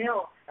down a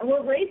hill, and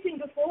we're racing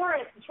before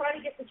it to try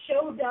to get the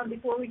show done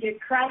before we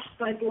get crashed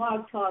by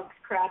Blog Talk's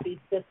crappy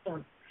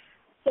system.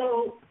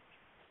 So,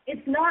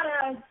 it's not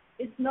our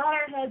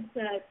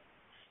headset,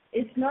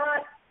 it's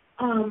not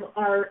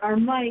our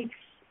mics,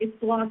 it's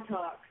Blog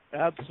Talk.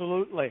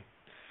 Absolutely.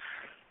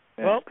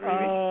 That's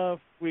well,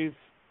 we've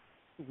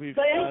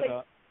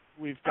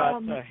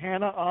got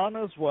Hannah on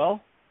as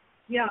well.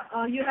 Yeah,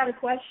 you had a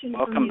question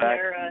Welcome for me back.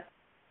 there.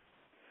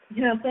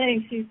 Yeah,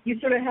 thanks. You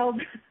sort of held,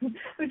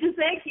 which is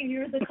thank you.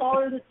 You're the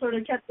caller that sort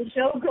of kept the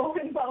show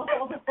going while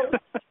all the hosts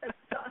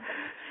kept on.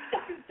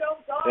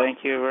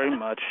 Thank you very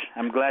much.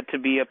 I'm glad to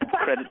be a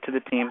credit to the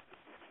team.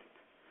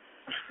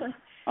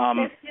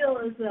 Sorry.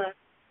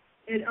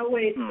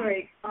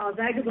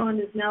 Vagabond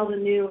is now the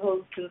new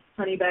host of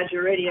Honey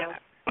Badger Radio.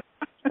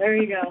 There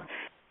you go.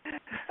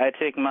 I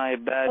take my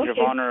badge of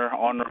honor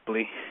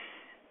honorably.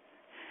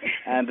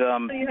 And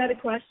so you had a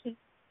question?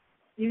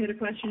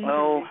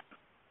 Well,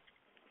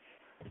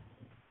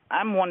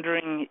 I'm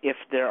wondering if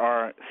there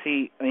are, as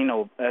a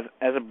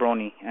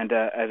brony and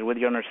as with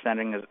your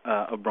understanding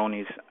of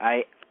bronies,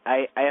 I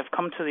have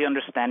come to the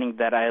understanding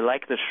that I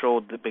like the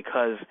show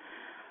because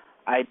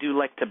I do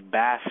like to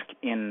bask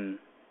in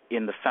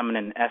the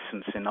feminine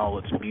essence in all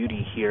its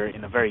beauty here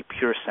in a very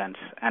pure sense.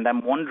 And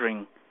I'm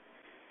wondering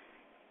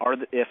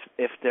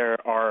if there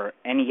are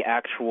any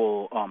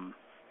actual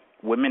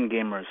women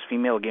gamers,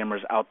 female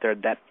gamers out there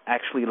that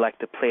actually like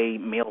to play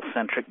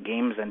male-centric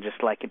games and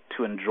just like it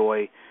to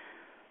enjoy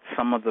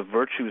some of the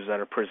virtues that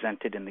are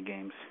presented in the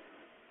games.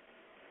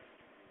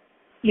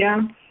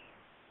 Yeah,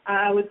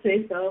 I would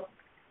say so.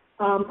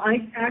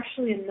 I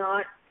actually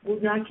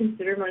would not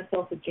consider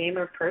myself a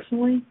gamer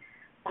personally.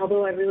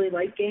 Although I really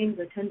like games,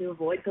 I tend to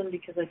avoid them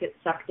because I get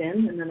sucked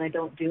in and then I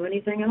don't do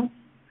anything else.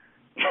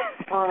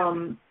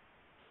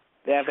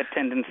 They have a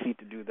tendency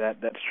to do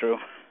that. That's true.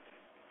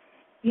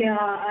 Yeah,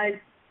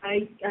 I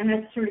had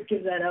to sort of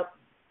give that up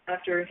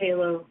after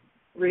Halo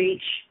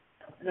Reach,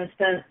 and I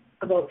spent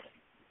about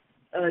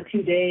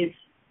 2 days,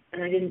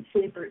 and I didn't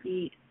sleep or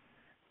eat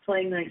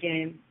playing that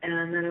game.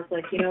 And then I was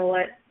like, you know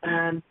what?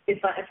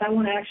 If I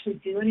want to actually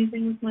do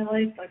anything with my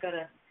life, I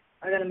gotta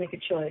make a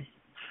choice.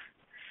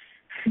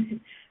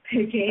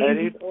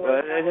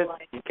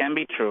 It can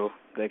be true.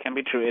 It can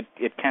be true.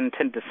 It can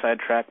tend to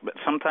sidetrack, but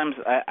sometimes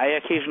I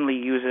occasionally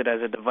use it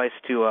as a device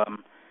to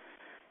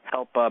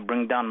help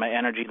bring down my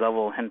energy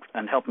level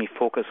and help me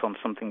focus on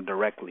something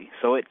directly.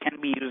 So it can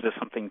be used as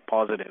something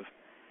positive.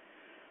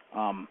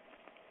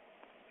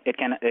 It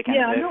can.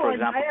 Yeah, no, for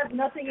example, I have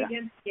nothing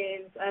against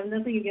games. I have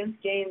nothing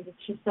against games.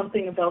 It's just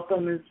something about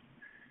them is,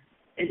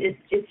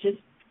 it's just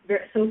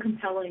so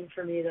compelling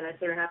for me that I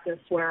sort of have to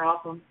swear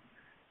off them.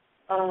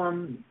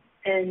 Well.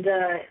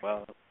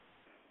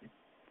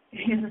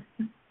 Yeah.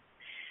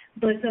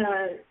 But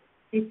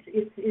it's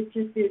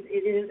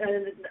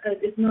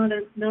not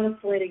a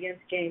slight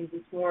against games.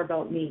 It's more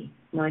about me,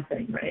 my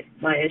thing, right?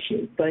 My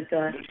issue. But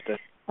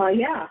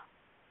yeah,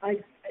 I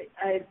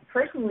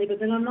personally, but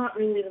then I'm not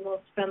really the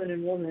most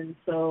feminine woman,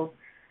 so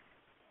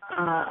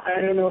I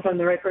don't know if I'm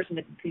the right person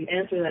to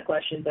answer that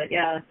question. But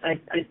yeah,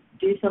 I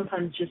do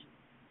sometimes just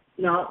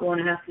not want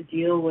to have to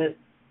deal with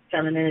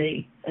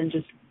femininity and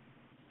just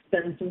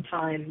spend some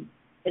time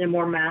in a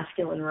more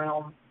masculine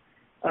realm,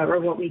 or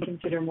what we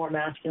consider more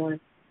masculine.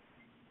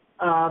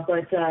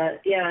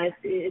 Yeah,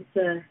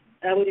 it's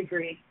I would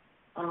agree.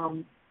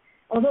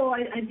 Although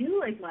I do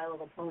like My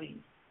Little Pony.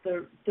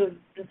 The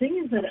thing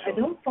is that I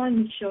don't find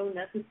the show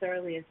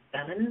necessarily as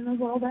feminine as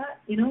all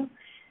that. You know,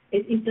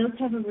 it does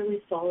have a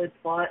really solid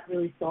plot,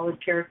 really solid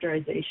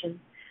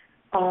characterization,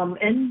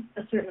 and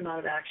a certain amount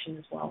of action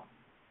as well.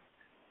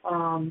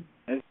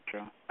 That's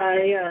true.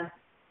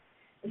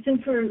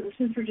 Since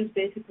we're just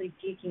basically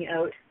geeking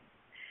out.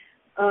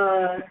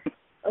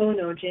 Oh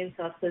no, James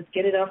Huff says,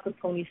 get it off the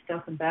pony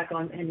stuff and back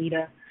on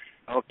Anita.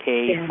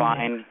 Okay,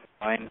 fine.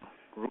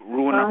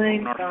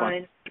 Ruin our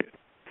fun.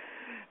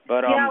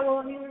 But yeah, well,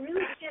 I mean, we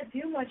really can't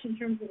do much in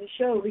terms of the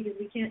show because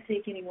we can't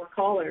take any more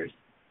callers.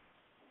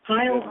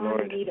 Pile on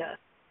Lord. Anita.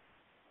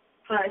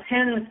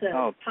 Hannah says,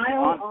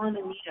 pile on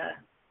Anita.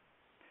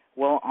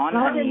 Well, on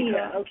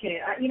Anita.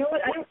 Okay, you know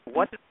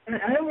what?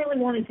 I don't really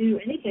want to do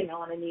anything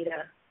on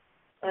Anita.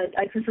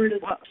 I prefer to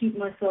keep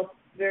myself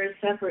very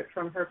separate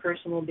from her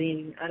personal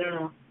being. I don't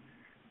know.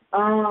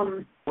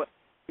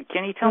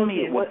 Can you tell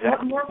me what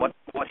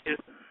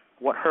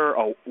her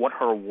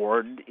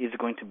award is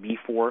going to be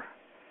for?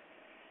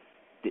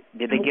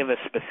 Did they give a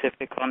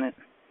specific on it?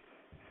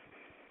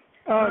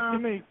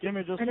 Give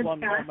me just one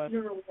moment. An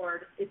ambassador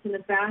award. It's an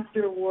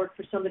ambassador award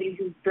for somebody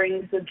who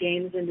brings the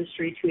games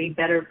industry to a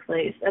better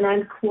place. And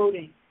I'm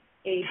quoting,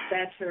 a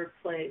better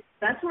place.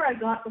 That's where I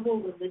got the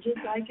whole religious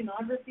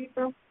iconography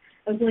from.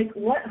 I was like,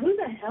 what? Who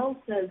the hell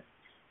says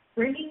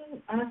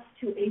bringing us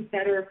to a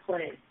better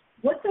place?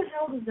 What the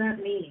hell does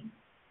that mean?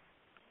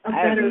 I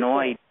have no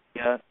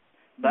idea.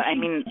 But I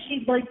mean,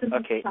 she's like the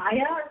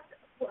Messiah.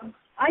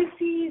 I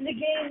see the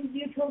game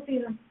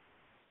utopia.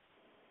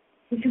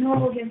 We can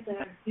all get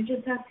there. You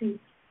just have to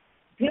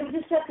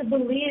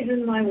believe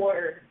in my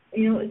word.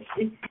 You know,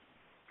 it's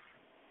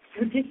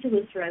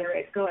ridiculous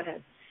rhetoric. Go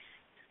ahead.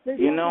 There's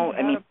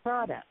I mean, a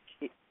product.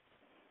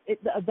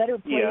 A better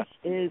place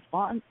is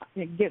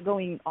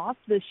going off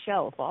the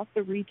shelf, off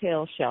the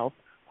retail shelf,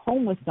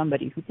 home with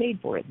somebody who paid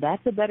for it.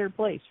 That's a better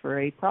place for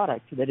a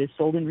product that is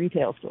sold in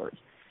retail stores.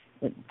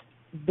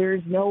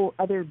 There's no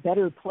other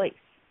better place.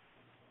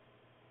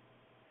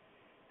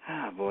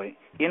 Ah, boy.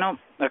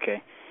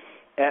 Okay.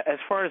 As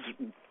far as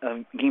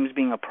games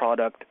being a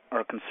product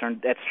are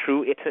concerned, that's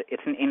true.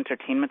 It's an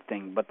entertainment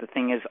thing, but the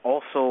thing is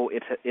also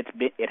it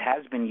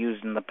has been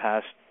used in the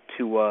past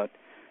to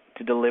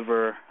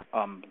deliver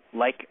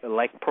like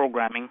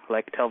programming,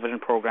 like television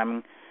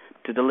programming,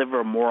 to deliver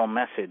a moral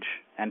message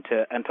and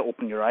to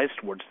open your eyes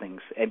towards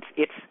things.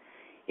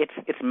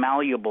 It's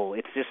malleable.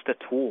 It's just a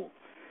tool.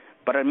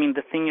 But I mean,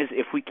 the thing is,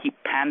 if we keep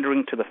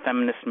pandering to the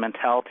feminist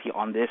mentality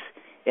on this,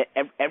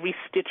 every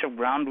stitch of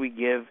ground we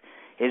give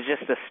is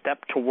just a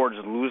step towards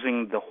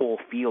losing the whole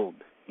field.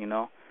 You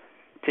know,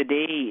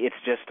 today it's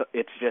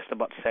just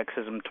about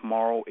sexism.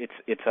 Tomorrow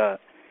it's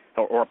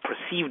or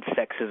perceived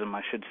sexism,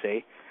 I should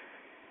say,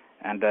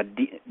 and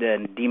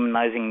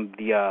demonizing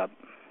the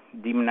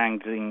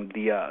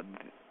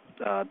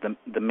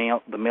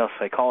male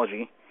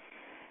psychology.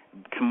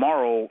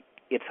 Tomorrow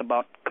it's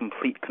about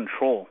complete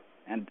control.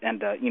 And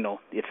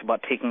it's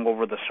about taking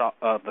over the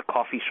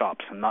coffee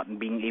shops and not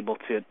being able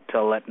to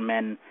let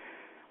men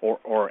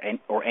or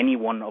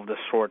anyone of the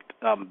sort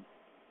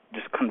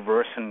just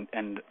converse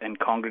and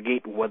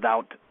congregate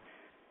without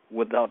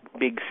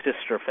big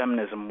sister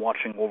feminism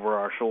watching over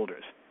our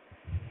shoulders.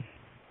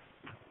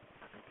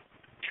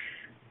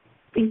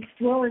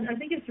 Well, I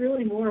think it's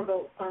really more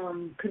about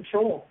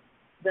control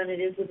than it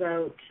is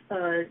about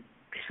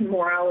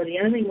morality.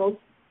 I think most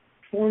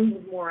forms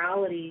of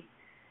morality.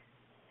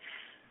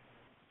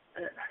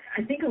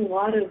 I think a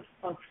lot of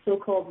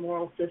so-called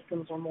moral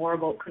systems are more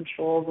about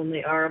control than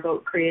they are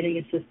about creating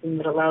a system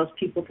that allows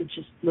people to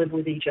just live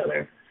with each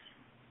other.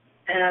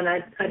 And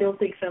I don't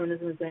think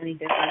feminism is any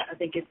different. I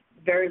think it's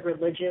very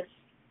religious.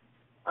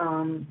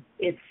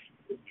 It's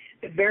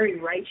very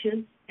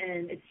righteous,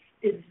 and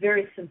it's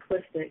very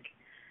simplistic.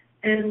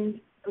 And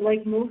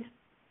like most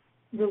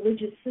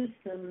religious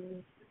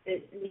systems,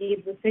 it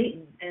needs a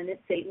Satan, and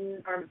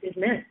Satan is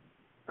men.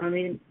 I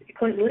mean,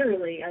 quite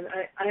literally.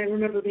 I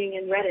remember being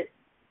in Reddit,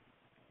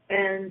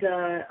 and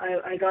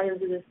I got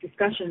into this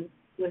discussion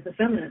with a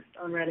feminist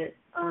on Reddit,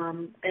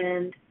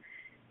 and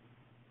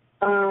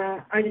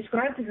I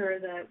described to her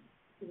that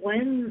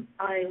when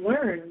I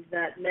learned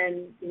that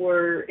men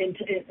were, in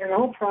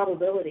all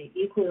probability,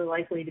 equally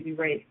likely to be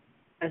raped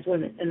as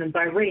women, and then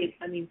by rape,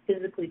 I mean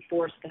physically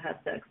forced to have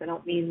sex. I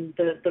don't mean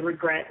the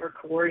regret or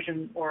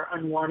coercion or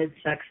unwanted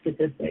sex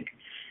statistic.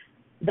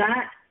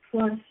 That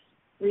plus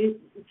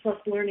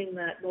learning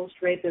that most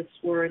rapists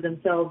were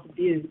themselves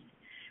abused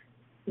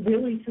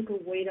really took a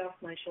weight off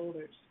my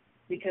shoulders,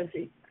 because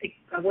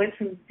I went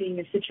from being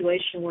a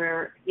situation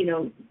where,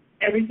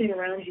 everything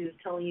around you is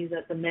telling you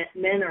that the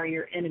men are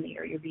your enemy,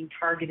 or you're being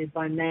targeted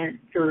by men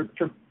for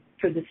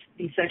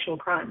these sexual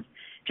crimes,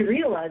 to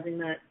realizing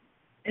that,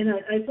 and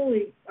I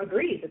fully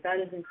agree that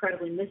is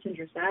incredibly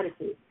misandrous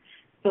attitude,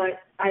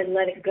 but I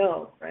let it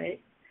go, right?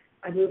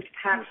 I moved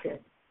past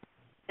it.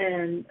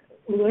 And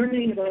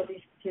learning about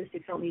these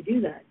statistics helped me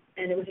do that.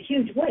 And it was a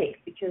huge weight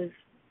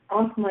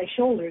off my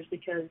shoulders,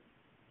 because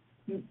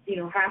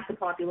half the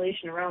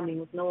population around me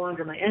was no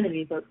longer my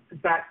enemy, but in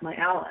fact my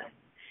ally.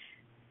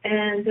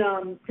 And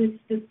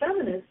this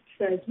feminist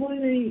says, well,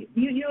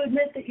 you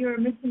admit that you're a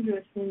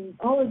misandrist, and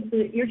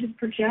you're just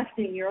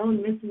projecting your own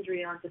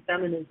misandry onto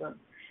feminism.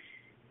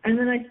 And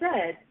then I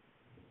said,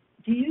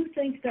 do you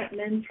think that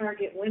men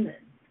target women?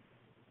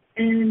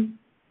 And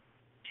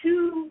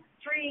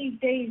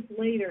 2-3 days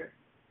later,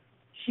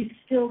 she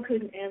still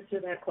couldn't answer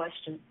that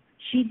question.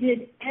 She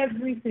did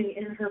everything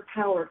in her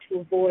power to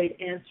avoid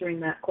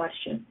answering that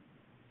question.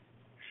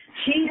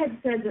 She had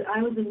said that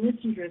I was a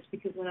misandrist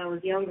because when I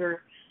was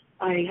younger,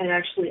 I had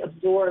actually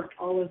absorbed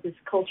all of this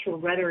cultural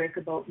rhetoric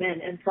about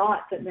men and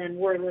thought that men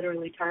were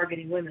literally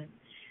targeting women.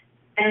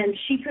 And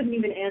she couldn't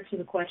even answer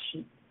the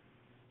question.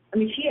 I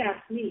mean, she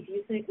asked me, do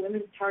you think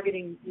women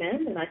targeting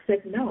men? And I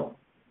said no.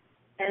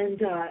 And,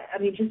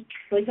 just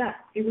like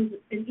that. It was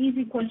an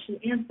easy question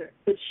to answer,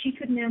 but she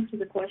couldn't answer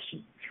the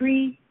question.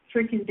 3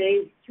 or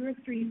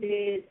 3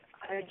 days,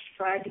 I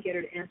tried to get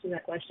her to answer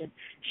that question.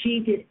 She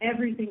did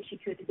everything she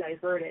could to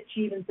divert it.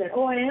 She even said,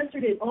 I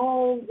answered it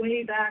all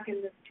way back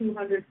in the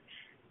 200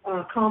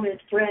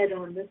 comment thread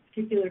on this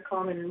particular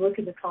comment, and look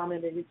at the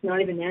comment, and it's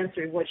not even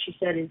answered. What she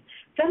said is,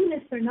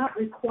 feminists are not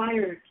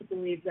required to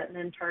believe that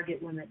men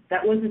target women.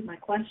 That wasn't my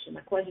question.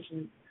 My question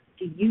is,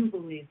 do you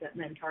believe that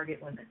men target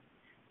women?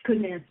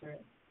 Couldn't answer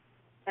it.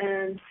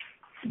 And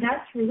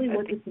that's really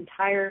what this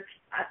entire,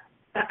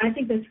 I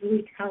think that's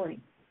really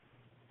telling.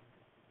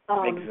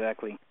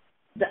 Exactly.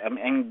 That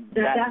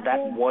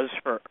was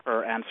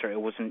her answer. It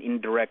was an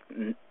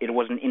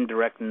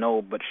indirect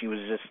no, but she was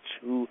just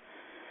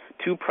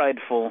too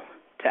prideful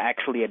to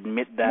actually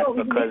admit that. No, it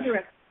was because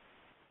indirect.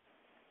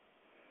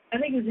 I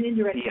think it was an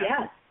indirect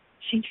yes.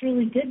 She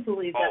truly did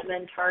believe that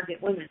men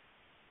target women.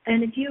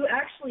 And if you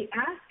actually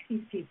ask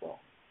these people,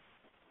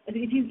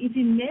 if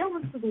you nail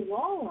them to the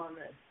wall on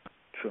this,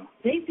 true.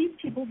 These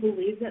people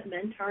believe that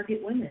men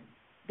target women.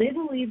 They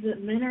believe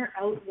that men are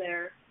out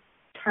there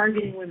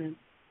targeting women.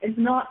 It's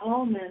not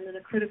all men, but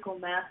a critical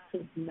mass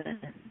of men.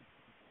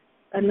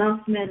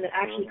 Enough men that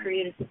actually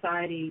create a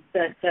society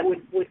that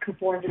would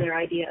conform to their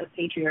idea of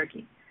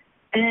patriarchy.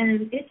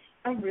 And it's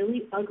a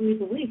really ugly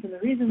belief. And the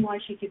reason why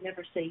she could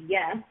never say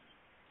yes,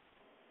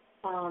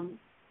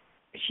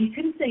 she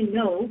couldn't say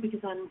no,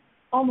 because I'm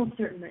almost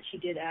certain that she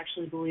did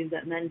actually believe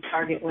that men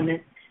target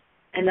women,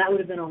 and that would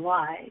have been a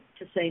lie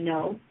to say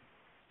no.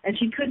 And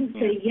she couldn't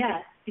say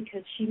yes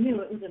because she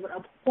knew it was an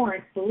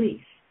abhorrent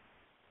belief.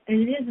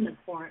 And it is an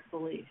abhorrent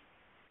belief.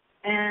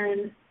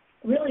 And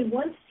really,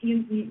 once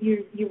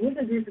you're with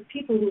a group of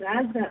people who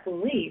has that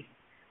belief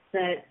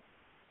that,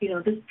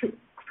 this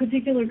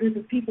particular group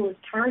of people is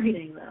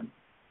targeting them,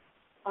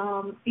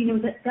 these are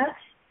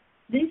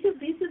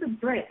the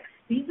bricks.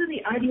 These are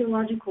the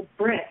ideological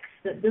bricks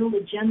that build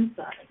a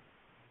genocide.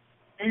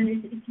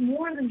 And it's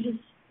more than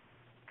just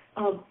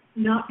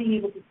not being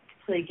able to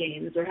play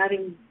games or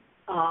having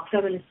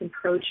feminists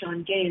encroach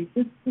on games.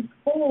 This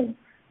whole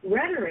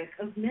rhetoric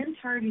of men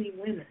targeting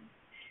women.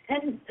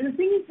 And the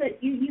thing is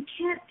that you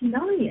can't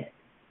deny it.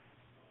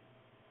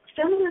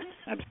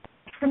 Feminists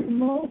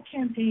promote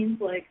campaigns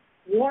like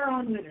War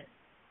on Women,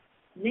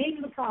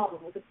 Name the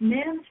Problem, with a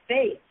man's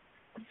face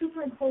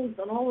superimposed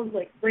on all of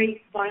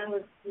rape,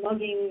 violence,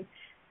 mugging,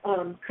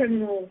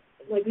 criminal,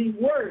 these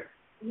words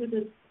with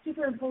a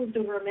superimposed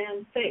over a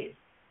man's face.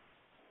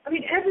 I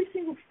mean, every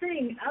single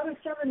thing out of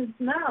feminists'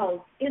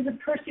 mouths is a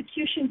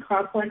persecution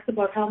complex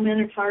about how men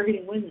are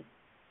targeting women.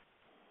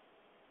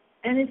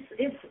 And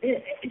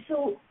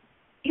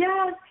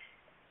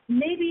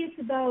maybe it's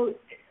about,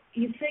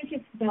 you think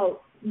it's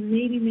about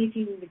maybe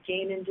making the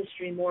game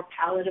industry more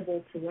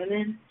palatable to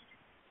women.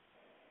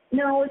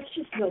 No, it's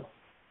just about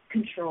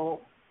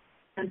control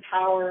and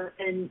power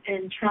and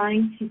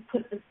trying to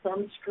put the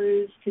thumb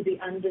screws to the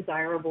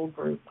undesirable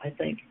group, I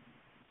think.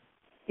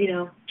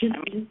 Just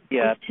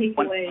take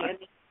away.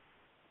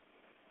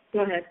 Go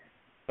ahead.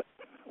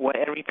 Well,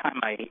 every time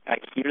I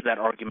hear that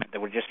argument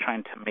that we're just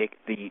trying to make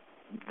the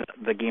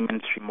game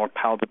industry more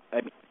palatable,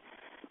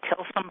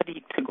 tell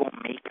somebody to go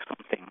make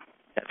something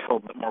that's a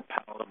little bit more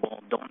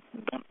palatable. Don't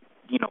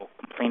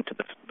complain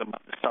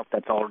about the stuff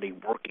that's already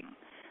working.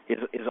 Is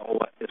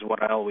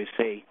what I always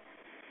say.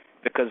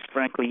 because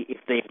frankly,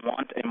 if they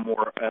want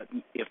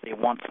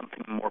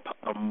something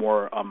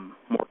more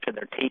to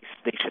their taste,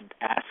 they should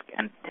ask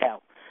and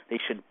tell. They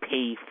should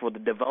pay for the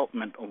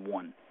development of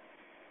one,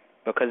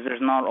 because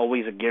there's not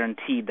always a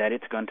guarantee that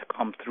it's going to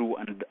come through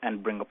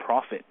and bring a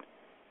profit.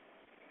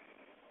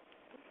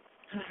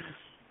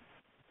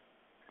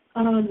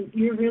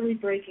 You're really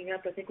breaking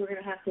up. I think we're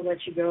going to have to let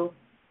you go.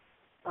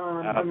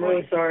 I'm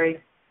really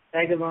sorry,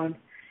 Vagabond.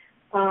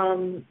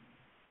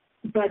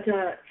 But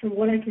from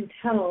what I can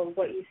tell,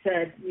 what you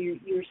said, you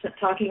were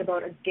talking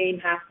about a game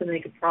has to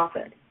make a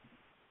profit.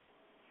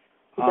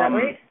 Is that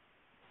right?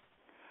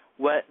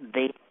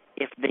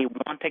 If they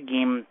want a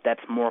game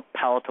that's more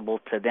palatable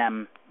to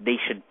them, they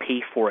should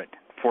pay for it,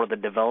 for the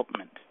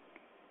development.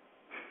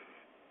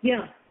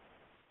 Yeah.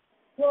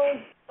 Well,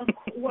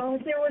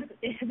 if there was,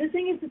 the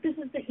thing is that this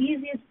is the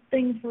easiest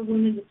thing for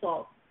women to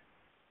solve.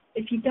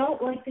 If you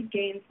don't like the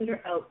games that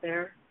are out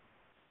there,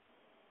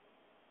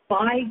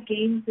 buy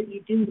games that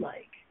you do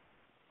like.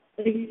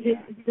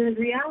 The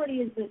reality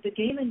is that the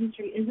game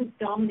industry isn't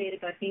dominated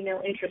by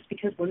female interest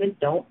because women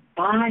don't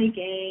buy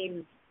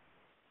games.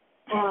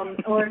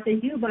 Or if they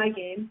do buy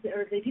games,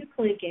 or if they do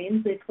play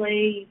games, they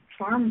play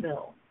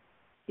Farmville.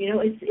 You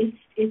know, it's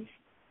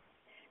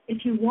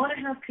if you want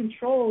to have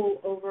control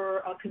over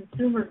a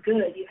consumer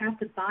good, you have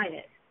to buy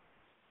it.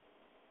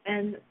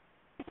 And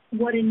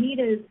what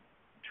Anita is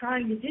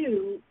trying to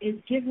do is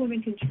give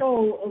women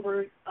control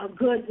over a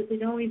good that they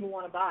don't even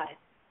want to buy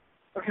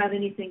or have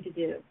anything to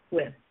do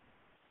with.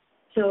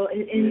 So,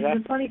 and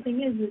the funny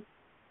thing is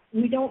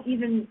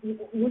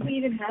would we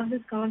even have this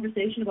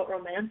conversation about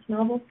romance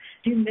novels?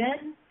 Do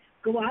men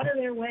go out of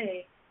their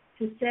way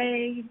to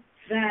say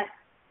that,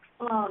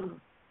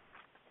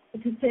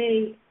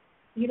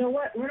 you know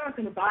what, we're not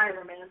going to buy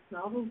romance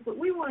novels, but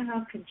we want to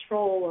have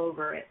control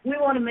over it. We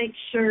want to make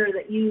sure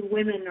that you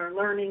women are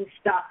learning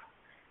stuff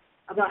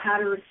about how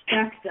to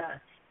respect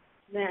us,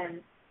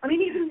 men. I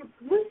mean, even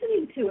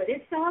listening to it,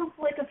 it sounds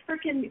like a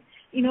freaking,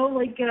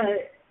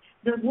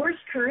 the worst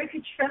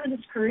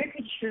feminist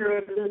caricature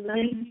of the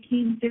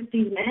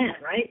 1950s man,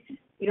 right?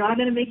 You know, I'm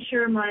going to make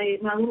sure my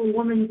little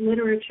woman's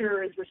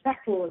literature is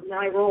respectful of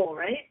my role,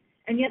 right?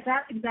 And yet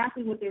that's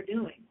exactly what they're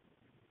doing.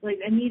 Like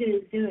Anita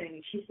is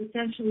doing. She's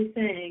essentially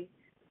saying,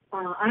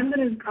 I'm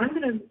going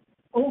to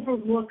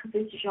overlook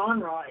this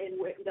genre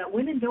that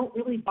women don't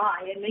really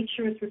buy and make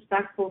sure it's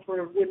respectful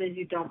for women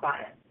who don't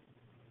buy it.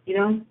 You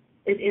know?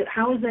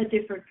 How is that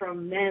different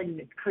from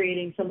men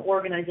creating some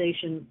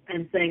organization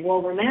and saying,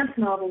 well, romance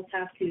novels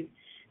have to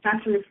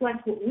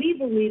reflect what we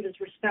believe is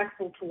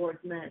respectful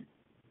towards men?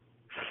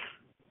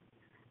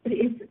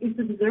 It's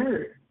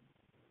absurd.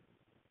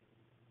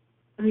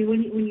 I mean,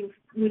 when you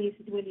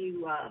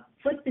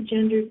flip the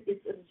genders,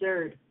 it's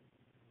absurd.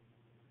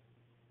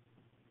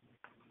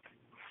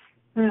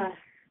 Are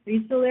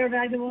you still there,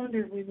 Vagabond,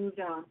 or have we moved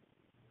on?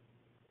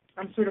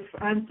 I'm sort of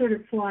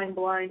flying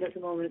blind at the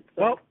moment.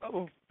 So.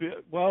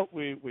 Well,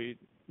 we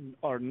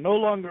are no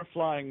longer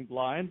flying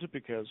blind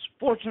because,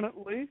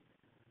 fortunately,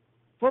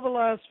 for the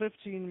last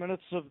 15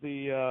 minutes of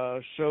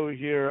the show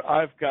here,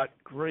 I've got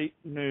great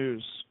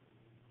news.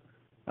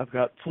 I've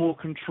got full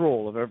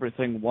control of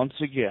everything once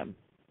again.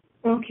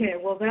 Okay,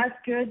 well, that's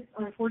good.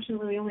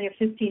 Unfortunately, we only have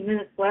 15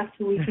 minutes left,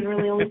 so we can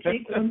really only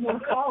take one more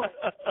caller.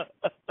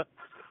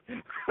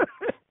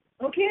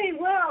 Okay,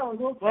 well,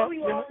 we'll tell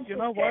you all. You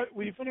know what?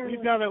 We've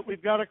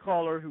got a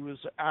caller who has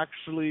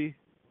actually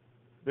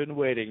been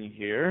waiting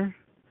here.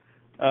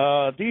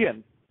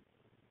 Dean.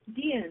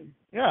 Dean.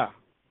 Yeah.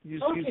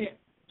 Okay.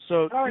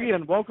 So,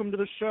 Dean, welcome to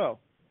the show.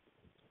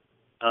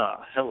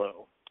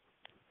 Hello.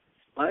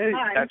 I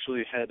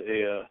actually had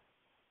a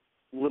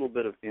little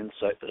bit of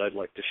insight that I'd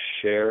like to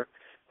share.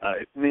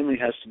 It mainly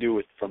has to do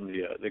with from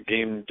the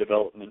game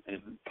development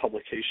and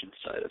publication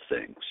side of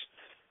things.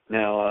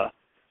 Now,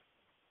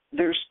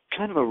 there's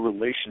kind of a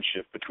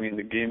relationship between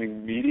the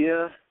gaming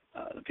media,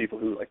 the people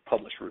who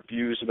publish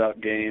reviews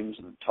about games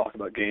and talk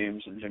about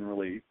games and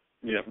generally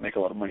make a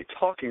lot of money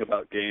talking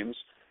about games,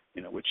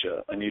 which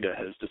Anita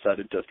has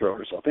decided to throw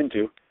herself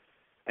into,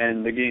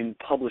 and the game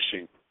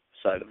publishing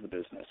side of the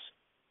business.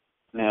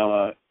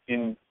 Now,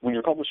 when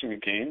you're publishing a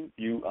game,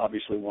 you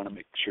obviously want to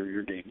make sure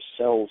your game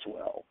sells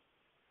well.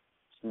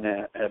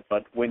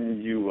 But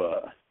when you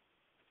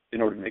in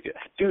order to make it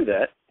do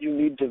that, you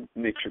need to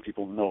make sure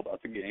people know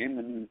about the game,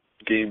 and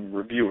game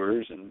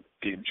reviewers and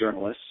game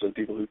journalists, so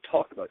people who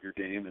talk about your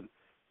game and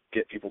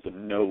get people to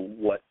know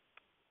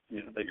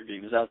that your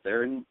game is out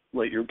there and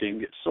let your game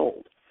get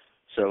sold.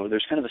 So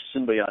there's kind of a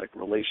symbiotic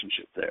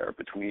relationship there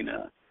between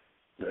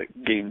the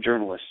game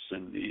journalists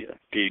and the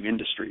game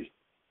industry,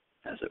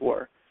 as it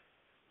were.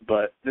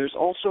 But there's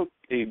also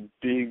a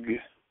big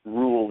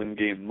rule in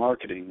game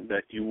marketing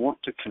that you want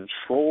to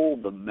control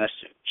the message.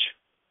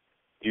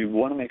 You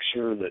want to make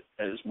sure that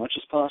as much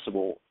as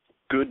possible,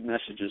 good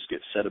messages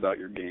get said about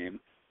your game,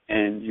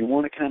 and you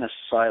want to kind of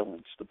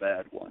silence the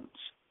bad ones.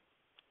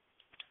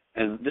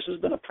 And this has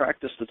been a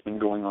practice that's been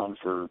going on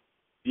for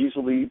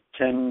easily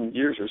 10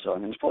 years or so. I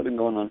mean, it's probably been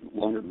going on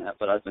longer than that,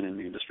 but I've been in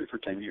the industry for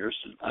 10 years,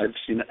 and I've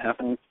seen it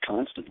happen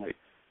constantly.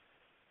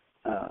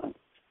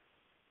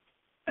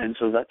 And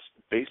so that's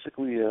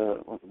basically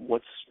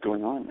what's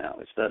going on now.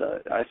 Is that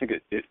I think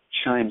it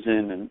chimes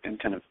in and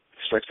kind of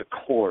strikes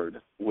a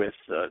chord with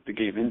the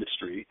game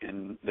industry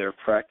in their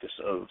practice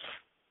of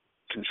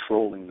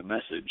controlling the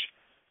message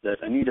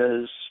that Anita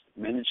has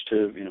managed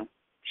to,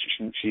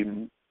 she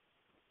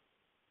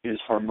is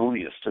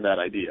harmonious to that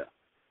idea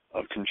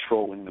of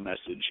controlling the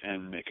message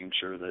and making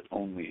sure that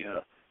only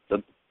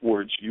the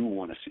words you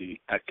want to see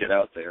get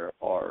out there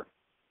are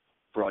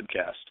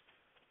broadcast.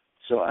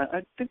 So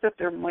I think that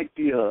there might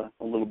be a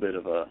little bit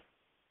of a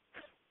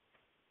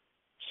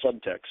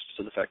subtext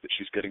to the fact that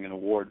she's getting an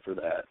award for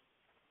that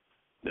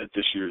at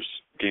this year's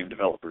Game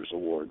Developers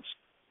Awards.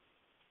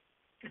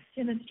 A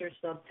sinister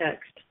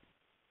subtext.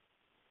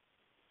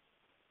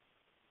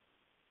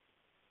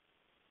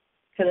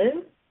 Hello?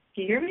 Can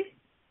you hear me?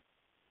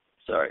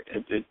 Sorry,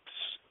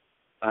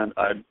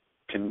 I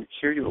can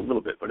hear you a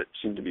little bit, but it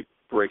seemed to be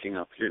breaking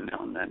up here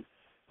now and then.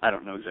 I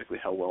don't know exactly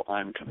how well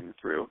I'm coming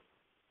through.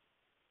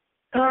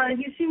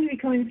 You seem to be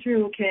coming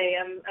through okay.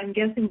 I'm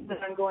guessing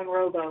that I'm going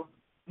robo.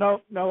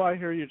 No, I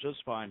hear you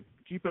just fine.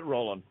 Keep it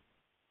rolling.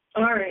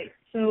 All right.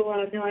 So,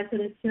 no, I said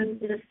it's a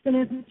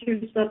sinister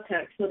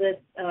subtext, so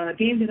that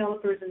game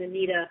developers and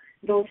Anita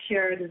both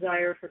share a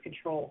desire for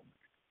control.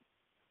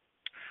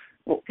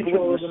 Well,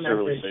 control of the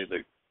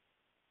message.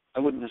 I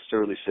wouldn't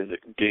necessarily say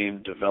that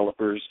game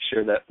developers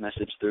share that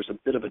message. There's a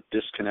bit of a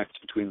disconnect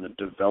between the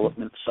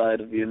development side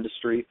of the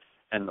industry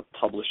and the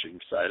publishing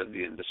side of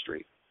the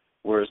industry,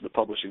 whereas the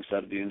publishing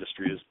side of the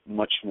industry is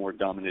much more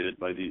dominated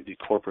by the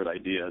corporate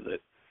idea that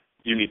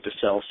you need to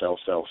sell,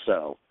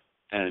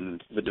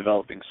 and the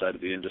developing side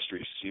of the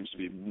industry seems to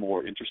be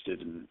more interested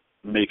in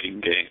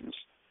making games.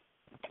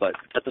 But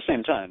at the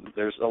same time,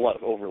 there's a lot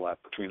of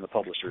overlap between the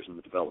publishers and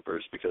the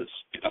developers because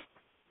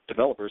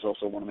developers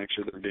also want to make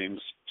sure their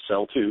games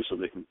sell too, so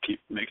they can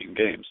keep making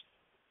games.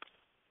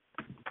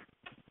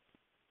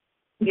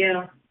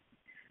 Yeah.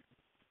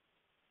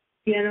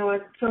 Yeah, no,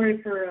 I'm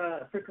sorry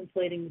for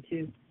conflating the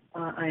two.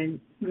 I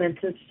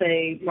meant to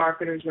say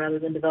marketers rather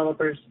than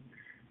developers.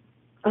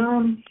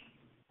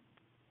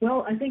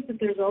 Well, I think that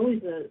there's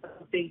always a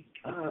big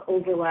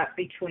overlap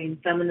between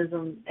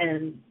feminism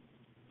and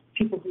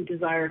people who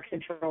desire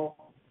control.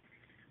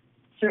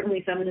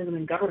 Certainly feminism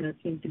and government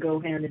seem to go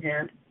hand in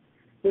hand,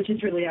 which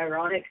is really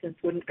ironic since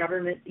wouldn't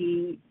government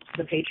be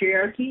the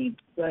patriarchy?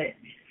 But,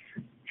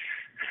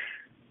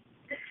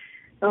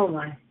 oh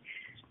my.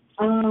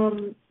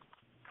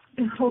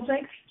 Well,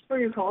 thanks for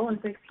your call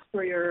and thanks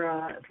for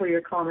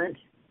your comment,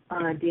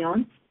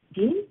 Dion.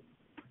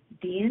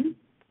 Dean?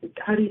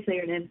 How do you say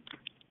your name?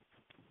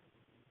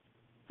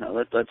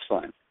 No, that's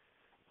fine.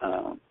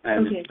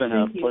 And okay, it's been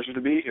a pleasure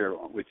to be here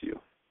with you.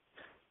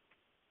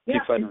 Yeah,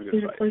 it's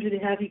been a pleasure to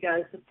have you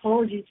guys.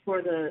 Apologies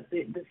for the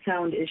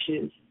sound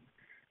issues.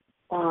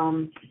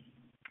 And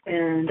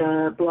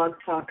Blog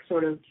Talk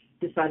sort of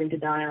deciding to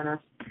die on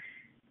us.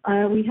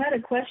 We had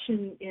a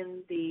question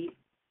in the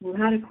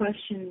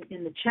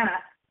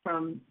chat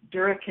from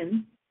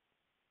Durakin.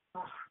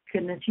 Oh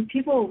goodness, you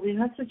people, we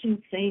have such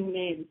insane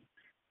names.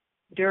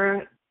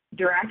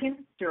 Durakin.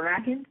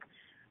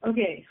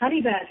 Okay,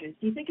 Honey Badgers.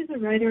 Do you think as a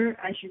writer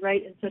I should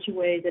write in such a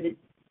way that it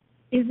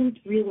isn't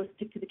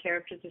realistic to the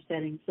characters or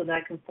settings, so that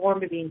I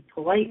conform to being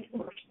polite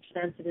or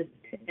sensitive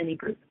to any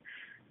group?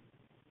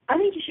 I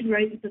think you should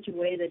write in such a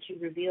way that you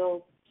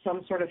reveal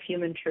some sort of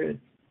human truth.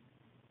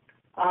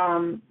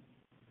 I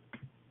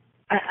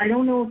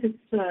don't know if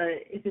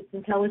it's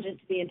intelligent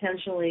to be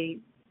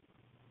intentionally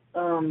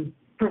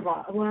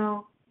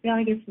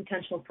I guess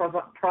intentional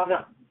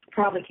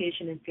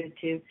provocation is good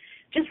too.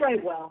 Just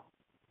write well.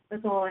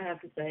 That's all I have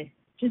to say.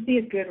 Just be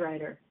a good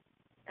writer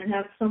and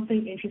have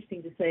something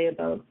interesting to say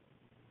about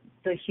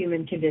the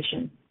human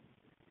condition.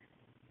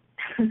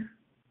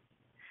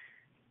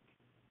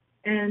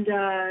 And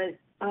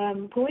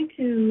I'm going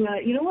to,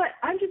 you know what?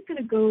 I'm just going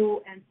to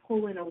go and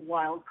pull in a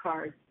wild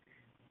card.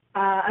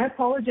 I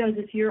apologize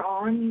if you're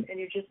on and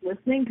you're just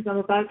listening because I'm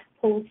about to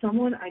pull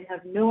someone. I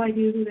have no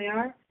idea who they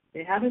are.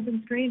 They haven't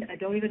been screened. I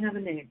don't even have a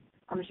name.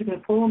 I'm just going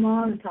to pull them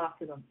on and talk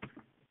to them.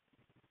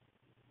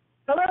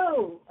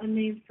 Hello,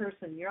 unnamed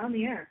person. You're on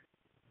the air.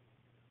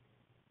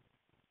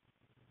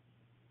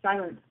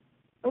 Silent.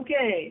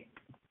 Okay.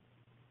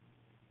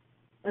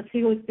 Let's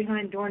see what's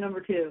behind door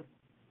number 2.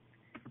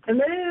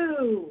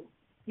 Hello.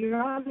 You're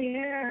on the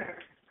air.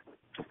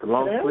 The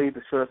long Hello? sleeve,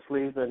 the short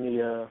sleeve, and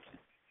the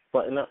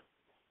button up.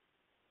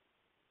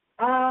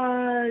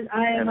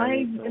 Am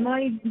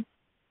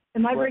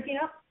I breaking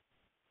up?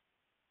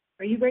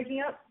 Are you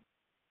breaking up?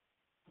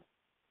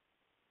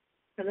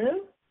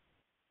 Hello?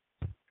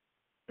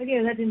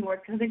 Okay, that didn't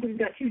work. I think we've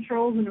got 2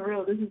 trolls in a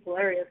row. This is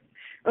hilarious.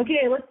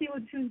 Okay, let's see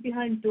who's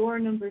behind door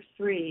number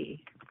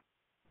 3.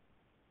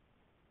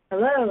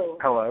 Hello.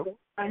 Hello.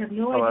 I have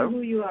no idea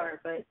who you are,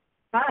 but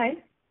hi.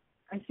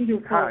 I see your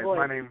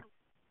voice.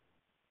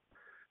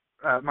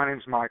 My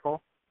name's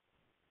Michael.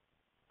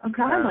 Okay,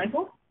 hi,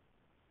 Michael.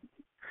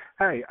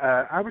 Hey,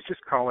 I was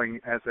just calling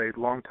as a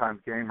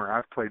longtime gamer.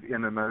 I've played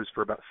MMOs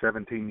for about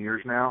 17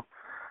 years now.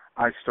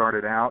 I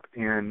started out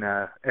in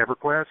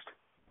EverQuest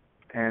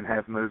and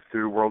have moved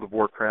through World of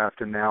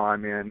Warcraft, and now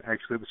I'm in,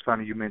 actually it was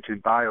funny you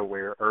mentioned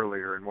BioWare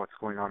earlier and what's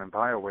going on in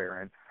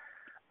BioWare.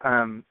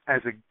 And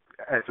as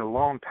a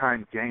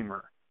long-time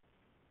gamer,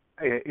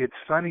 it's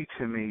funny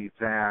to me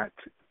that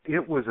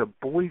it was a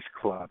boys'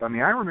 club. I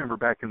mean, I remember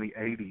back in the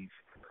 80s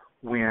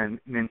when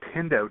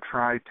Nintendo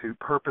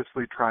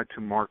purposely tried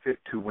to market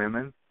to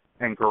women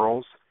and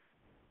girls.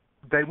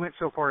 They went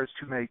so far as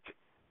to make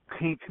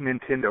pink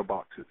Nintendo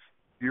boxes.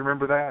 Do you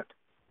remember that?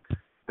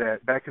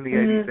 That back in the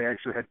 80s they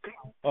actually had pink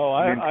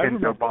Nintendo I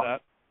remember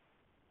boxes.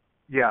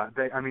 That. Yeah,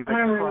 they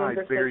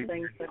tried very,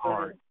 very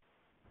hard.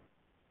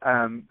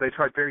 They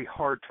tried very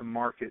hard to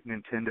market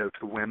Nintendo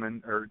to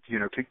women, or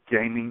to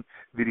gaming,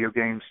 video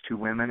games to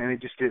women, and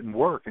it just didn't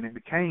work. And it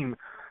became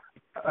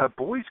a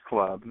boys'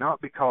 club, not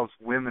because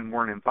women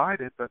weren't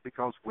invited, but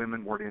because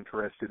women weren't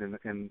interested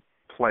in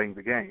playing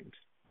the games.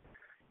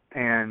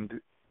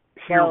 And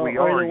here we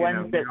are. Or the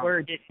ones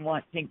that didn't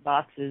want pink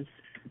boxes.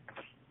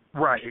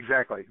 Right,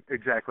 exactly.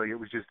 It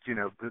was just,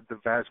 the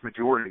vast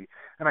majority.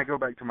 And I go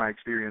back to my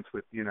experience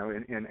with,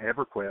 in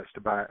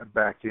EverQuest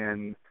back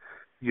in,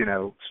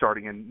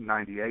 starting in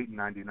 98 and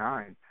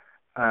 99.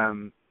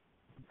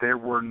 There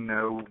were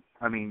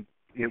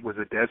it was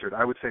a desert.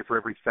 I would say for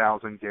every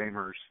 1,000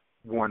 gamers,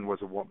 one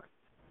was a woman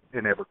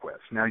in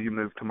EverQuest. Now you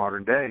move to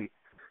modern day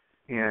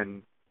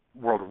in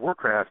World of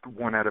Warcraft,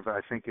 one out of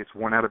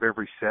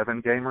every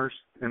 7 gamers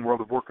in World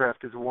of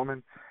Warcraft is a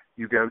woman.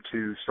 You go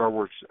to Star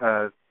Wars,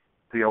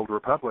 The Old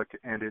Republic,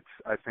 and it's,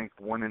 I think,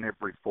 1 in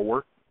every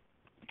 4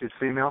 is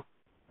female.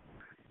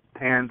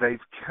 And they've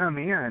come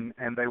in,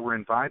 and they were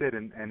invited,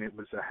 and it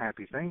was a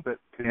happy thing. But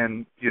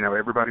then,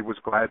 everybody was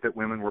glad that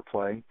women were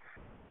playing.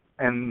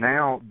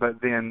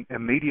 But then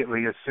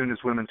immediately, as soon as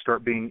women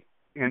start being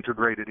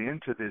integrated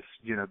into this,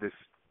 this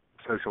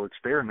social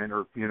experiment,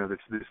 or,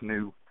 this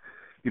new,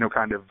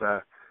 kind of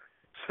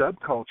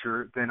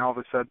subculture, then all of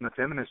a sudden the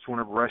feminists want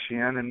to rush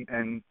in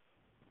and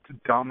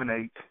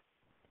dominate,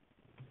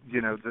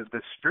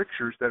 the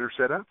strictures that are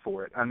set up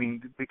for it. I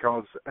mean,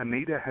 because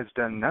Anita has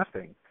done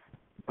nothing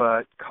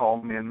but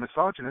call men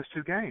misogynist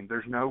who game.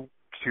 There's no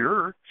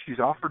cure. She's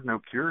offered no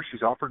cure.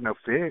 She's offered no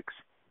fix.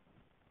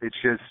 It's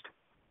just,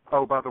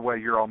 oh, by the way,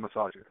 you're all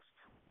misogynists.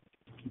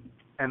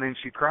 And then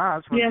she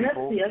cries when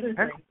people... Yeah, that's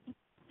the other thing.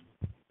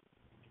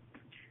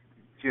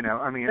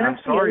 I'm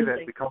sorry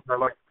that because I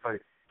like to play.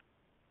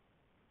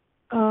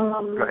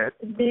 Go ahead.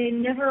 They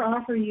never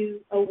offer you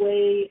a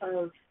way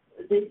of...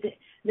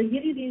 They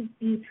give you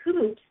these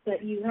hoops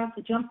that you have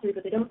to jump through,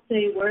 but they don't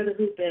say where the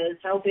hoop is,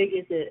 how big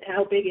it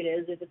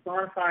is, if it's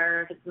on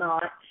fire, if it's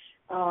not,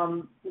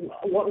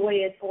 what way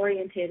it's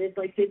orientated.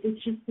 Like,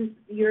 it's just this,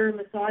 you're a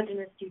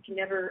misogynist. You can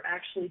never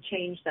actually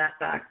change that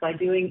fact by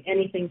doing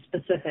anything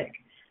specific.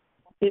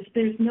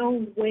 There's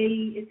no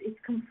way. It's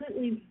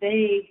completely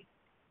vague.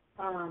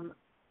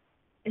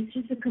 It's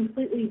just a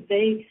completely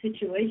vague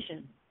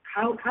situation.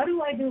 How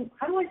do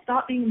I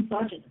stop being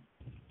misogynist?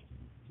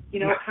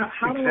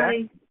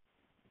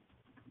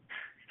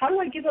 How do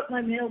I give up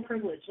my male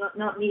privilege?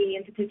 Not me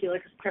in particular,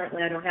 because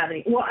apparently I don't have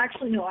any. Well,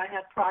 actually, no, I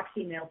have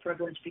proxy male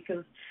privilege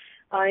because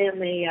I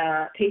am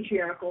a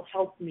patriarchal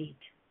helpmate.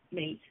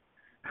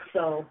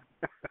 So,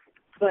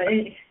 but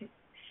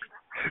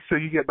so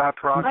you get by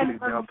proxy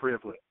male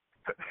privilege.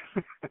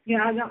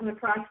 Yeah, I got my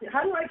proxy.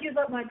 How do I give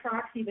up my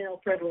proxy male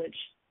privilege?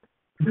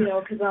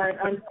 Because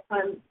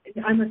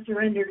I'm a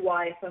surrendered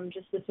wife. I'm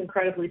just this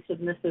incredibly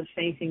submissive,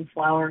 fainting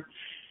flower.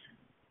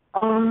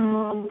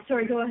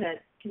 Sorry, go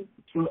ahead.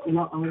 I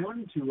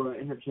wanted to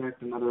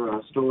interject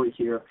another story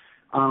here.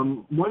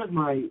 One of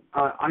my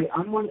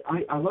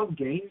I love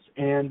games,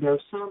 and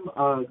there's some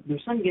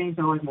games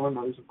I like more than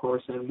others, of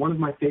course. And one of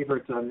my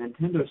favorite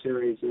Nintendo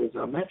series is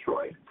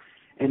Metroid.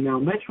 And now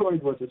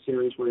Metroid was a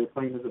series where you're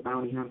playing as a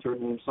bounty hunter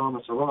named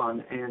Samus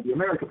Aran, and the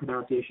American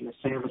pronunciation is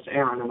Samus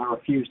Aran, and I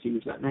refuse to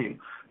use that name.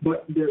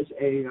 But there's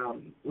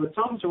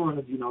Samus Aran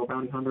is, a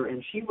bounty hunter,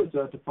 and she was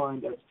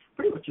defined as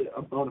pretty much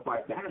a bona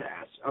fide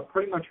badass.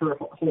 Pretty much her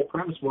whole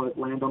premise was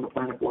land on the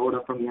planet, blow it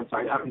up from the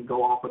inside out, and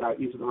go off without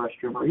using the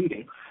restroom or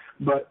eating.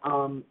 But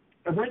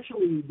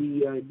eventually,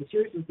 the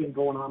series has been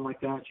going on like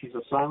that. She's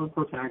a silent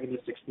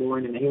protagonist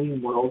exploring an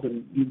alien world,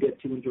 and you get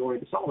to enjoy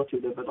the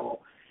solitude of it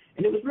all.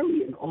 And it was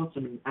really an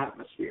awesome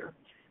atmosphere.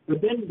 But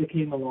then they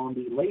came along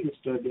the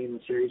latest game in the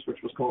series,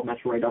 which was called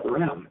Metroid Other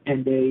M,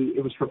 and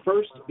it was the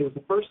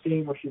first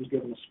game where she was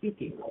given a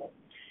speaking role.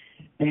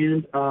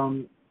 And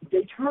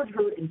they turned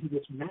her into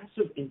this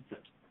massive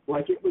infant,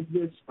 like it was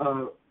this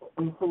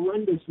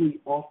horrendously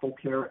awful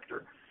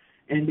character.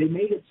 And they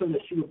made it so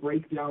that she would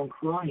break down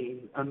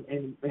crying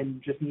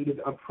and just needed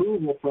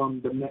approval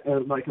from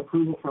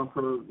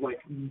her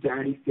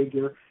daddy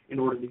figure in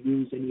order to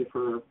use any of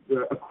her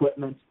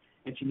equipment.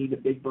 And she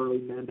needed big burly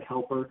men to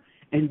help her.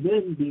 And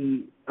then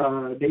they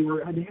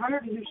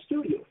hired a new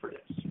studio for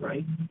this,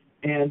 right?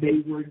 And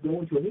they were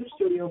going to a new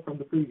studio from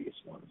the previous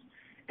ones.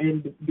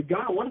 And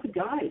one of the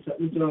guys that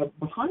was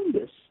behind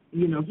this, he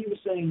was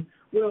saying,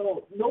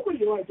 well,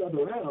 nobody liked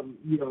Other M.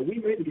 We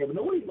made the game, but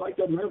nobody liked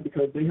Other M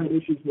because they had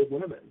issues with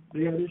women.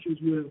 They had issues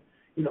with,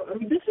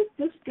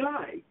 this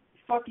guy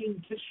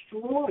fucking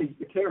destroys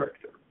the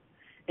character.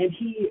 And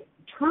he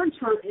turns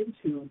her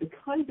into the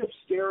kind of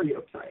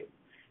stereotype,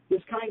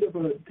 this kind of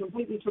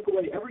completely took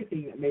away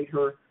everything that made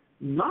her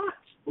not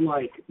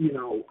like,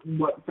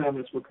 what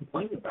feminists would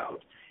complain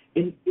about.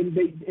 And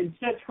they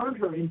instead turned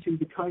her into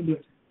the kind of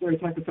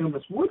stereotype that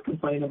feminists would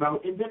complain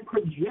about, and then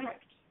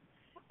project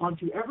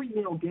onto every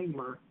male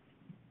gamer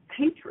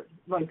hatred,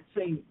 like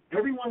saying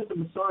everyone is a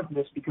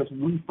misogynist because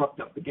we fucked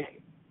up the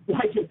game.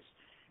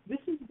 This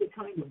is the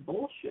kind of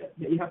bullshit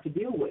that you have to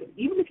deal with,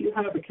 even if you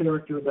have a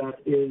character that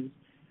is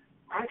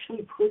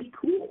actually pretty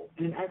cool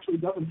and actually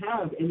doesn't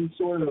have any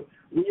sort of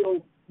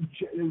real,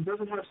 it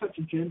doesn't have such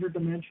a gender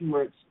dimension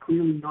where it's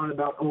clearly not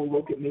about, oh,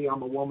 look at me,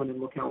 I'm a woman and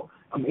look how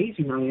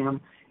amazing I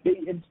am. They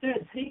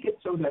instead take it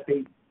so that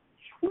they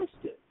twist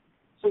it,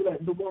 so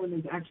that the woman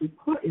is actually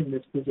put in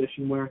this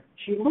position where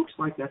she looks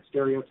like that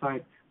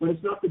stereotype, but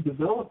it's not the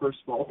developer's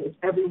fault, it's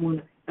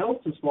everyone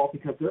else's fault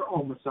because they're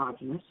all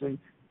misogynists. And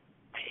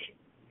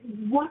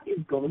what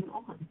is going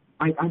on?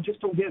 I just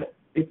don't get it.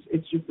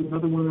 It's just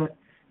another one of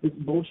these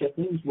bullshit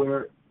things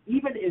where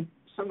even if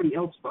somebody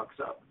else fucks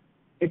up,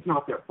 it's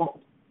not their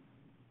fault.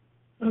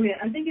 Okay,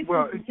 I think it's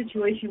a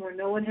situation where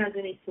no one has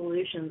any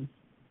solutions,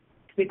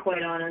 to be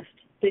quite honest.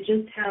 They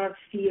just have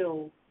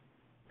feels,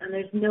 and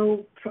there's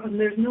no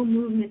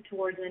movement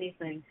towards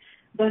anything.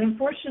 But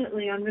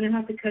unfortunately, I'm going to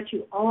have to cut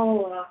you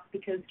all off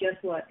because guess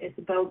what? It's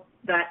about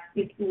that.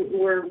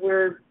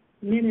 We're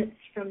minutes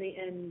from the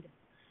end,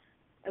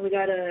 and we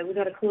gotta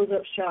close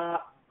up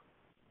shop.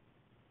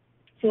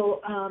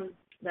 So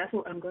that's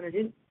what I'm going to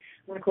do.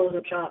 I'm going to close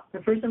up shop.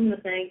 But first, I'm going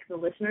to thank the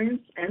listeners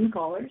and the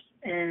callers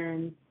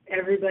and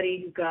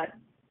everybody who got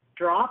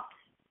dropped.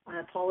 I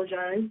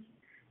apologize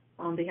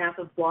on behalf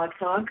of Blog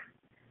Talk.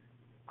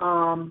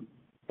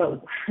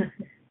 But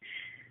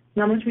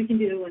not much we can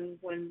do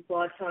when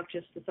Blog Talk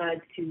just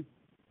decides to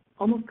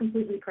almost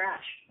completely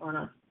crash on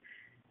us.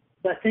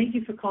 But thank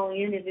you for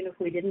calling in. Even if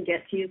we didn't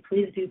get to you,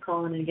 please do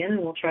call in again,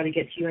 and we'll try to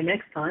get to you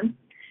next time.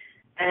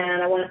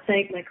 And I want to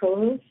thank my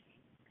co-hosts,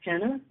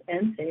 Hannah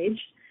and Sage.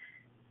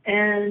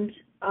 And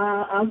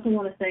I also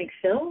want to thank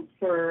Phil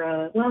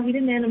for, he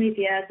didn't animate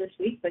the ad this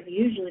week, but he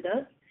usually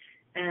does.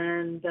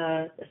 And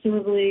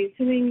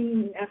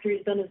assuming after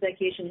he's done his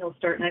vacation, he'll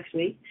start next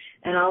week.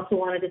 And I also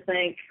wanted to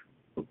thank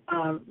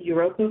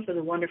Europa for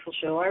the wonderful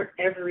show art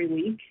every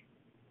week.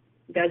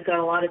 The guy's got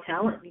a lot of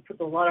talent. He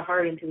puts a lot of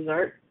heart into his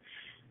art.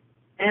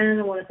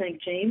 And I want to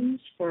thank James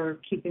for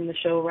keeping the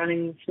show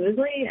running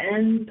smoothly,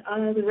 and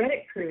the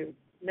Reddit crew,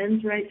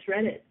 Men's Rights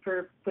Reddit,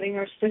 for putting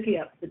our Stookie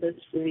up for this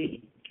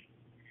week.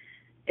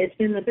 It's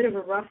been a bit of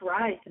a rough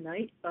ride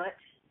tonight, but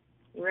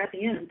we're at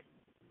the end.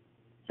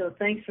 So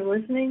thanks for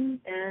listening,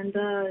 and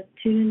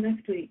tune in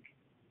next week.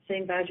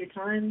 Same Badger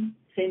time,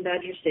 same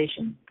Badger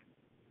station.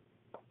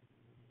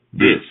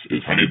 This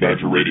is Honey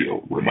Badger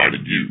Radio,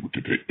 reminding you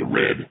to take the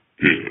red